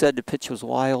like you said, the pitch was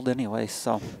wild anyway.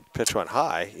 So pitch went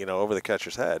high, over the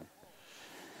catcher's head.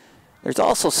 There's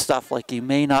also stuff like you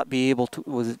may not be able to,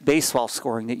 with baseball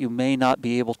scoring, that you may not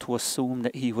be able to assume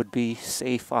that he would be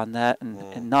safe on that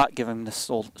and not give him the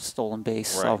stolen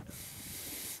base. Right. So.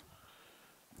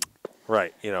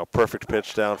 Right, perfect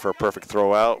pitch down for a perfect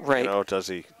throw out. Right. Does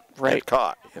he get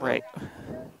caught? Right.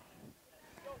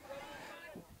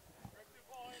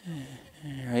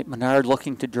 All right, Menard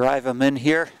looking to drive him in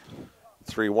here.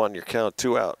 3-1, your count,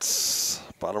 2 outs.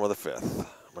 Bottom of the 5th.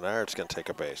 Menard's going to take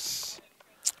a base.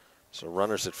 So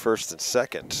runners at first and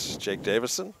second. Jake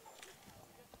Davison.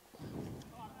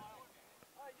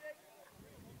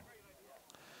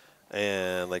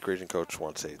 And Lake Region coach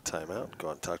wants a timeout.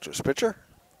 Go and talk to his pitcher.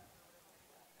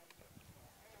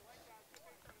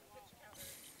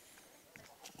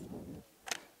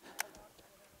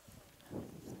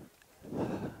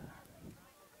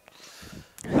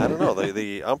 I don't know.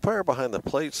 The umpire behind the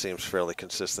plate seems fairly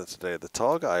consistent today. The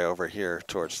tall guy over here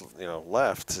towards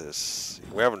left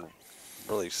we haven't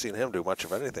really seen him do much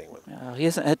of anything. He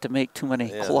hasn't had to make too many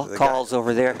calls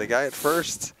over there. The guy at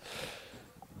first.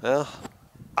 Well,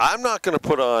 I'm not going to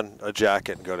put on a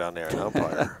jacket and go down there and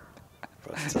umpire.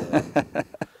 But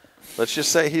let's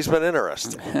just say he's been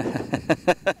interesting.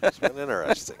 It's been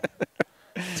interesting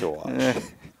to watch.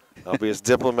 I'll be as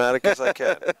diplomatic as I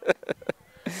can.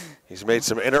 He's made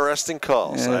some interesting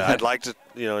calls. I'd like to,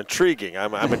 intriguing.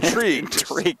 I'm intrigued.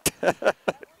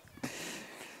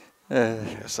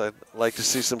 Yes, I'd like to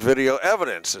see some video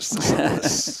evidence as to some of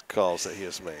the calls that he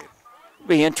has made.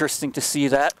 Be interesting to see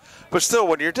that. But still,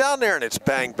 when you're down there and it's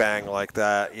bang bang like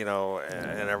that,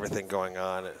 and everything going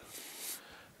on,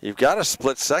 you've got a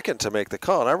split second to make the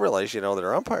call. And I realize, there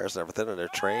are umpires and everything, and they're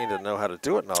trained and know how to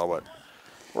do it and all, but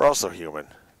we're also human.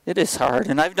 It is hard,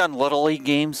 and I've done Little League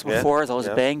games before. Those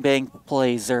bang-bang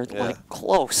plays, they're like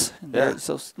close. They're hard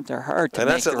to make the right call. And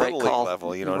that's at Little League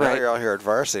level. Now you're out here at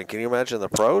varsity. Can you imagine the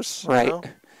pros? Right.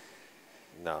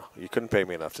 No, you couldn't pay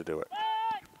me enough to do it.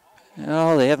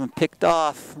 No, they haven't picked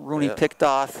off. Rooney picked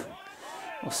off.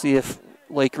 We'll see if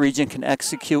Lake Region can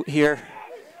execute here.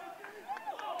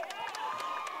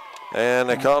 And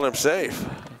they called him safe.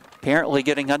 Apparently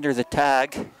getting under the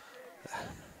tag.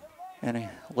 And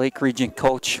a Lake Region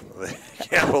coach.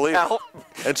 Can't believe it.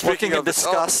 And speaking of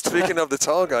the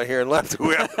tall guy here in left,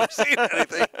 who hasn't seen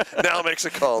anything, now makes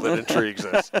a call that intrigues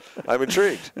us. I'm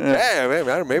intrigued.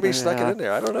 Maybe he snuck it in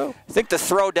there. I don't know. I think the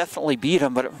throw definitely beat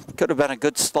him, but it could have been a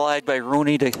good slide by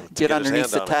Rooney to get underneath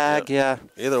the tag.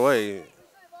 Either way.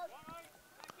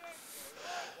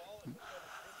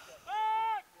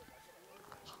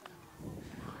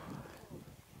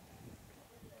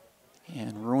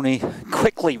 And Rooney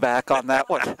quickly back on that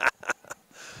one. I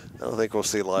don't think we'll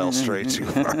see Lyle straight too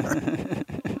far.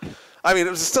 I mean, it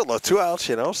was still 2 outs,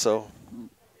 so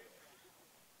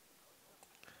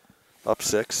up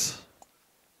 6.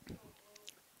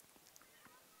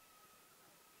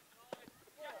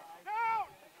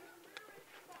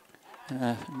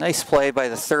 Nice play by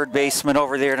the third baseman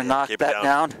over there to knock that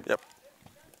down. Yep.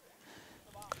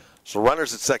 So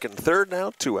runners at second and third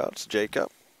now, 2 outs. Jacob.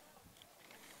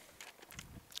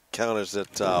 Count is at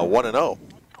 1-0.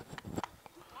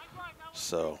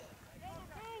 So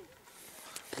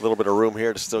a little bit of room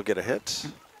here to still get a hit.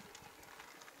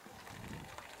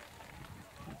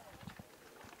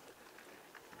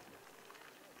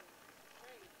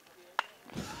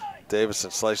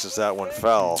 Davison slices that one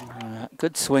foul.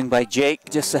 Good swing by Jake,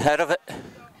 just ahead of it.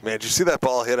 Man, did you see that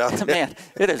ball hit out there? Man,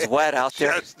 it is wet out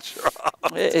there.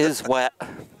 It is wet.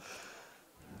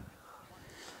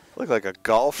 Looked like a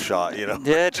golf shot, It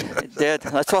did.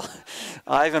 That's what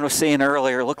Ivan was saying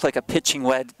earlier. It looked like a pitching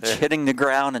wedge hitting the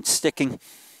ground and sticking.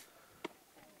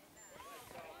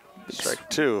 Strike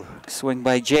 2. Swing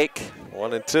by Jake.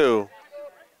 1 and 2.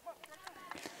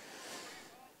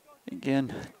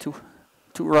 Again, two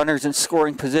runners in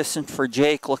scoring position for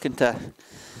Jake, looking to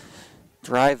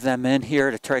drive them in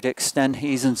here to try to extend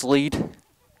Hazen's lead.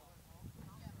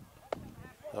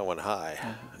 That went high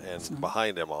and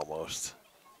behind him almost.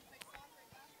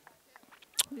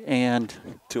 And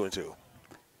 2 and 2.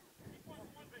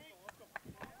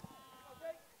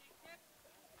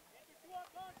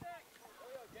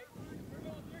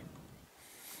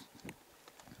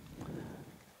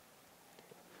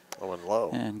 Oh, and low.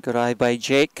 And good eye by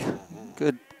Jake.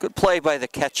 Good play by the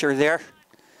catcher there.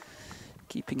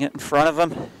 Keeping it in front of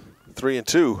him. 3 and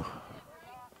 2.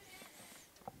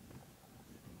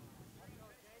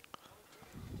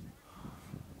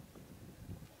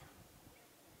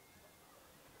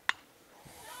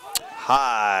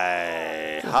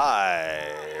 High.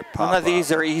 None of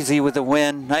these are easy with a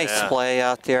win. Nice play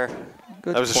out there.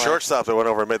 Good that was play. a shortstop that went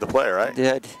over and made the play, right?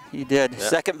 He did. Yeah.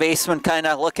 Second baseman kind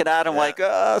of looking at him like,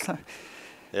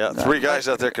 Yeah, 3 guys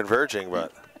out there converging,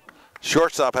 but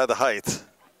shortstop had the height.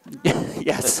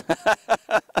 Yes.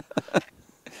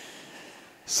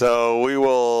 So we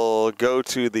will go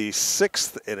to the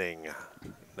 6th inning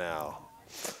now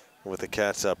with the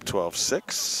Cats up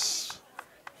 12-6.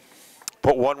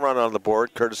 Put 1 run on the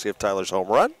board, courtesy of Tyler's home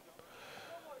run.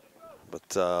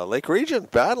 But Lake Region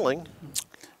battling.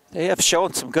 They have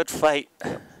shown some good fight.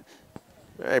 All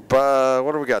right,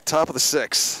 what do we got? Top of the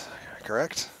 6th,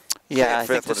 correct? Yeah, I 5th,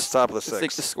 think but it's top of the 6th. I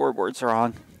think the scoreboards are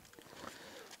on.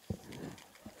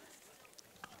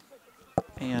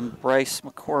 And Bryce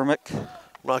McCormick. I'm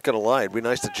not going to lie. It'd be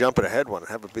nice to jump it ahead one and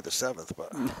have it be the 7th,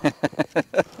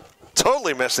 but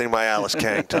totally missing my Alice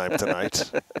Kang time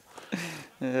tonight.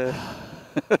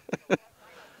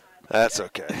 That's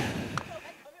okay.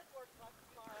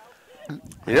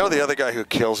 You know, the other guy who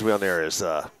kills me on there is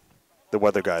the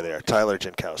weather guy there, Tyler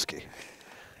Jankowski.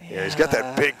 Yeah, he's got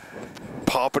that big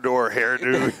pompadour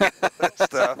hairdo and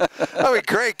stuff. I mean,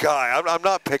 great guy. I'm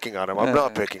not picking on him. I'm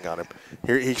not picking on him.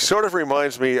 He sort of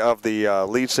reminds me of the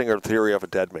lead singer of Theory of a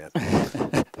Dead Man.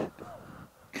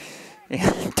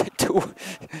 And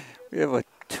we have a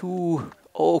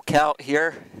 2-0 count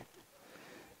here.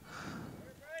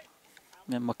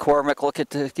 And McCormick looking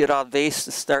to get on base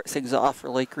to start things off for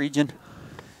Lake Region.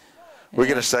 We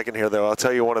get a second here, though. I'll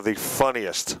tell you one of the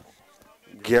funniest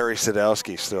Gary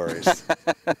Sadowski stories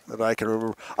that I can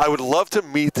remember. I would love to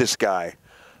meet this guy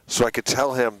so I could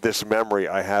tell him this memory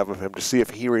I have of him to see if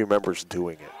he remembers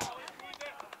doing it.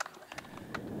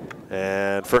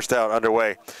 And first out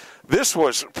underway. This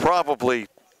was probably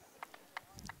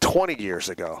 20 years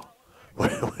ago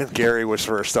when Gary was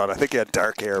first on. I think he had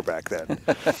dark hair back then.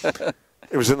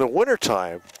 It was in the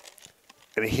wintertime,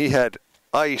 and he had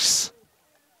ice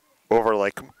over,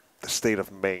 like, the state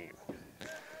of Maine.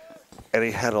 And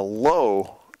he had a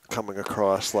low coming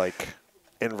across, like,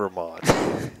 in Vermont.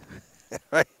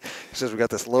 Right? He says, we got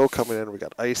this low coming in. We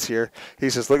got ice here. He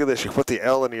says, look at this. You put the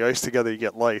L and the ice together, you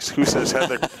get lice. Who says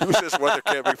weather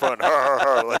can't be fun?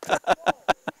 Like that.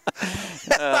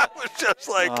 That was just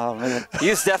like. Oh, man.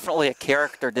 He's definitely a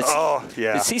character.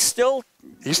 Yeah. Is he still?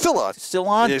 He's still on. Still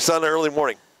on? Yeah, he's on early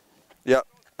morning. Yep.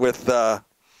 With, oh,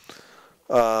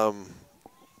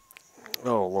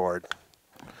 Lord.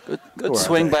 Good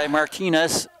swing by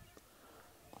Martinez.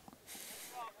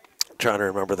 Trying to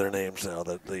remember their names now.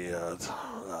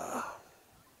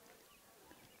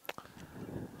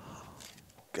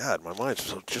 God, my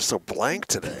mind's just so blank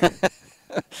today.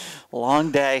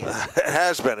 Long day. It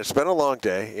has been. It's been a long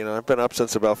day. You know, I've been up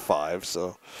since about 5.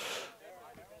 So.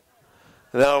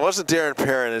 No, it wasn't Darren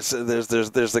Perrin.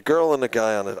 There's the girl and the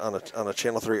guy on a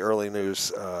Channel 3 early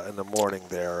news in the morning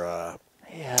there.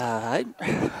 Yeah, I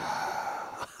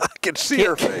can see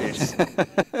her face.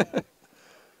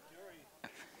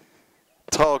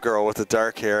 Tall girl with the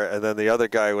dark hair, and then the other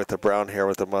guy with the brown hair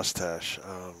with the mustache.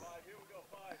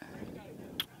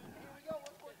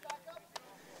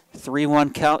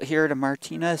 3-1 count here to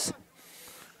Martinez.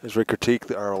 As we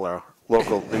critique our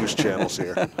local news channels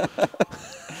here.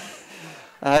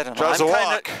 I don't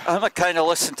know. I'm kind of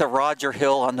listen to Roger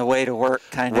Hill on the way to work.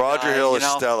 Roger Hill is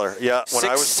stellar. Yeah, when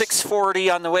I was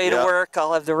 6:40 on the way to work,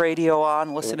 I'll have the radio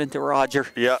on, listening to Roger.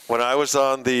 Yeah, when I was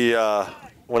on the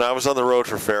road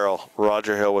for Farrell,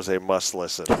 Roger Hill was a must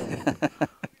listen.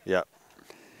 Yeah.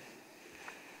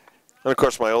 And of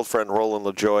course, my old friend Roland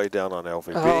LaJoy down on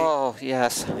LVB. Oh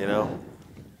yes. You know.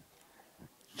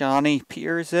 Johnny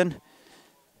Pearson.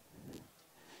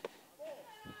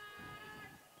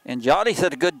 And Johnny's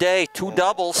had a good day, 2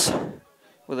 doubles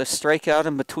with a strikeout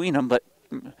in between them, but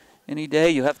Any day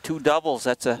you have 2 doubles,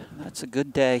 that's a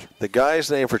good day. The guy's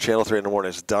name for Channel 3 in the morning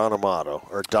is Don Amato.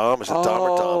 Or Dom, is it Dom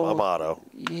or Dom? Amato.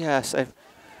 Yes.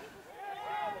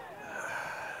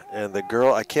 And the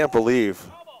girl, I can't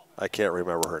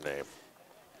remember her name.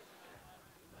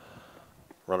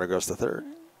 Runner goes to third.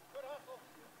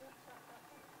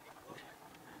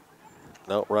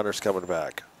 No, runner's coming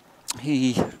back.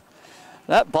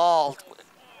 That ball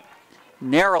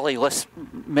narrowly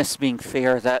missed being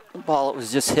fair. That ball, it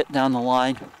was just hit down the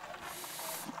line.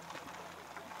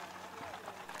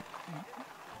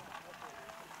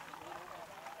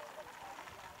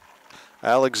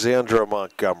 Alexandra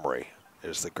Montgomery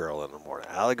is the girl in the morning.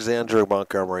 Alexandra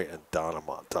Montgomery and Dom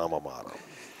Amato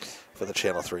for the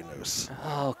Channel 3 News.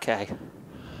 Okay.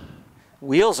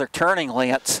 Wheels are turning,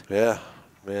 Lance. Yeah.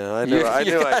 Yeah, I knew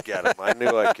I'd get him. I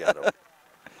knew I'd get him.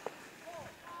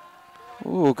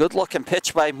 Ooh, good-looking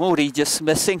pitch by Moody, just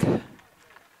missing.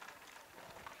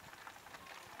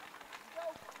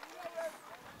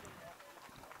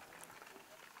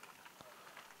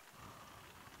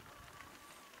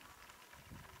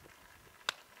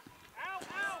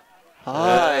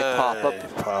 Hi,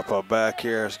 pop-up. Pop-up back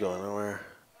here is going nowhere.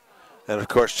 And, of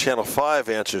course, Channel 5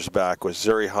 answers back with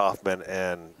Zuri Hoffman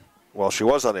and, well, she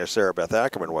was on there. Sarah Beth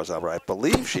Ackerman was on, but I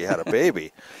believe she had a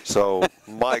baby. So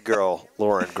my girl,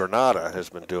 Lauren Granada, has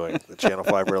been doing the Channel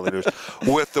 5 Early News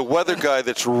with the weather guy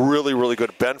that's really, really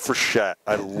good, Ben Frechette.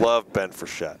 I love Ben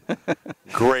Frechette.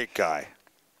 Great guy.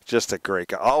 Just a great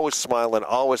guy. Always smiling,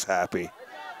 always happy.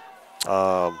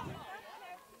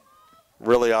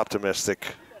 Really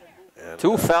optimistic. And,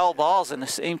 2 foul balls in the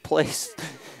same place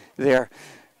there.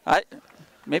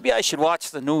 Maybe I should watch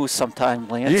the news sometime,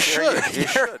 Lance. You should. You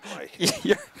should,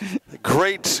 Mike.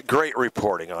 Great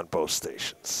reporting on both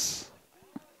stations.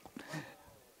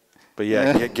 But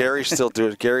yeah, Gary still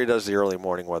does. Gary does the early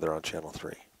morning weather on Channel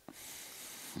 3.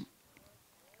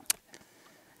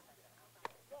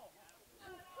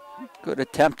 Good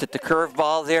attempt at the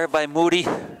curveball there by Moody.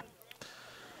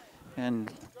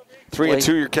 And 3-2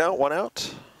 your count, 1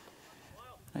 out.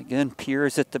 Again,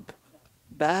 Piers at the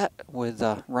bat with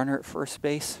a runner at first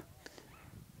base.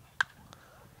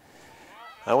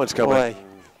 That one's coming. Boy,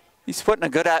 he's putting a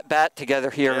good at-bat together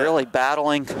here, Yeah. really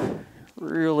battling.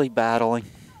 Really battling.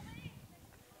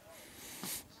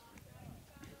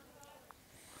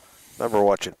 Remember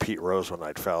watching Pete Rose one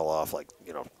night foul off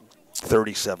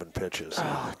 37 pitches.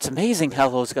 Oh, it's amazing how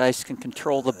those guys can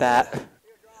control the bat.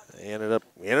 He ended up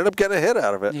getting a hit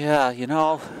out of it.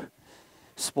 Yeah,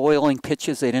 spoiling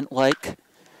pitches they didn't like.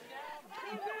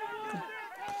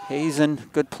 Hazen,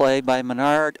 good play by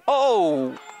Menard.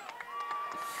 Oh!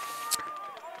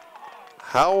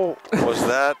 How was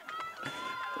that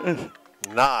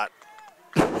not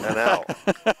an out?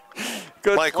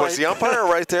 Good Mike, play. was the umpire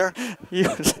right there?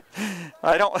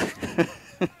 I don't.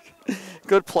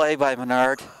 Good play by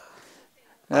Menard.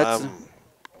 That's,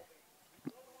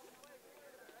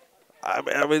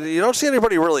 I mean, you don't see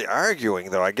anybody really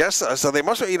arguing, though. I guess so. They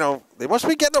must be, they must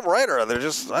be getting them right, or they're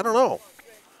just, I don't know.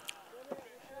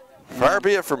 Far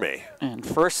be it for me. and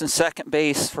first and second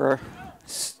base for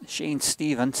Shane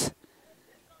Stevens.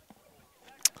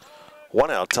 1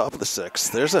 out, top of the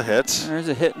 6th. There's a hit. There's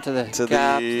a hit into the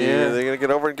gap there. Are they going to get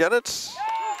over and get it?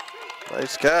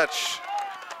 Nice catch.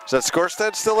 Is that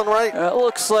Skorstead still in right? It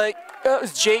looks like that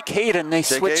was Jake Hayden. They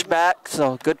switched Hayden? back,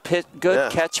 so good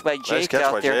catch by Jake Nice catch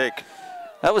out by there. Jake.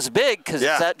 That was big because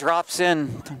Yeah. if that drops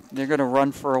in, they're going to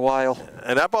run for a while.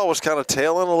 And that ball was kind of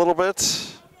tailing a little bit.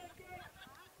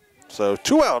 So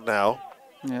 2 out now.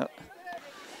 Yeah.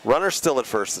 Runner still at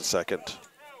first and second.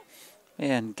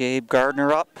 And Gabe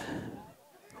Gardner up,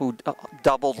 who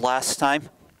doubled last time.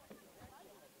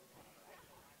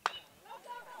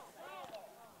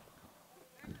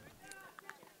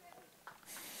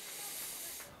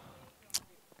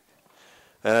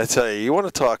 And I tell you, you want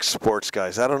to talk sports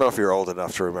guys. I don't know if you're old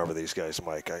enough to remember these guys,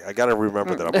 Mike. I got to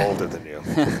remember that I'm older than you.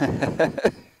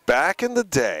 Back in the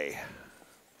day,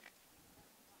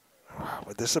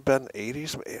 would this have been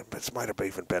 80s? This might have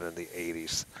even been in the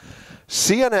 80s.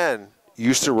 CNN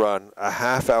used to run a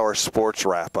half-hour sports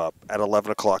wrap-up at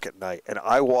 11 o'clock at night, and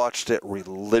I watched it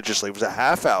religiously. It was a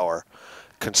half hour,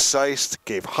 concise,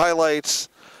 gave highlights,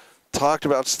 talked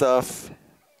about stuff,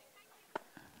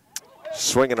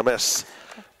 swing and a miss.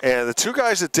 And the 2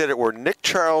 guys that did it were Nick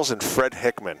Charles and Fred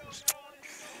Hickman,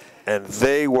 and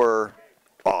they were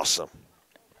awesome.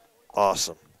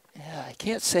 Awesome. Yeah, I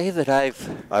can't say that I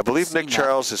believe Nick seen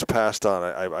Charles has passed on.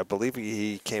 I believe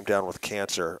he came down with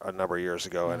cancer a number of years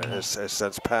ago and has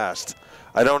since passed.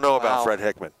 I don't know about Wow. Fred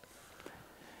Hickman.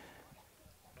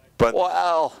 But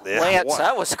Wow, Yeah, Lance, wow.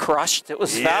 that was crushed. It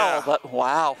was Yeah. foul, but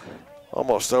wow.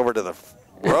 Almost over to the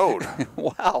road.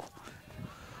 Wow.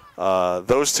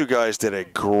 Those two guys did a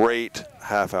great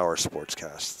half-hour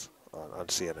sportscast on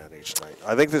CNN each night.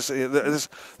 I think this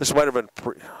might have been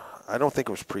I don't think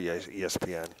it was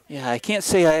pre-ESPN. Yeah, I can't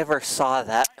say I ever saw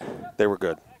that. They were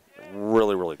good.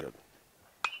 Really, really good.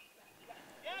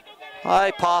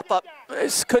 High pop-up.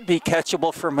 This could be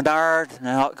catchable for Menard.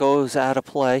 Now it goes out of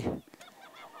play.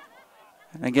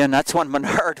 And again, that's one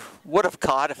Menard would have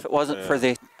caught if it wasn't for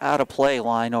the out-of-play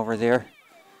line over there.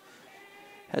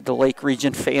 Had the Lake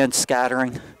Region fans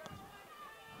scattering.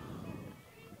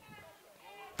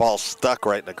 Ball stuck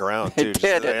right in the ground, too. It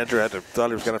did. Andrew thought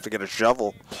he was going to have to get a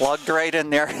shovel. Plugged right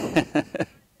in there.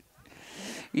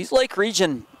 These Lake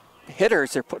Region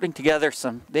hitters are putting together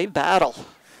they battle.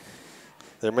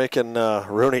 They're making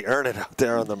Rooney earn it out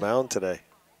there on the mound today.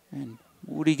 And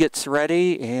Moody gets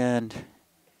ready, and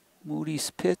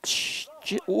Moody's pitch.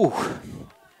 Ooh.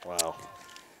 Wow.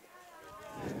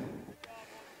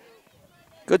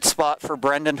 Good spot for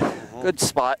Brendan. Good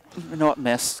spot. Even though it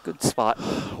missed. Good spot.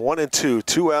 1-2.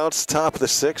 2 outs, top of the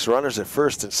 6th. Runners at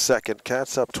first and second.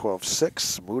 Cats up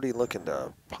 12-6. Moody looking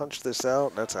to punch this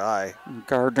out. That's high.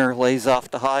 Gardner lays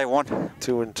off the high one.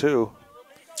 2-2.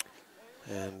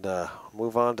 And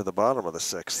move on to the bottom of the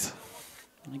 6th.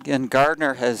 Again,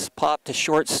 Gardner has popped to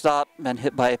shortstop, been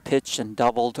hit by a pitch and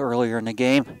doubled earlier in the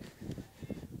game.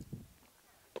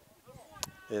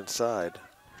 Inside.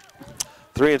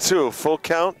 3-2, full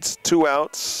count, 2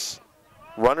 outs.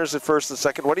 Runners at first and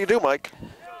second. What do you do, Mike?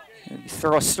 You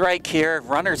throw a strike here.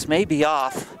 Runners may be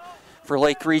off for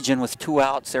Lake Region with 2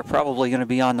 outs. They're probably going to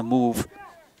be on the move.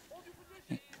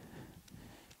 And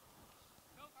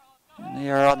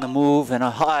they are on the move, and a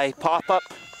high pop-up.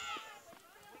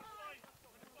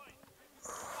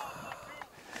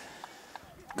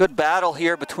 Good battle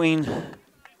here between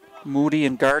Moody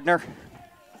and Gardner.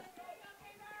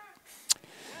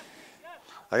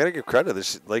 I got to give credit to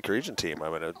this Lake Region team. I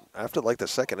mean, after like the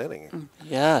second inning,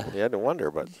 Yeah, you had to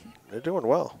wonder, but they're doing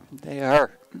well. they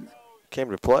are. Came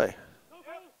to play.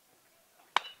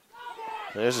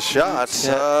 There's a shot.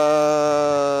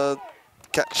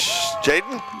 Catch.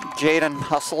 Jaden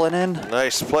hustling in.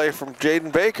 Nice play from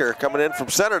Jaden Baker coming in from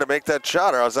center to make that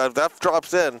shot. As that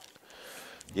drops in,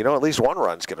 you know at least one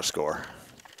run's going to score.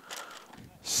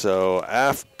 So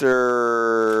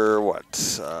after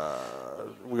what?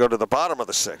 We go to the bottom of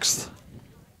the 6th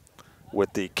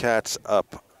with the Cats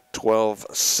up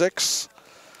 12-6.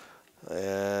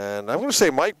 And I'm going to say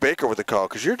Mike Baker with the call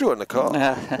because you're doing the call.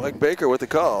 Mike Baker with the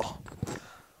call.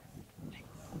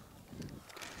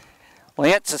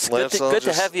 Lance, it's good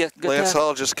to have you. Lance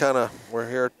Hall just kind of, we're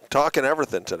here talking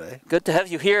everything today. Good to have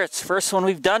you here. It's the first one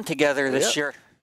we've done together this year.